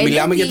 25.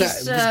 Μιλάμε για τα.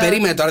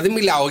 Περίμενε τώρα, δεν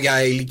μιλάω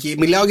για ηλικία,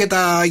 μιλάω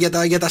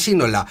για τα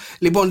σύνολα.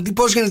 Λοιπόν,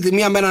 πώς γίνεται τη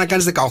μία μέρα να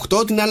κάνεις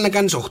 18, την άλλη να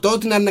κάνεις 8,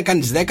 την άλλη να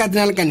κάνεις 10, την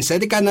άλλη να κάνεις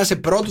 11, να είσαι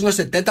πρώτος, να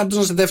είσαι τέταρτος,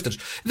 να είσαι δεύτερος.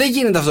 Δεν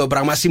γίνεται αυτό το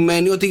πράγμα.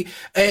 Σημαίνει ότι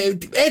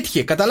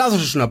έτυχε, κατά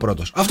λάθος ήσουν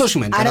πρώτος. Αυτό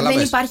σημαίνει. Άρα δεν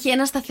υπάρχει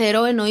ένα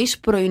σταθερό εννοείς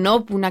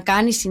πρωινό που να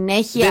κάνει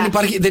συνέχεια.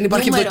 Δεν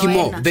υπάρχει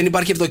ευδοκιμό. Δεν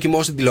υπάρχει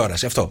ευδοκιμό στην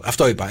τηλεόραση.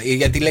 Αυτό είπα.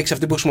 Για τη λέξη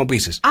αυτή που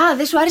χρησιμοποίησες.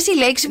 Δεν σου άρεσε η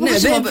λέξη που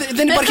χρησιμοποίησες?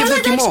 Δεν υπάρχει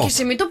ευδοκιμό.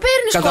 Το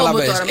παίρνεις κόμπο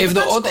τώρα.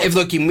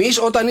 Ευδοκιμείς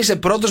όταν είσαι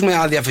πρώτος με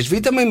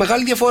αδιαφεσβήτητα με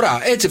μεγάλη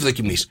διαφορά. Έτσι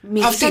ευδοκιμείς.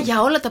 Μίλησα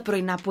για όλα τα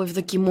πρωινά που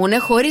ευδοκιμούν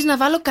χωρίς να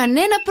βάλω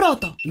κανένα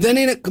πρώτο. Δεν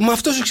είναι. Μα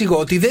αυτό σου εξηγώ.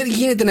 Ότι δεν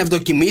γίνεται να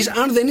ευδοκιμείς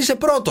αν δεν είσαι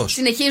πρώτος.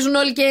 Συνεχίζουν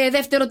όλοι και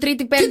δεύτερο,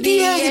 τρίτη, πέμπτη. Και τι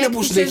έγινε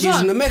που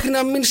συνεχίζουν, μέχρι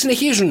να μην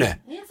συνεχίζουν.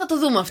 Θα το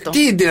δούμε αυτό.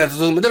 Τι να το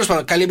δούμε. Τέλος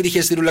πάντων, καλή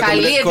επιτυχία στη Ρούλα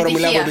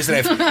Κορομιλά που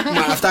επιστρέφει.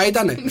 Μα αυτά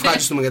ήτανε.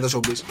 Ευχαριστούμε για τα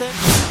showbiz.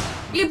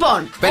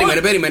 Λοιπόν.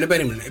 Περίμενε.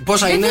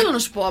 Πόσα είναι?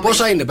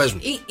 Πόσα είναι, πες μου.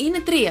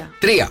 Είναι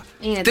 3.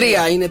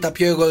 Τρία είναι τα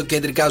πιο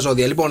εγωκεντρικά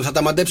ζώδια. Λοιπόν, θα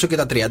τα μαντέψω και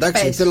τα 3.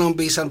 Εντάξει, θέλω να μου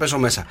πεις αν πέσω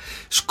μέσα.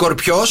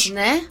 Σκορπιός.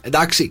 Ναι.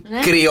 Εντάξει.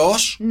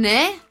 Κρυός. Ναι.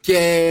 Και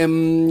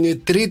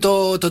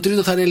το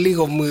τρίτο θα είναι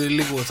λίγο.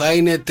 Θα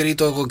είναι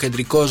τρίτο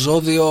εγωκεντρικό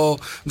ζώδιο.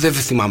 Δεν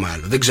θυμάμαι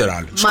άλλο. Δεν ξέρω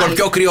άλλο.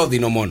 Σκορπιό κρυό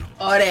δίνω μόνο.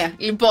 Ωραία.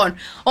 Λοιπόν,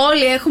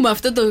 όλοι έχουμε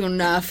αυτό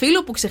τον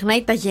φίλο που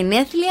ξεχνάει τα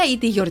γενέθλια ή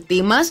τη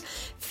γιορτή μας.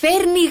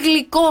 Φέρνει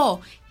γλυκό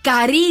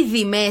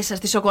καρύδι μέσα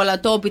στη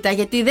σοκολατόπιτα,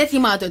 γιατί δεν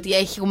θυμάται ότι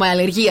έχουμε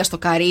αλλεργία στο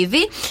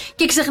καρύδι.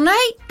 Και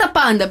ξεχνάει τα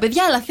πάντα,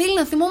 παιδιά, αλλά θέλει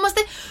να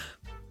θυμόμαστε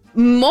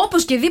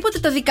όπως και δίποτε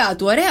τα δικά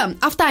του. Ωραία.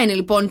 Αυτά είναι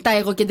λοιπόν τα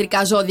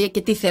εγωκεντρικά ζώδια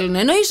και τι θέλουν.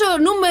 Εννοήσω,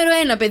 νούμερο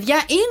 1,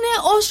 παιδιά, είναι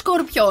ο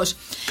Σκορπιός.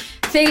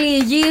 Θέλει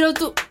γύρω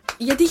του.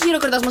 Γιατί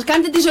χειροκροτάς? Μας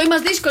κάνετε τη ζωή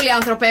μας δύσκολη,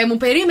 άνθρωπέ μου.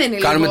 Περίμενε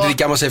λίγο. Κάνουμε τη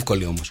δικιά μας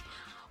εύκολη όμως.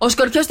 Ο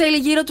Σκορπιός θέλει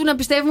γύρω του να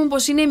πιστεύουν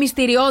πως είναι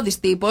μυστηριώδης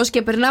τύπος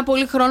και περνά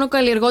πολύ χρόνο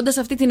καλλιεργώντας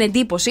αυτή την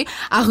εντύπωση,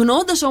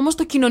 αγνοώντας όμως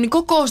το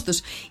κοινωνικό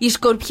κόστος. Οι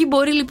Σκορπιοί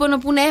μπορεί λοιπόν να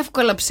πούνε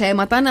εύκολα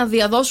ψέματα, να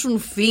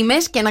διαδώσουν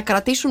φήμες και να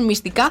κρατήσουν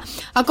μυστικά,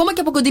 ακόμα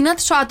και από κοντινά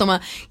τους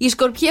άτομα. Οι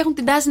Σκορπιοί έχουν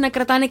την τάση να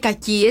κρατάνε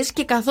κακίες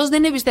και καθώς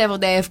δεν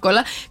εμπιστεύονται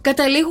εύκολα,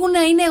 καταλήγουν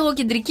να είναι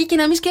εγωκεντρικοί και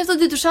να μην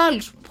σκέφτονται τους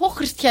άλλους. Πω,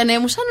 Χριστιανέ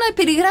μου, σαν να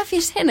περιγράφει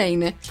εσένα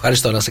είναι.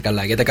 Ευχαριστώ, να είσαι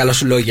καλά για τα καλά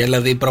σου λόγια,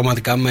 δηλαδή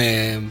πραγματικά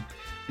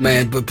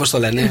πώς το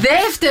λένε?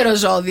 Δεύτερο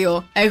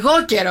ζώδιο,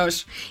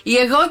 εγώκερος. Οι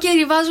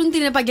εγώκεροι βάζουν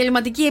την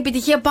επαγγελματική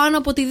επιτυχία πάνω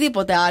από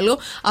οτιδήποτε άλλο.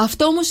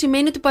 Αυτό όμως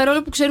σημαίνει ότι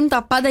παρόλο που ξέρουν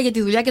τα πάντα για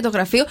τη δουλειά και το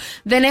γραφείο,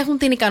 δεν έχουν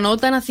την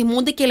ικανότητα να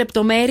θυμούνται και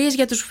λεπτομέρειες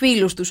για τους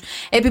φίλους τους.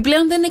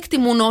 Επιπλέον δεν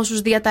εκτιμούν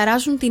όσους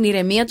διαταράσσουν την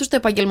ηρεμία τους στο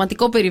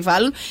επαγγελματικό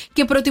περιβάλλον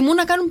και προτιμούν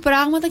να κάνουν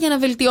πράγματα για να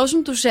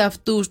βελτιώσουν τους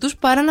εαυτούς τους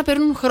παρά να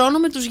παίρνουν χρόνο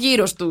με τους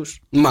γύρω τους.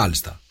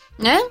 Μάλιστα.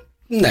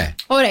 Ναι.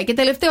 Ωραία, και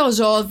τελευταίο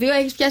ζώδιο,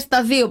 έχεις πιάσει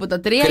τα 2 από τα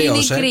 3, είναι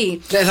η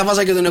Κρύη. Θα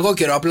βάζα και τον εγώ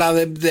καιρό, απλά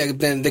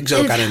δεν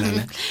ξέρω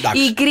κανέναν.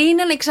 Οι Κρύοι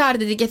είναι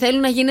ανεξάρτητοι και θέλουν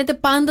να γίνεται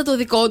πάντα το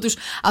δικό τους.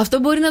 Αυτό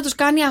μπορεί να τους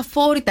κάνει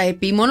αφόρητα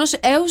επίμονος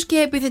έως και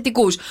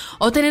επιθετικούς.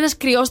 Όταν ένας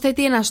Κρυός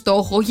θέτει ένα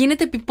στόχο,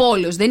 γίνεται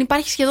επιπόλαιος. Δεν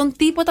υπάρχει σχεδόν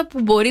τίποτα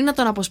που μπορεί να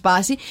τον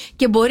αποσπάσει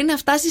και μπορεί να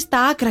φτάσει στα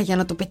άκρα για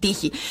να το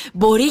πετύχει.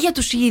 Μπορεί για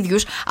τους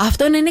ίδιους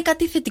αυτό να είναι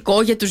κάτι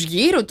θετικό, για τους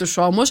γύρω τους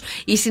όμως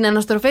οι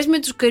συναναστροφές με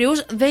τους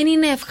Κρυούς δεν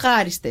είναι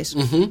ευχάριστες.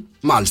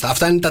 Μάλιστα.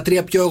 Αυτά είναι τα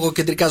 3 πιο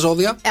εγωκεντρικά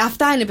ζώδια.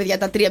 Αυτά είναι, παιδιά,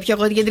 τα 3 πιο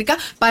εγωκεντρικά.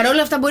 Παρ'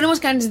 όλα αυτά, μπορεί να μας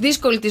κάνεις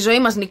δύσκολη τη ζωή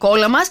μας,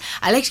 Νικόλα μας,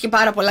 αλλά έχεις και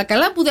πάρα πολλά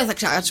καλά που δεν θα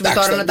ξεχάσουμε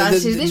τώρα να τα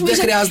συζητήσουμε. Δεν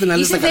χρειάζεται να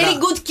λες τα καλά. Είσαι very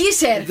good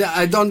kisser.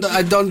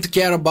 I don't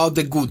care about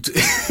the good.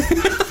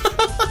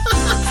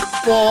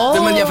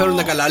 Δεν με ενδιαφέρουν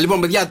τα καλά.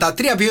 Λοιπόν, παιδιά, τα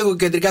 3 πιο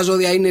εγωκεντρικά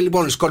ζώδια είναι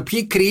λοιπόν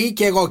Σκορπιοί, Κρύοι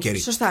και εγώκεροι.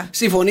 Σωστά.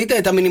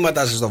 Συμφωνείτε τα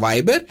μηνύματά σας στο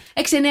Viber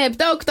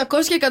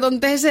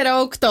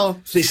 697-800-1048.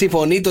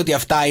 Συμφωνείτε ότι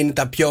αυτά είναι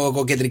τα πιο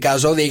εγωκεντρικά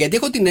ζώδια? Γιατί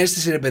έχω την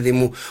αίσθηση, ρε παιδί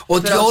μου,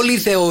 ότι όλοι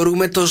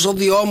θεωρούμε το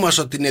ζώδιό μας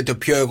ότι είναι το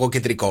πιο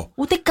εγωκεντρικό.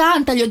 Ούτε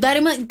καν.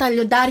 Τα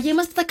λιοντάρια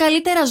είμαστε τα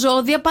καλύτερα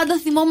ζώδια. Πάντα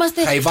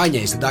θυμόμαστε.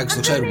 Χαϊβάνια είστε, εντάξει,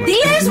 το ξέρουμε. Τι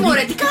λες,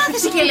 μωρέ, τι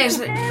κάθεσαι και λες?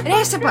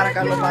 Ρε, σε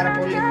παρακαλώ πάρα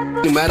πολύ.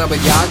 Καλημέρα,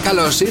 παιδιά.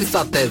 Καλώς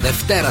ήρθατε.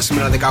 Δευτέρα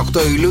σήμερα 18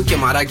 Ιουλίου και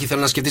μαράκι,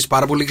 θέλω να σκεφτείς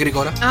πάρα πολύ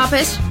γρήγορα.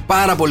 Πες.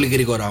 Πάρα πολύ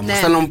γρήγορα όμως.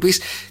 Θέλω να μου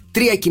πεις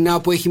 3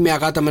 κοινά που έχει μια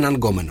γάτα με έναν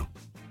γκόμενο.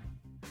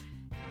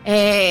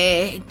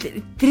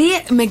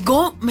 3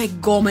 με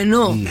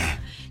γκόμενο. Ναι.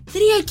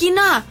 3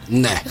 κοινά.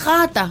 Ναι.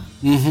 Γάτα.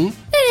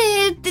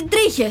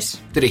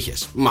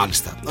 Τρίχες,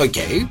 μάλιστα. Οκ.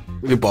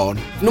 Λοιπόν,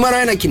 νούμερο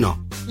 1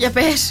 κοινό. Για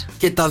πες.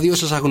 Και τα 2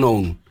 σας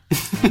αγνοούν.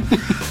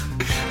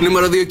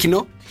 Νούμερο 2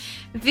 κοινό.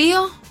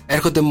 2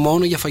 έρχονται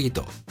μόνο για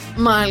φαγητό.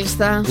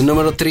 Μάλιστα.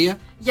 Νούμερο 3.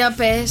 Για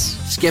πες.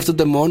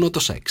 Σκέφτονται μόνο το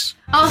σεξ.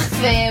 Αχ,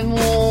 Θεέ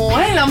μου.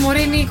 Έλα,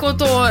 μωρέ Νίκο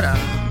τώρα.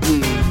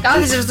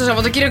 Κάθεσαι στο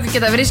Σαββατοκύριακο και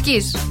τα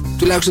βρίσκεις.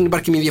 Τουλάχιστον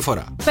υπάρχει και μια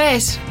διαφορά.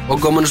 Πες. Ο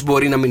γκόμενος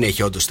μπορεί να μην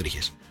έχει όντως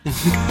τρίχες.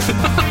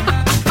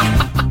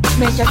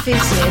 Με έχει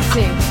αφήσει,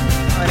 έτσι.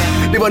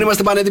 Ωραία. Λοιπόν,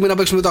 είμαστε πανέτοιμοι να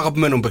παίξουμε το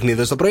αγαπημένο μου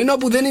παιχνίδι στο πρωινό,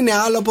 που δεν είναι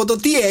άλλο από το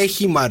τι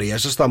έχει η Μαρία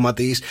στο στόμα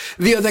της.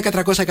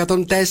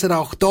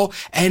 2-10-300-104-8.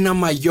 Ένα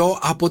μαγιό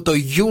από το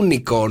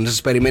Unicorn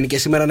σας περιμένει και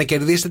σήμερα να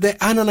κερδίσετε,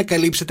 αν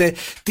ανακαλύψετε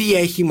τι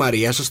έχει η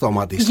Μαρία στο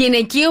στόμα της.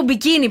 Γυναικείο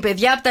μπικίνι,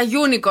 παιδιά, από τα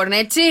Unicorn,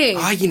 έτσι.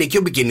 Α,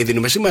 γυναικείο μπικίνι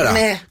δίνουμε σήμερα.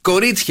 Ναι.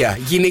 Κορίτσια,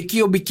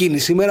 γυναικείο μπικίνι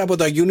σήμερα από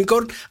τα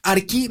Unicorn,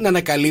 αρκεί να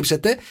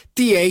ανακαλύψετε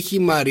τι έχει η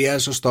Μαρία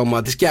στο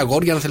στόμα της. Και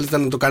αγόρια, αν θέλετε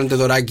να το κάνετε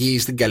δωράκι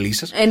στην καλή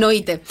σας.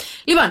 Εννοείται.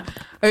 Λοιπόν,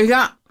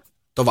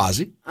 το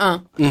βάζει.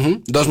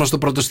 Δώσ' μας το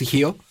πρώτο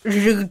στοιχείο.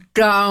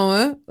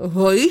 Ζητάμε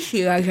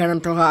βοήθεια για να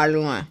το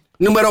βγάλουμε.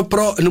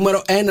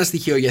 Νούμερο 1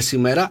 στοιχείο για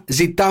σήμερα.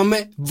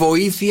 Ζητάμε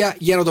βοήθεια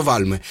για να το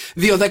βάλουμε.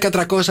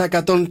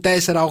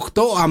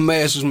 2-10-300-104-8.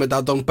 Αμέσως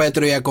μετά τον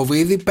Πέτρο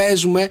Ιακωβίδη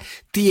παίζουμε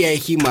τι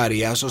έχει η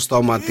Μαρία στο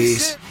στόμα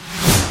της.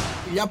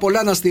 Φιλιά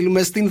πολλά να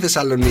στείλουμε στην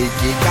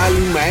Θεσσαλονίκη.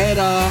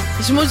 Καλημέρα.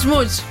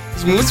 Σμουτς.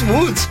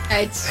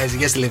 Έτσι.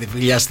 Για στείλετε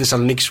φιλιά στη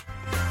Θεσσαλονίκη σου.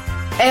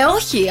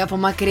 Όχι από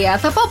μακριά,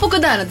 θα πάω από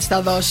κοντά να της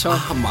τα δώσω.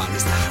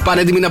 Μάλιστα.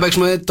 Πάνε έτοιμοι να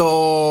παίξουμε το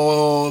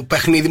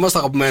παιχνίδι μας, το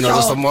αγαπημένο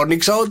εδώ στο Morning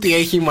Show. Τι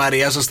έχει η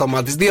Μαρία στο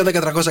στόμα της.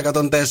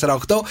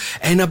 2-10-300-104-8.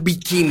 Ένα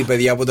μπικίνι,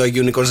 παιδιά, από το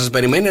Unicorn σας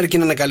περιμένει, αρκεί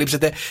να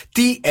ανακαλύψετε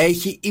τι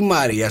έχει η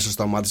Μαρία στο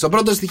στόμα της. Το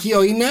πρώτο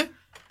στοιχείο είναι.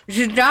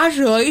 Ζητάς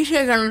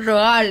βοήθεια για να το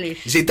βάλεις.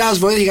 Ζητάς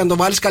βοήθεια για να το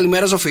βάλεις.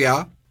 Καλημέρα,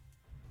 Σοφία.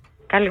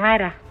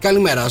 Καλημέρα.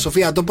 Καλημέρα,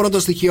 Σοφία. Το πρώτο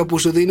στοιχείο που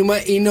σου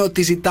δίνουμε είναι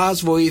ότι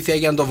ζητάς βοήθεια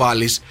για να το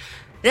βάλεις.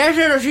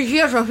 Δεύτερο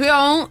στοιχείο, Σοφία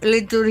μου,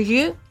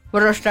 λειτουργεί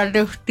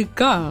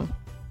προστατευτικά.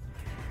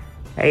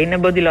 Είναι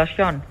body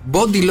lotion.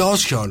 Body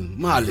lotion,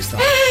 μάλιστα.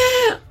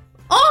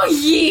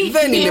 Όχι!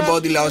 Δεν είναι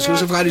body lotion,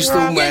 σε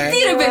ευχαριστούμε. Γιατί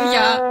ρε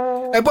παιδιά.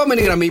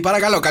 Επόμενη γραμμή,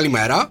 παρακαλώ,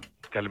 καλημέρα.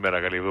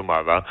 Καλημέρα, καλή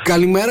εβδομάδα.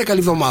 Καλημέρα, καλή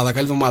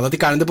εβδομάδα. Τι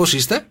κάνετε, πώς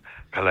είστε?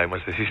 Καλά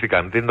είμαστε, εσείς τι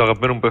κάνετε? Είναι το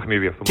αγαπημένο μου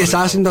παιχνίδι αυτό. Και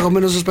εσάς είναι το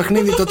αγαπημένο σας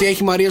παιχνίδι, το ότι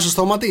έχει η Μαρία στο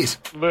στόμα της?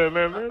 Ναι. Α,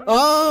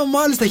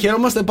 μάλιστα,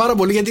 χαιρόμαστε πάρα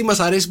πολύ γιατί μας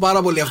αρέσει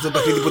πάρα πολύ αυτό το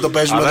παιχνίδι που το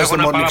παίζουμε εδώ στο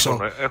Morning Show.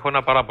 Έχω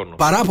ένα παράπονο.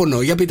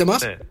 Παράπονο, για πείτε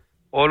μας. Ναι.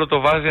 Όλο το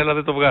βάζει, αλλά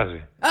δεν το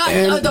βγάζει.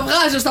 Το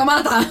βγάζω,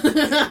 σταμάτα.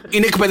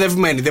 Είναι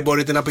εκπαιδευμένη, δεν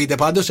μπορείτε να πείτε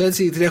πάντως,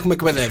 έτσι την έχουμε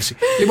εκπαιδεύσει.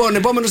 Λοιπόν,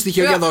 επόμενο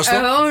στοιχείο για δώστε.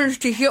 Επόμενο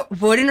στοιχείο,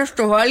 μπορεί να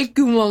στο βάλει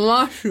και η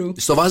μαμά σου.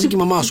 Στο βάζει και η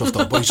μαμά σου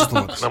αυτό που έχει στο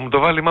στόμα της. Να μου το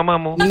βάλει η μαμά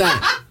μου. Ναι.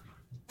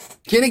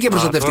 Και είναι και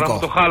προστατευτικό. Τώρα μου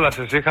το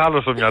χάλασες, είχα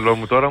άλλο στο μυαλό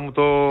μου, τώρα μου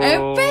το.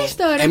 Πες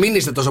τώρα. Μην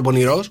είστε τόσο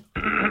πονηρός.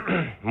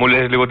 Μου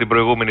λες λίγο την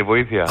προηγούμενη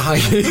βοήθεια.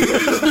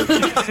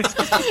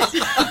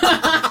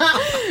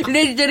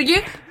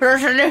 Λειτουργεί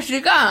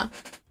προστατευτικά.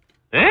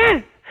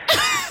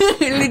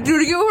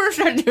 Λειτουργεί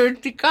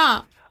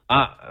προστατευτικά. Α,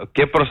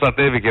 και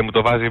προστατεύει και μου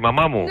το βάζει η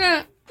μαμά μου.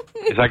 Ναι.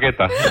 Η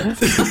ζακέτα.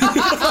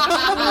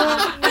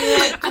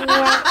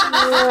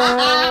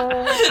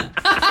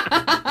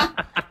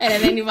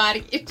 Δεν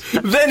υπάρχει.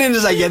 Δεν είναι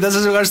ζακέτα,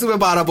 σας ευχαριστούμε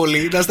πάρα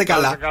πολύ. Να είστε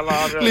καλά.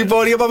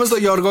 Λοιπόν, για πάμε στο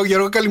Γιώργο.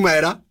 Γιώργο,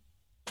 καλημέρα.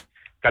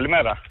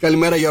 Καλημέρα.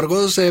 Καλημέρα,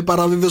 Γιώργο. Σε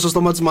παραδίδω στο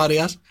στόμα της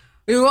Μαρίας.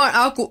 Λοιπόν,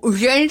 άκου,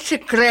 βγαίνει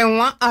σε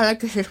κρέμα αλλά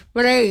και σε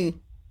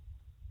σπρέι.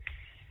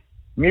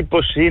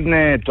 Μήπως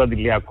είναι το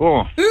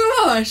αντιλιακό?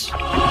 Μήπως.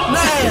 Ναι.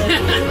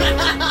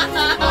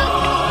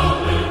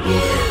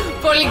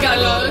 Πολύ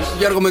καλός.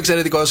 Γιώργο, είμαι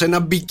εξαιρετικός. Ένα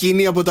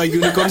μπικίνι από τα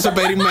Unicorn σε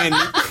περιμένει.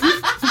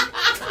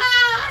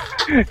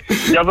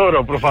 Για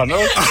δώρο,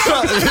 προφανώς.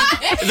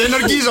 Δεν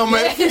ορκίζομαι.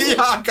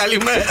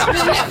 Καλημέρα.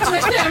 Δεν έχουμε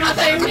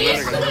θέματα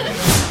εμείς.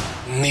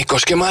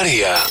 Νίκος και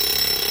Μαρία.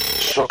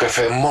 Sok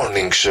FM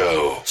Morning Show.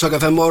 Sok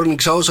FM Morning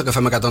Show, Sok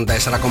FM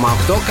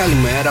 104,8.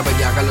 Καλημέρα,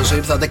 παιδιά, καλώς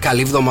ήρθατε.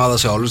 Καλή εβδομάδα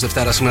σε όλους.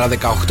 Δευτέρα σήμερα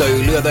 18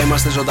 Ιουλίου. Εδώ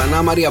είμαστε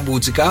ζωντανά. Μαρία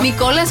Μπούτσικα.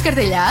 Νικόλας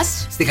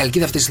Καρτελιάς. Στη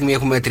Χαλκίδα αυτή τη στιγμή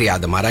έχουμε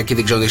 30 μαράκι.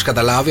 Δεν ξέρω αν το έχεις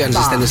καταλάβει. Αν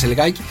ζεσταίνε σε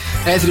λιγάκι.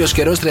 Έθριος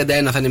καιρός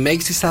 31 θα είναι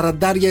μέγιστη.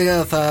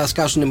 40 θα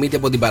σκάσουν μύτη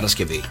από την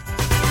Παρασκευή.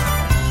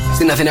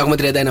 Στην Αθήνα έχουμε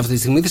 31 αυτή τη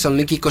στιγμή,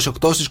 Θεσσαλονίκη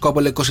 28, στη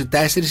Σκόπολο 24,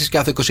 στη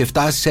Σκιάθο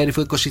 27, στη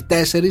Σέριφο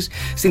 24,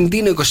 στην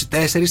Τίνο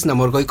 24, στην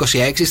Αμοργό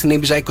 26, στην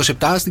Ήμπιζα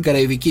 27, στην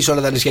Καραϊβική σε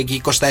όλα τα νησιά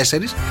και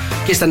 24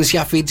 και στα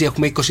νησιά Φίτζι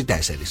έχουμε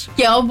 24.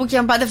 Και όπου και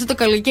αν πάτε αυτό το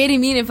καλοκαίρι,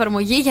 μην είναι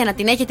εφαρμογή για να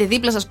την έχετε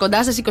δίπλα σας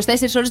κοντά σας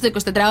 24 ώρες το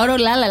 24ωρο.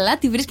 Λαλαλα,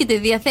 τη βρίσκεται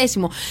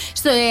διαθέσιμο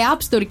στο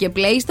App Store και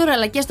Play Store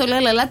αλλά και στο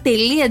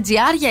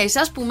lalala.gr για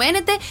εσάς που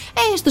μένετε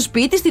στο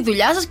σπίτι, στη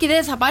δουλειά σας και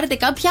δεν θα πάρετε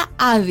κάποια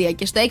άδεια.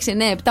 Και στο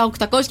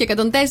 697-800 και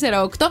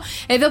 104,8.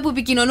 Εδώ που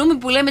επικοινωνούμε,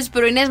 που λέμε τις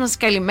πρωινές μας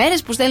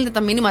καλημέρες, που στέλνετε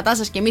τα μηνύματά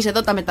σας και εμείς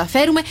εδώ τα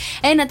μεταφέρουμε.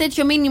 Ένα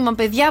τέτοιο μήνυμα,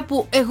 παιδιά,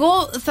 που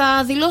εγώ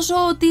θα δηλώσω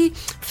ότι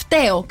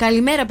φταίω.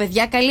 Καλημέρα,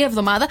 παιδιά, καλή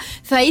εβδομάδα.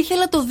 Θα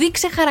ήθελα το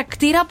δείξε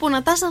χαρακτήρα από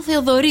Νατάσα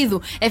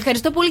Θεοδωρίδου.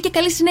 Ευχαριστώ πολύ και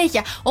καλή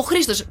συνέχεια. Ο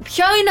Χρήστος,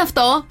 ποιο είναι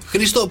αυτό?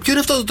 Χρήστο, ποιο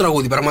είναι αυτό το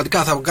τραγούδι?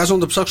 Πραγματικά θα κάτσω να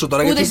το ψάξω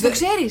τώρα. Ούτε το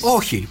ξέρεις?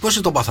 Όχι,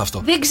 πώς το πάθα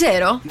αυτό? Δεν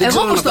ξέρω.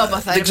 Εγώ πώς το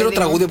έπαθα? Δεν ξέρω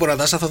τραγούδι από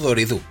Νατάσα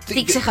Θεοδωρίδου.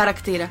 Δείξε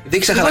χαρακτήρα.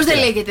 Δείξε Πώς χαρακτήρα.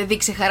 δεν λέγεται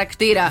δείξε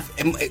χαρακτήρα?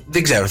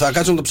 Δεν ξέρω, θα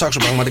κάτσω να το το ψάξω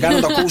πραγματικά, να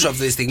το ακούσω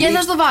αυτή τη στιγμή. Και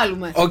θα στο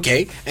βάλουμε. Οκ,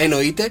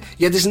 εννοείται.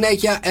 Για τη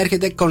συνέχεια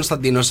έρχεται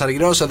Κωνσταντίνος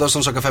Αργυρός εδώ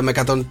στον Sok FM με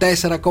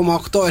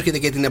 104,8. Έρχεται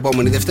και την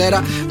επόμενη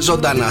Δευτέρα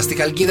ζωντανά στη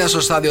Χαλκίδα, στο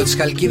στάδιο της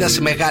Χαλκίδας,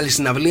 μεγάλη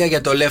συναυλία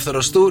για το ελεύθερο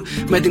tour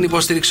με την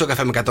υποστήριξη Sok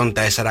FM με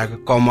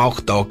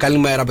 104,8.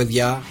 Καλημέρα,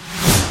 παιδιά.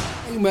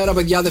 Καλημέρα,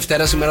 παιδιά.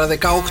 Δευτέρα σήμερα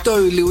 18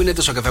 Ιουλίου είναι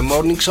το Sok FM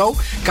Morning Show.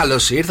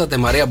 Καλώς ήρθατε,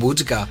 Μαρία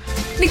Μπούτσικα.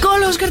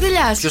 Νικόλαος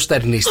Καρτελιάς. Ποιος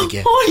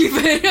στερνίστηκε?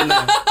 Όλιβερ. Ναι,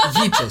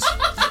 γίτσες.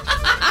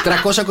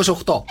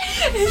 328.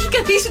 Έχει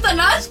κατήσει τα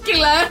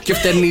άσκυλα. Και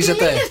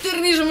φτερνίζεται. Δεν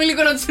φτερνίζομαι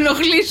λίγο να τους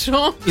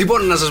ενοχλήσω.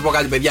 Λοιπόν, να σας πω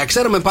κάτι, παιδιά.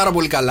 Ξέρουμε πάρα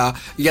πολύ καλά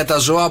για τα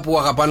ζώα που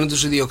αγαπάνε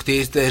τους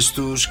ιδιοκτήτες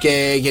τους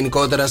και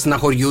γενικότερα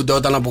στεναχωριούνται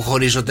όταν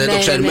αποχωρίζονται. Ναι, το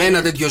ξέρουμε. ναι.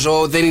 Ένα τέτοιο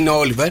ζώο δεν είναι ο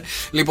Όλιβερ.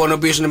 Λοιπόν, ο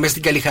οποίος είναι μέσα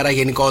στην καλή χαρά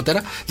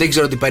γενικότερα. Δεν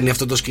ξέρω τι παίρνει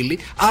αυτό το σκυλί.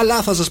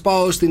 Αλλά θα σας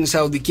πάω στην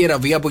Σαουδική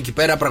Αραβία, που εκεί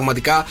πέρα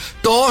πραγματικά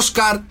το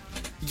Όσκαρ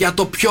για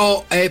το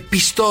πιο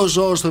πιστό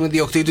ζώο στον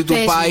ιδιοκτήτη του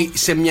πάει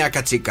σε μια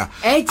κατσίκα.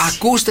 Έτσι.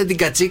 Ακούστε την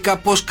κατσίκα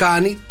πώς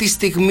κάνει τη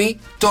στιγμή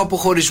του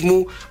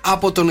αποχωρισμού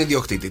από τον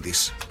ιδιοκτήτη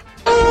της.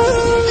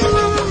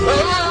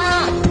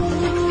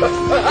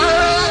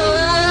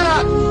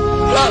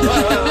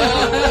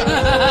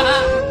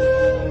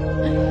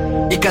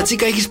 Η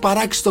κατσίκα έχει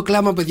σπαράξει το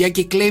κλάμα, παιδιά,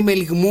 και κλαίει με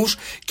λυγμούς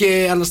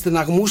και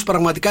αναστεναγμούς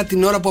πραγματικά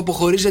την ώρα που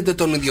αποχωρίζεται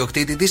τον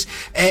ιδιοκτήτη της.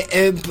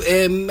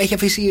 Έχει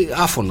αφήσει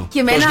άφωνο. Και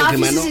εμένα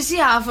άφησες εσύ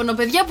άφωνο,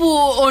 παιδιά, που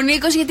ο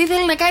Νίκος, γιατί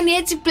ήθελε να κάνει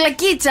έτσι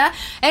πλακίτσα,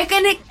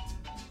 έκανε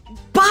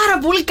πάρα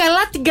πολύ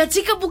καλά την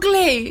κατσίκα που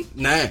κλαίει.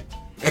 Ναι,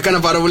 έκανα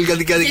πάρα πολύ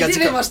καλή κατσίκα. Γιατί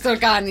δεν μας το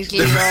κάνεις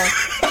λίγο?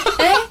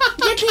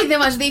 Γιατί δεν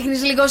μας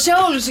δείχνεις λίγο σε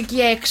όλους εκεί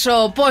έξω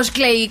πώς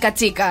κλαίει η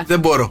κατσίκα? Δεν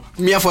μπορώ.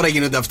 Μια φορά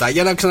γίνονται αυτά.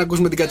 Για να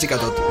ξανακούσουμε την κατσίκα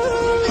τότε.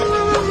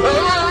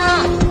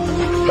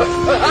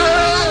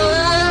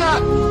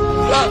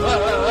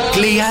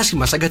 Κλαίει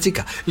άσχημα σαν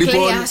κατσίκα.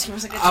 Λοιπόν,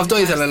 αυτό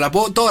ήθελα να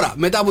πω. Τώρα,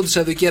 μετά από τη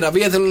Σαουδική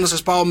Αραβία, θέλω να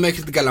σας πάω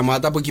μέχρι την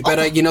Καλαμάτα. Από εκεί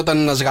πέρα γινόταν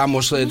ένας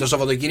γάμος το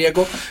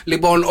Σαββατοκύριακο.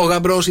 Λοιπόν, ο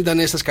γαμπρός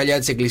ήταν στα σκαλιά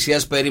της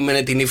εκκλησίας,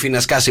 περίμενε την ύφη να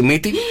σκάσει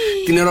μύτη.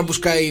 Την ώρα που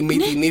σκάει η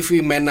μύτη, η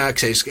ύφη με ένα,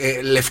 ξέρεις,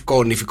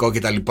 λευκό νηφικό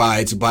κτλ.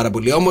 Έτσι πάρα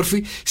πολύ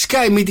όμορφη.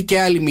 Σκάει μύτη και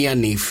άλλη μία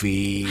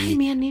νύφη.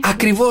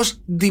 Ακριβώς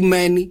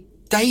ντυμένη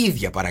τα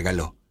ίδια,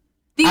 παρακαλώ.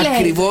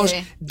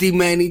 Ακριβώς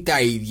ντυμένη τα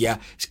ίδια.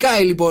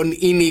 Σκάει λοιπόν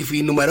η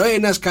νύφη νούμερο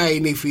 1, σκάει η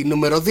νύφη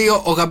νούμερο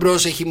 2. Ο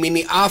γαμπρός έχει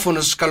μείνει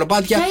άφωνος στα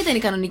σκαλοπάτια. Ποια ήταν η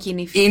κανονική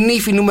νύφη? Η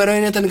νύφη νούμερο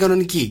 1 ήταν η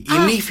κανονική.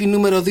 Η νύφη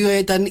νούμερο 2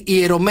 ήταν η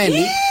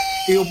ιερωμένη,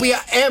 η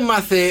οποία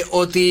έμαθε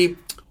ότι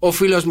ο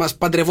φίλος μας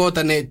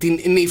παντρευότανε την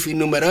νύφη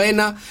νούμερο 1.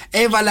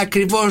 Έβαλε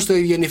ακριβώς το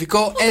ίδιο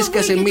νηφικό.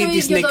 Έσκασε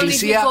μύτη στην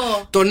εκκλησία.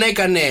 Τον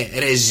έκανε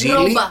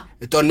ρεζίλι.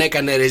 Τον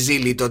έκανε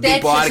ρεζίλι τον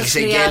τύπο.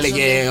 Άρχισε και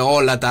έλεγε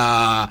όλα τα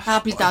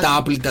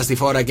άπλυτα στη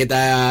φόρα και τα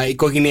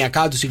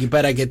οικογενειακά τους εκεί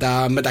πέρα και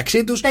τα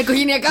μεταξύ τους. Τα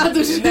οικογενειακά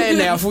τους.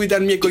 Ναι, αφού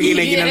ήταν μια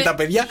οικογένεια γίνανε τα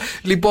παιδιά.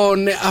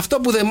 Λοιπόν, αυτό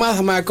που δεν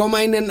μάθαμε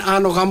ακόμα είναι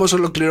αν ο γάμος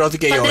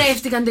ολοκληρώθηκε ή όχι.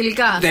 Παντρεύτηκαν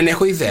τελικά? Δεν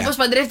έχω ιδέα. Μήπως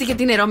παντρεύτηκε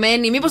την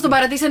ερωμένη, μήπως τον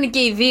παρατήσανε και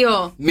οι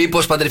δύο?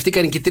 Μήπως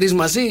παντρευτήκαν και οι τρεις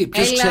μαζί?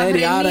 Ποιος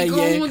ξέρει,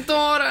 άραγε.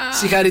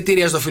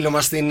 Συγχαρητήρια στο φίλο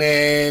μας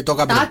το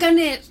γαμπρό.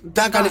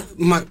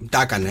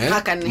 Τα έκανε.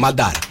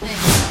 Μαντάρα.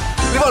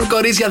 Λοιπόν,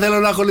 κορίτσια, θέλω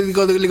να έχω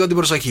λίγο την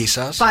προσοχή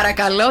σας.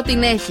 Παρακαλώ,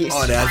 την έχεις.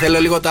 Ωραία, θέλω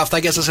λίγο τα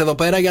αυτάκια σας εδώ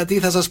πέρα, γιατί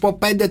θα σας πω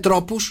 5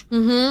 τρόπους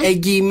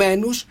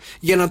εγγυημένους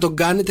για να τον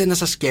κάνετε να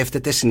σας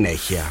σκέφτεται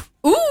συνέχεια.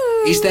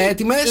 Είστε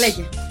έτοιμες?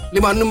 Λέγε.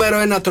 Λοιπόν, νούμερο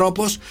 1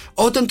 τρόπος,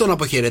 όταν τον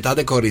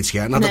αποχαιρετάτε,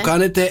 κορίτσια, να το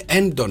κάνετε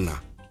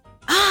έντονα.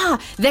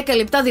 10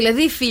 λεπτά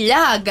δηλαδή, φιλιά,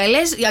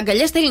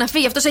 αγκαλιές θέλει να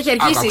φύγει, αυτός έχει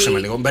αρχίσει. Άκουσε με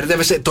λίγο,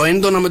 μπερδεύεσαι το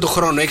έντονα με το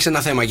χρόνο. Έχεις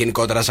ένα θέμα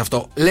γενικότερα σε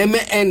αυτό. Λέμε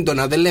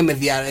έντονα, δεν λέμε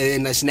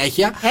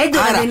συνέχεια.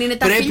 Έντονα. Άρα, δεν είναι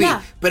τα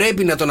φιλιά.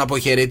 πρέπει να τον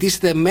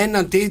αποχαιρετήσετε με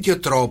έναν τέτοιο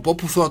τρόπο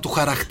που θα του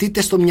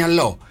χαραχτείτε στο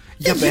μυαλό.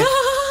 Για πες.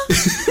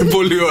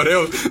 Πολύ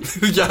ωραίο.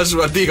 Γεια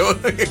σου, αντίο.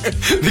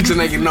 Δεν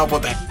ξαναγυρνάω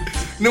ποτέ.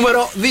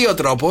 Νούμερο 2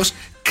 τρόπος.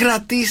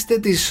 Κρατήστε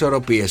τις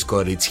ισορροπίες,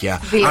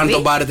 κορίτσια. Δηλαδή? Αν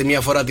τον πάρετε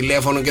μια φορά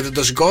τηλέφωνο και δεν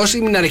το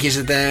σηκώσει, μην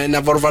αρχίσετε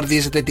να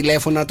βορβαρδίζετε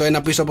τηλέφωνα το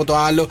ένα πίσω από το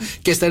άλλο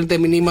και στέλνετε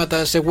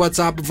μηνύματα σε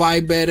WhatsApp,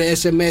 Viber,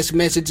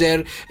 SMS,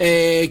 Messenger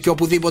και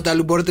οπουδήποτε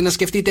αλλού μπορείτε να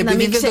σκεφτείτε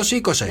επειδή δεν το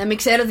σήκωσε. Να μην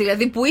ξέρω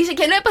δηλαδή που είσαι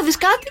και ενώ έπαθες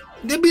κάτι.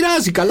 Δεν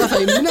πειράζει, καλά θα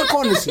είναι, μην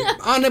αγχώνεσαι.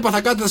 Αν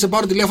έπαθα κάτι θα σε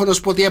πάρω τηλέφωνο να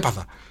σου πω ότι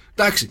έπαθα.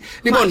 Εντάξει.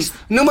 Λοιπόν,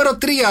 νούμερο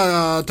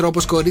 3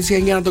 τρόπος, κορίτσια,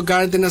 για να τον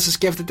κάνετε να σας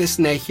σκέφτεται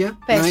συνέχεια,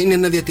 είναι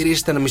να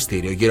διατηρήσετε ένα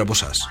μυστήριο γύρω από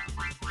εσάς.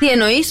 Τι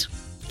εννοείς?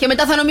 Και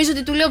μετά θα νομίζω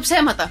ότι του λέω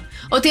ψέματα.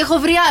 Ότι έχω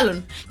βρει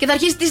άλλον. Και θα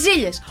αρχίσει τις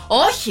ζήλιες.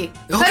 Όχι.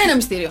 Φέρε ένα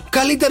μυστήριο.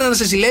 Καλύτερα να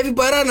σε ζηλεύει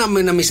παρά να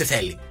μην σε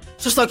θέλει.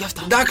 Σωστό και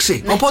αυτό.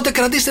 Εντάξει. Ναι. Οπότε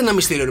κρατήστε ένα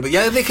μυστήριο, ρε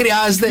παιδιά. Δεν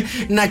χρειάζεται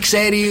να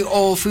ξέρει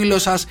ο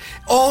φίλος σας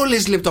όλες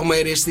τις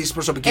λεπτομέρειες της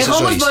προσωπικής σας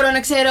ζωής. Εγώ όμως μπορώ να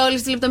ξέρω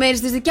όλες τις λεπτομέρειες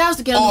της δικιάς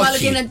του και να του βάλω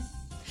και ένα.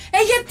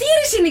 Γιατί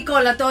ρε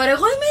Νικόλα τώρα,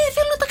 εγώ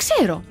θέλω να τα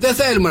ξέρω. Δεν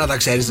θέλουμε να τα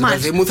ξέρεις,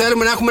 παιδί μου.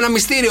 Θέλουμε να έχουμε ένα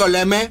μυστήριο,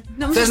 λέμε.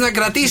 Θες να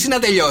κρατήσει ή να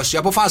τελειώσει,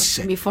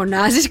 αποφάσισε. Μη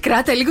φωνάζεις,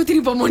 κράτα λίγο την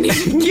υπομονή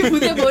εκεί που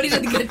δεν μπορείς να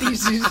την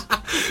κρατήσεις.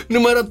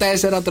 Νούμερο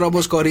 4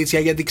 τρόπος, κορίτσια,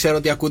 γιατί ξέρω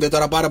ότι ακούτε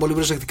τώρα πάρα πολύ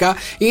προσεκτικά,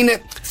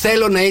 είναι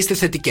θέλω να είστε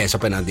θετικές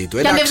απέναντί του.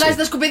 Και αν δεν βγάζει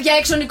τα σκουπίδια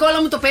έξω,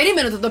 Νικόλα μου, το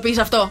περίμενε να το πεις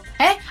αυτό.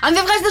 Αν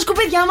δεν βγάζει τα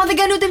σκουπίδια, άμα δεν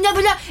κάνει ούτε μια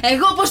δουλειά,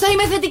 εγώ πώς θα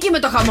είμαι θετική με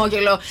το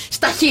χαμόγελο?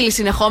 Στα χείλη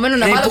συνεχόμενο,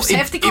 να βάλω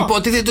ψεύτικο.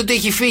 Υποτίθεται ότι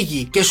έχει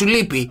φύγει και σου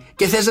λείπει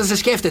και θες να σε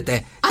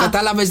σκέφτεται.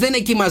 Κατάλαβες, δεν είναι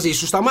εκεί μαζί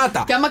σου,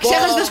 σταμάτα. Και άμα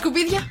ξέχασε τα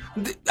σκουπίδια.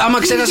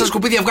 Άμα ξέχασε τα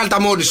σκουπίδια, βγάλει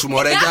τα μόνη σου,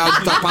 μωρέ.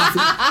 Τα πάθη.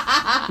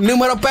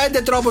 Νούμερο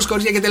 5 τρόπος,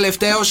 κορίτσια, και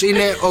τελευταίος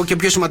είναι ο και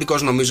πιο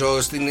σημαντικός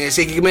νομίζω στην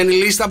συγκεκριμένη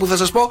λίστα που θα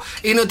σας πω,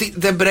 είναι ότι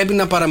δεν πρέπει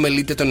να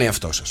παραμελείτε τον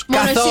εαυτό σας.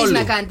 Μόνο εσείς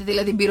να κάνετε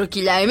δηλαδή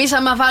πυροκυλιά. Εμείς,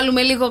 άμα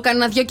βάλουμε λίγο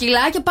κανένα 2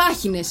 κιλά και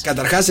πάχινες.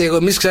 Καταρχάς,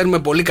 εμείς ξέρουμε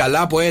πολύ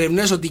καλά από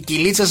έρευνες ότι η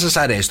κυλίτσα σας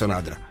αρέσει στον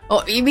άντρα.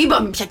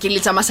 Είπαμε ποια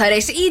κυλίτσα μας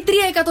αρέσει. Ή 3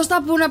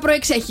 εκατοστά που να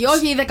προεξέχει,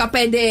 όχι οι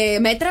 15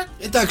 μέτρα.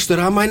 Εντάξει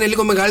τώρα, άμα είναι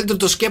λίγο μεγαλύτερο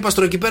το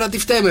σκέπαστρο εκεί πέρα, τι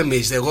φταίμε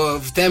εμείς? Εγώ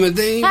φταίμε.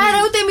 Άρα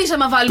ούτε εμείς,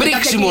 άμα βάλουμε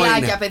κάποια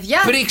κιλάκια, παιδιά.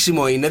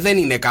 Πρίξιμο είναι, δεν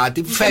είναι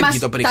κάτι. Φεύγει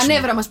το πρίξιμο. Τα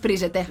νεύρα μας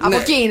πρίζετε. Ναι. Από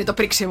εκεί είναι το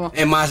πρίξιμο.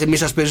 Εμείς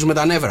σας πρίζουμε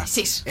τα νεύρα.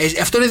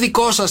 Αυτό είναι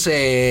δικό σας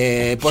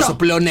το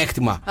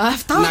πλεονέκτημα.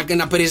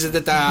 Να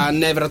πρίζετε τα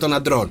νεύρα των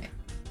αντρών.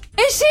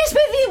 Εσείς,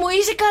 παιδί μου,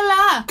 είσαι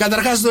καλά.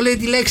 Καταρχάς το λέει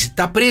τη λέξη.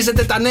 Τα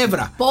πρίζετε τα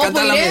νεύρα.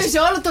 Κατάλαβες? Σε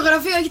όλο το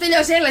γραφείο έχει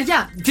τελειώσει. Έλα,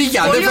 γεια. Τι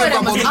γεια, δεν φεύγω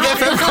από εδώ.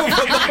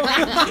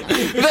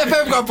 Δεν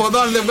φεύγω από εδώ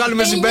αν δεν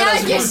βγάλουμε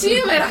συμπέρασμα. Και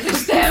σήμερα,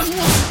 Χριστέ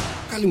μου.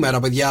 Καλημέρα,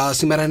 παιδιά.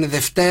 Σήμερα είναι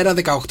Δευτέρα,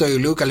 18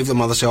 Ιουλίου. Καλή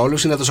εβδομάδα σε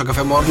όλους. Είναι το Sok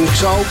FM Morning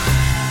Show.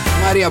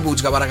 Μαρία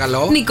Μπούτσκα,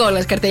 παρακαλώ.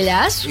 Νικόλας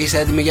Καρτελιάς. Είσαι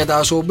έτοιμη για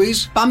τα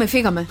showbiz? Πάμε,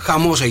 φύγαμε.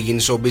 Χαμός έχει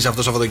γίνει showbiz αυτό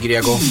το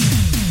Σαββατοκυριακό.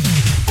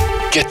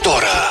 Και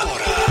τώρα,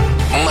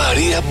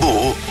 Μαρία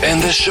Μπού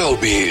and the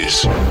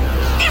Showbiz.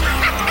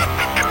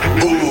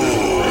 Μπού.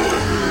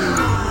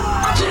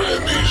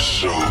 Τρέμει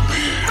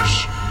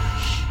showbiz.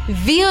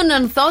 Δύο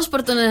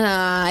ανθόσπορτων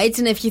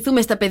έτσι να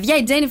ευχηθούμε στα παιδιά.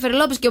 Η Τζένιφερ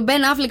Λόπες και ο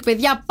Μπεν Αφλεκ,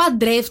 παιδιά,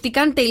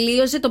 παντρεύτηκαν.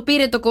 Τελείωσε. Το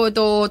πήρε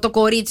το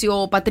κορίτσι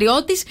ο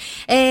πατριώτης.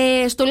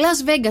 Στο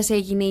Las Vegas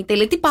έγινε η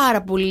τελετή.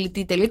 Πάρα πολύ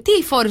λιτή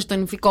τελετή. Φόρεσε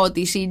τον ηφικό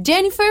της η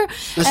Τζένιφερ.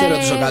 Να σε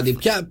ρωτήσω κάτι.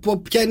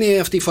 Ποια είναι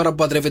αυτή η φορά που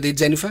παντρεύεται η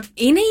Τζένιφερ?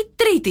 Είναι η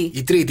τρίτη.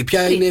 Η τρίτη.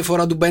 Ποια είναι η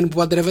φορά του Μπεν που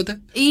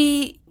παντρεύεται?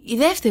 Η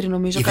δεύτερη,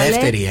 νομίζω. Η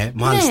δεύτερη,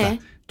 μάλιστα. Ναι.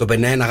 Το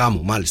περνάει ένα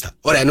γάμο, μάλιστα.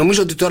 Ωραία,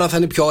 νομίζω ότι τώρα θα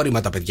είναι πιο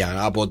όρημα τα παιδιά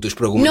από τους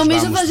προηγούμενους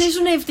γάμους. Νομίζω θα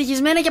ζήσουν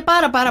ευτυχισμένα για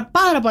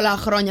πάρα πολλά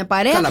χρόνια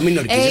παρέα. Καλά, μην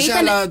ορκίζεσαι,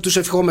 αλλά τους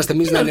ευχόμαστε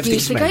εμείς να είναι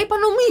ευτυχισμένοι. Είπα,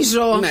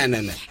 νομίζω.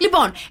 Ναι.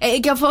 Λοιπόν,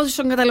 και αφού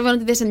καταλαβαίνω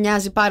ότι δεν σε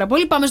νοιάζει πάρα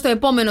πολύ, πάμε στο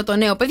επόμενο, το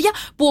νέο, παιδιά.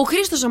 Που ο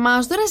Χρήστος ο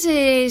Μάστορας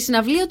σε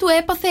συναυλία του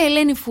έπαθε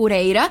Ελένη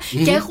Φουρέιρα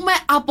και έχουμε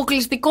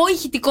αποκλειστικό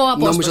ηχητικό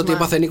απόσπασμα. Νομίζω ότι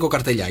έπαθε Νίκο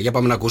Καρτελιά. Για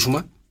πάμε να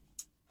ακούσουμε.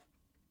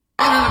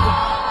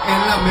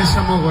 Έλα μέσα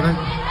μου, αγοράκι.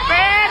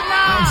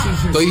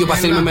 Το ίδιο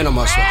παθαίνει με μένα ο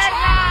Μάστορας.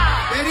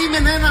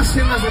 Περίμενε ένας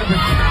ρε παιδί.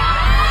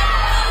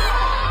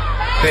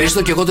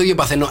 Περίστο και εγώ το ίδιο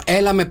παθαίνω.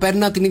 Έλα με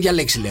παίρνα, την ίδια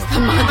λέξη λέω.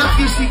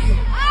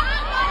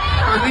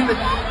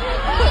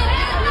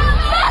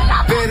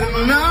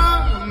 Περνά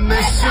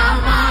μέσα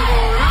μ'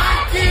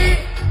 αγοράκι.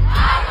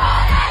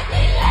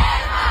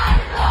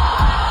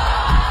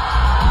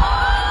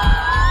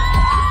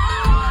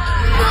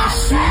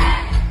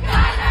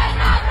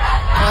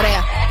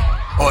 Ωραία.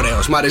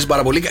 Ωραίος, μ' αρέσει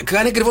πάρα πολύ.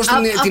 Κάνει ακριβώς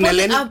την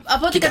Ελένη.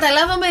 Από ό,τι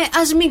καταλάβαμε,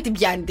 ας μην την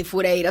πιάνει τη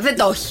Φουρέιρα. Δεν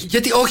το έχει.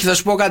 Γιατί, όχι, θα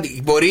σου πω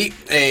κάτι. Μπορεί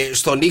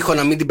στον ήχο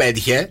να μην την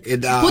πέτυχε.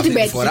 Πού την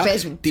πέτυχε,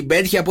 πες μου? Την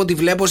πέτυχε από ό,τι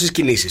βλέπω στις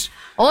κινήσεις.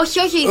 Όχι,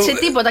 σε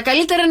τίποτα.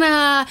 Καλύτερα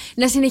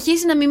να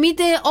συνεχίσει να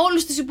μιμείται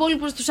όλους τους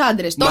υπόλοιπους τους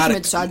άντρες. Το όχι με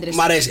τους άντρες.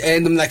 Μ' αρέσει.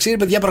 Εν τω μεταξύ,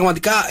 παιδιά,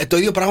 πραγματικά το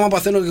ίδιο πράγμα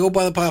παθαίνω και εγώ,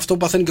 αυτό που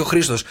παθαίνει και ο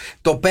Χρήστος.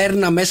 Το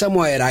παίρνα μέσα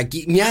μου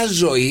αεράκι, μια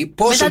ζωή.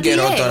 Πόσο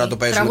καιρό τώρα το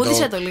παίζουμε?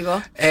 Τραγούδισε το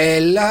λίγο.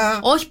 Έλα.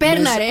 Όχι,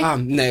 παίρνα,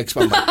 ρε. Ναι,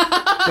 εξπάμπα.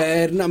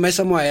 Παίρνα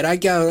μέσα μου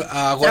αεράκι,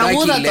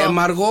 αγοράκι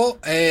λέμαργο.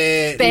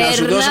 Να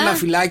σου δώσω ένα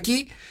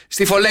φυλάκι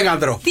στη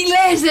Φολέγανδρο. Τι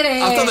λες,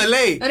 ρε? Αυτό δεν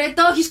λέει? Ρε,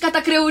 το έχεις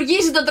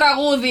κατακρεουργήσει το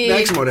τραγούδι.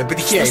 Εντάξει, μωρέ,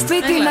 επιτυχία είναι.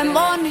 Σπίτι με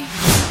μόνη.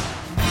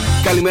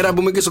 Καλημέρα,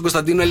 μπούμε και στον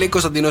Κωνσταντίνο. Λέει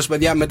Κωνσταντίνος,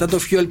 παιδιά, μετά το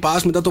Fuel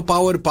Pass, μετά το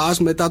Power Pass,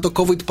 μετά το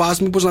COVID Pass,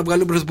 μήπως να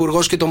βγάλει ο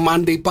Πρωθυπουργός και το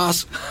Monday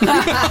Pass?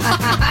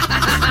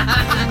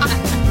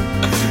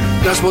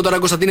 Να σου πω τώρα,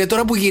 Κωνσταντίνε,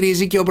 τώρα που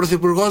γυρίζει και ο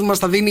Πρωθυπουργός μας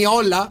τα δίνει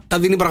όλα, τα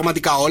δίνει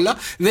πραγματικά όλα,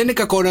 δεν είναι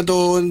κακό να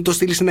το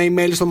στείλεις ένα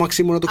email στο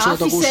Μαξίμου να το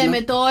ξανακούσουν? Άφησέ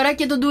με τώρα,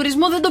 και τον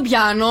τουρισμό δεν τον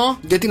πιάνω.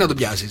 Γιατί να τον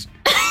πιάσεις?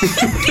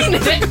 Είναι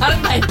δε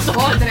κάρτα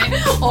ετότρε.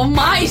 Ο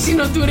Μάης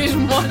είναι ο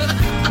τουρισμός.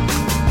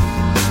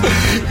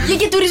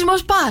 Και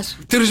τουρισμός πας.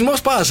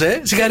 Τουρισμός πας,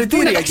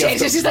 συγχαρητήρια. Πού να τα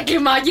ξέρεις εσύ στα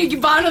κλιμάκια εκεί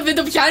πάνω, δεν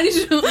το πιάνεις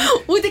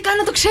ούτε καν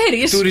να το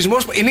ξέρεις.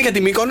 Τουρισμός είναι για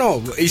τη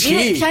Μύκονο?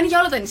 Ισχύει? Πιάνει για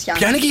όλα τα νησιά.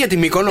 Πιάνει και για τη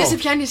Μύκονο. Δεν σε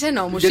πιάνει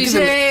εσένα όμως.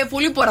 Είσαι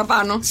πολύ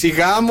παραπάνω.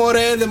 Σιγά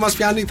μωρέ, δεν μας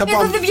πιάνει. Θα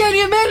πάμε. Δεν πιάνει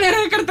εμένα,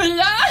 ρε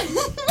Καρτελιά.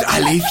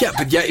 Αλήθεια,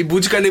 παιδιά, η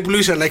Μπούτσικα είναι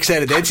πλούσια, να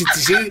ξέρετε. Έτσι,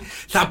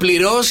 θα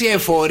πληρώσει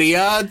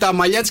εφορία τα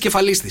μαλλιά της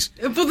κεφαλής της.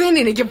 Που δεν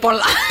είναι και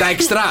πολλά. Τα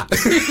εξτρά.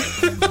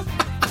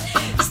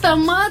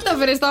 Σταμάτα,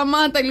 βρε,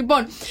 σταμάτα.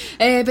 Λοιπόν,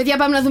 παιδιά,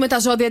 πάμε να δούμε τα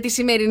ζώδια της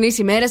σημερινής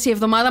ημέρας. Η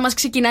εβδομάδα μας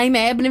ξεκινάει με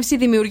έμπνευση,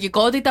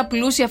 δημιουργικότητα,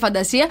 πλούσια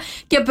φαντασία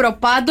και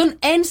προπάντων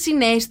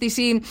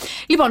ενσυναίσθηση.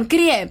 Λοιπόν,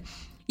 Κριέ,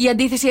 Η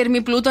αντίθεση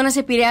Ερμή-Πλούτονα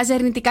επηρεάζει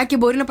αρνητικά και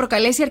μπορεί να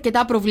προκαλέσει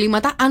αρκετά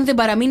προβλήματα αν δεν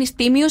παραμείνεις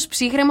τίμιος,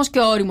 ψύχρεμος και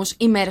όριμος.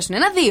 Η μέρα σου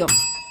είναι 1-2.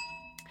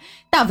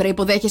 Ταύρε,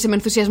 υποδέχεσαι με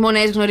ενθουσιασμό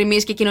νέες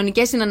γνωριμίες και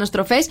κοινωνικές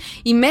συναναστροφές.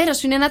 Η μέρα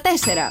σου είναι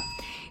 1-4.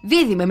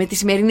 Δίδυμε, με τη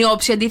σημερινή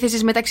όψη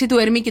αντίθεσης μεταξύ του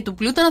Ερμή και του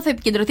Πλούτονα θα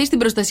επικεντρωθεί στην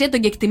προστασία των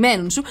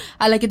κεκτημένων σου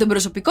αλλά και των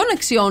προσωπικών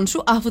αξιών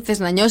σου, αφού θες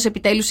να νιώσεις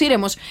επιτέλους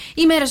ήρεμος.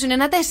 Η μέρα σου είναι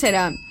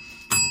 1-4.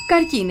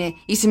 Καρκίνε,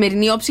 η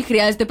σημερινή όψη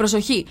χρειάζεται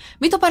προσοχή.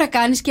 Μην το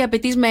παρακάνεις και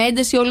απαιτείς με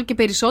ένταση όλο και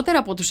περισσότερα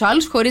από τους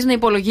άλλους χωρίς να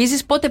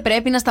υπολογίζεις πότε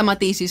πρέπει να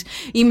σταματήσεις.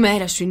 Η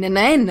μέρα σου είναι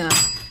 1-1.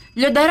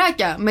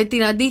 Λιονταράκια, με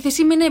την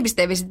αντίθεση μην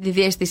εμπιστεύεσαι τη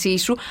διαίσθησή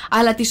σου,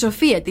 αλλά τη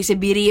σοφία, τις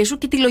εμπειρίες σου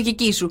και τη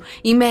λογική σου.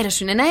 Η μέρα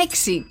σου είναι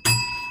 1-6.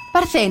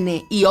 Παρθένε,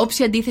 η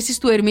όψη αντίθεσης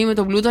του Ερμή με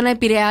τον Πλούτονα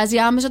επηρεάζει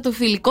άμεσα το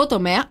φιλικό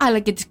τομέα αλλά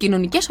και τις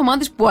κοινωνικές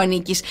ομάδες που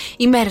ανήκεις.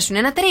 Η μέρα σου είναι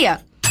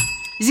 1-3.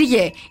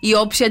 Ζυγέ, η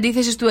όψη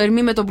αντίθεσης του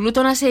Ερμή με τον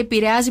Πλούτονα σε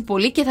επηρεάζει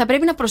πολύ και θα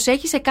πρέπει να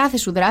προσέχεις σε κάθε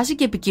σου δράση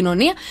και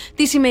επικοινωνία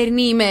τη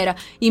σημερινή ημέρα.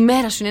 Η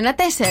μέρα σου είναι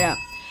 1-4.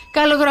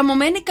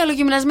 Καλογραμμωμένη,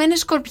 καλογυμνασμένη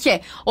Σκορπιέ,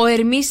 ο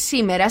Ερμής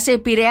σήμερα σε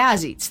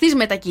επηρεάζει στις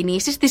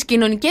μετακινήσεις, στις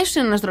κοινωνικές σου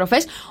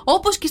συναναστροφές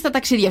όπως και στα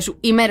ταξίδια σου.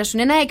 Η μέρα σου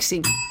είναι 1-6.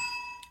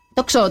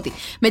 Τοξότη,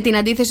 με την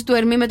αντίθεση του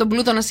Ερμή με τον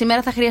Πλούτονα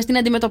σήμερα θα χρειαστεί να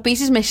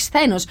αντιμετωπίσεις με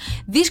σθένος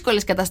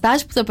δύσκολες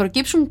καταστάσεις που θα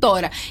προκύψουν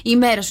τώρα. Η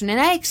μέρα σου είναι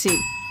 1-6.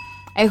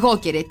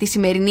 Εγώκερε, τη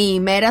σημερινή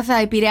ημέρα θα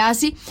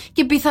επηρεάσει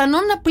και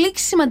πιθανόν να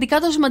πλήξει σημαντικά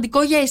το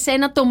σημαντικό για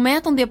εσένα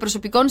τομέα των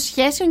διαπροσωπικών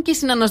σχέσεων και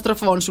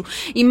συναναστροφών σου.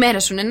 Η μέρα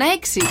σου είναι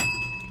 1-6.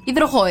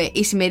 Υδροχόε,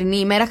 η σημερινή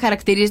ημέρα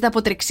χαρακτηρίζεται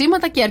από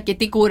τρεξίματα και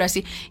αρκετή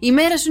κούραση. Η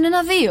μέρα σου είναι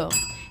 1-2.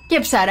 Και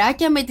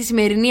ψαράκια, με τη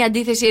σημερινή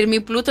αντίθεση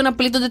Ερμή-Πλούτονα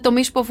πλήττονται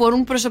τομείς που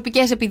αφορούν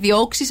προσωπικές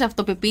επιδιώξεις,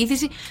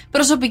 αυτοπεποίθηση,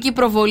 προσωπική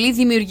προβολή,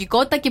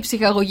 δημιουργικότητα και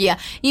ψυχαγωγία.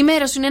 Η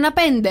μέρα σου είναι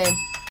 1-5.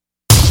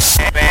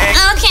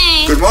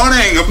 Okay. Good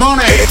morning, good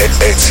morning.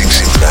 Έτσι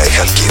ξυπνάει η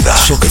Χαλκίδα.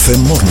 Sok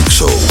FM Morning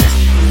Show.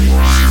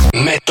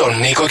 Με τον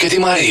Νίκο και τη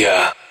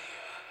Μαρία.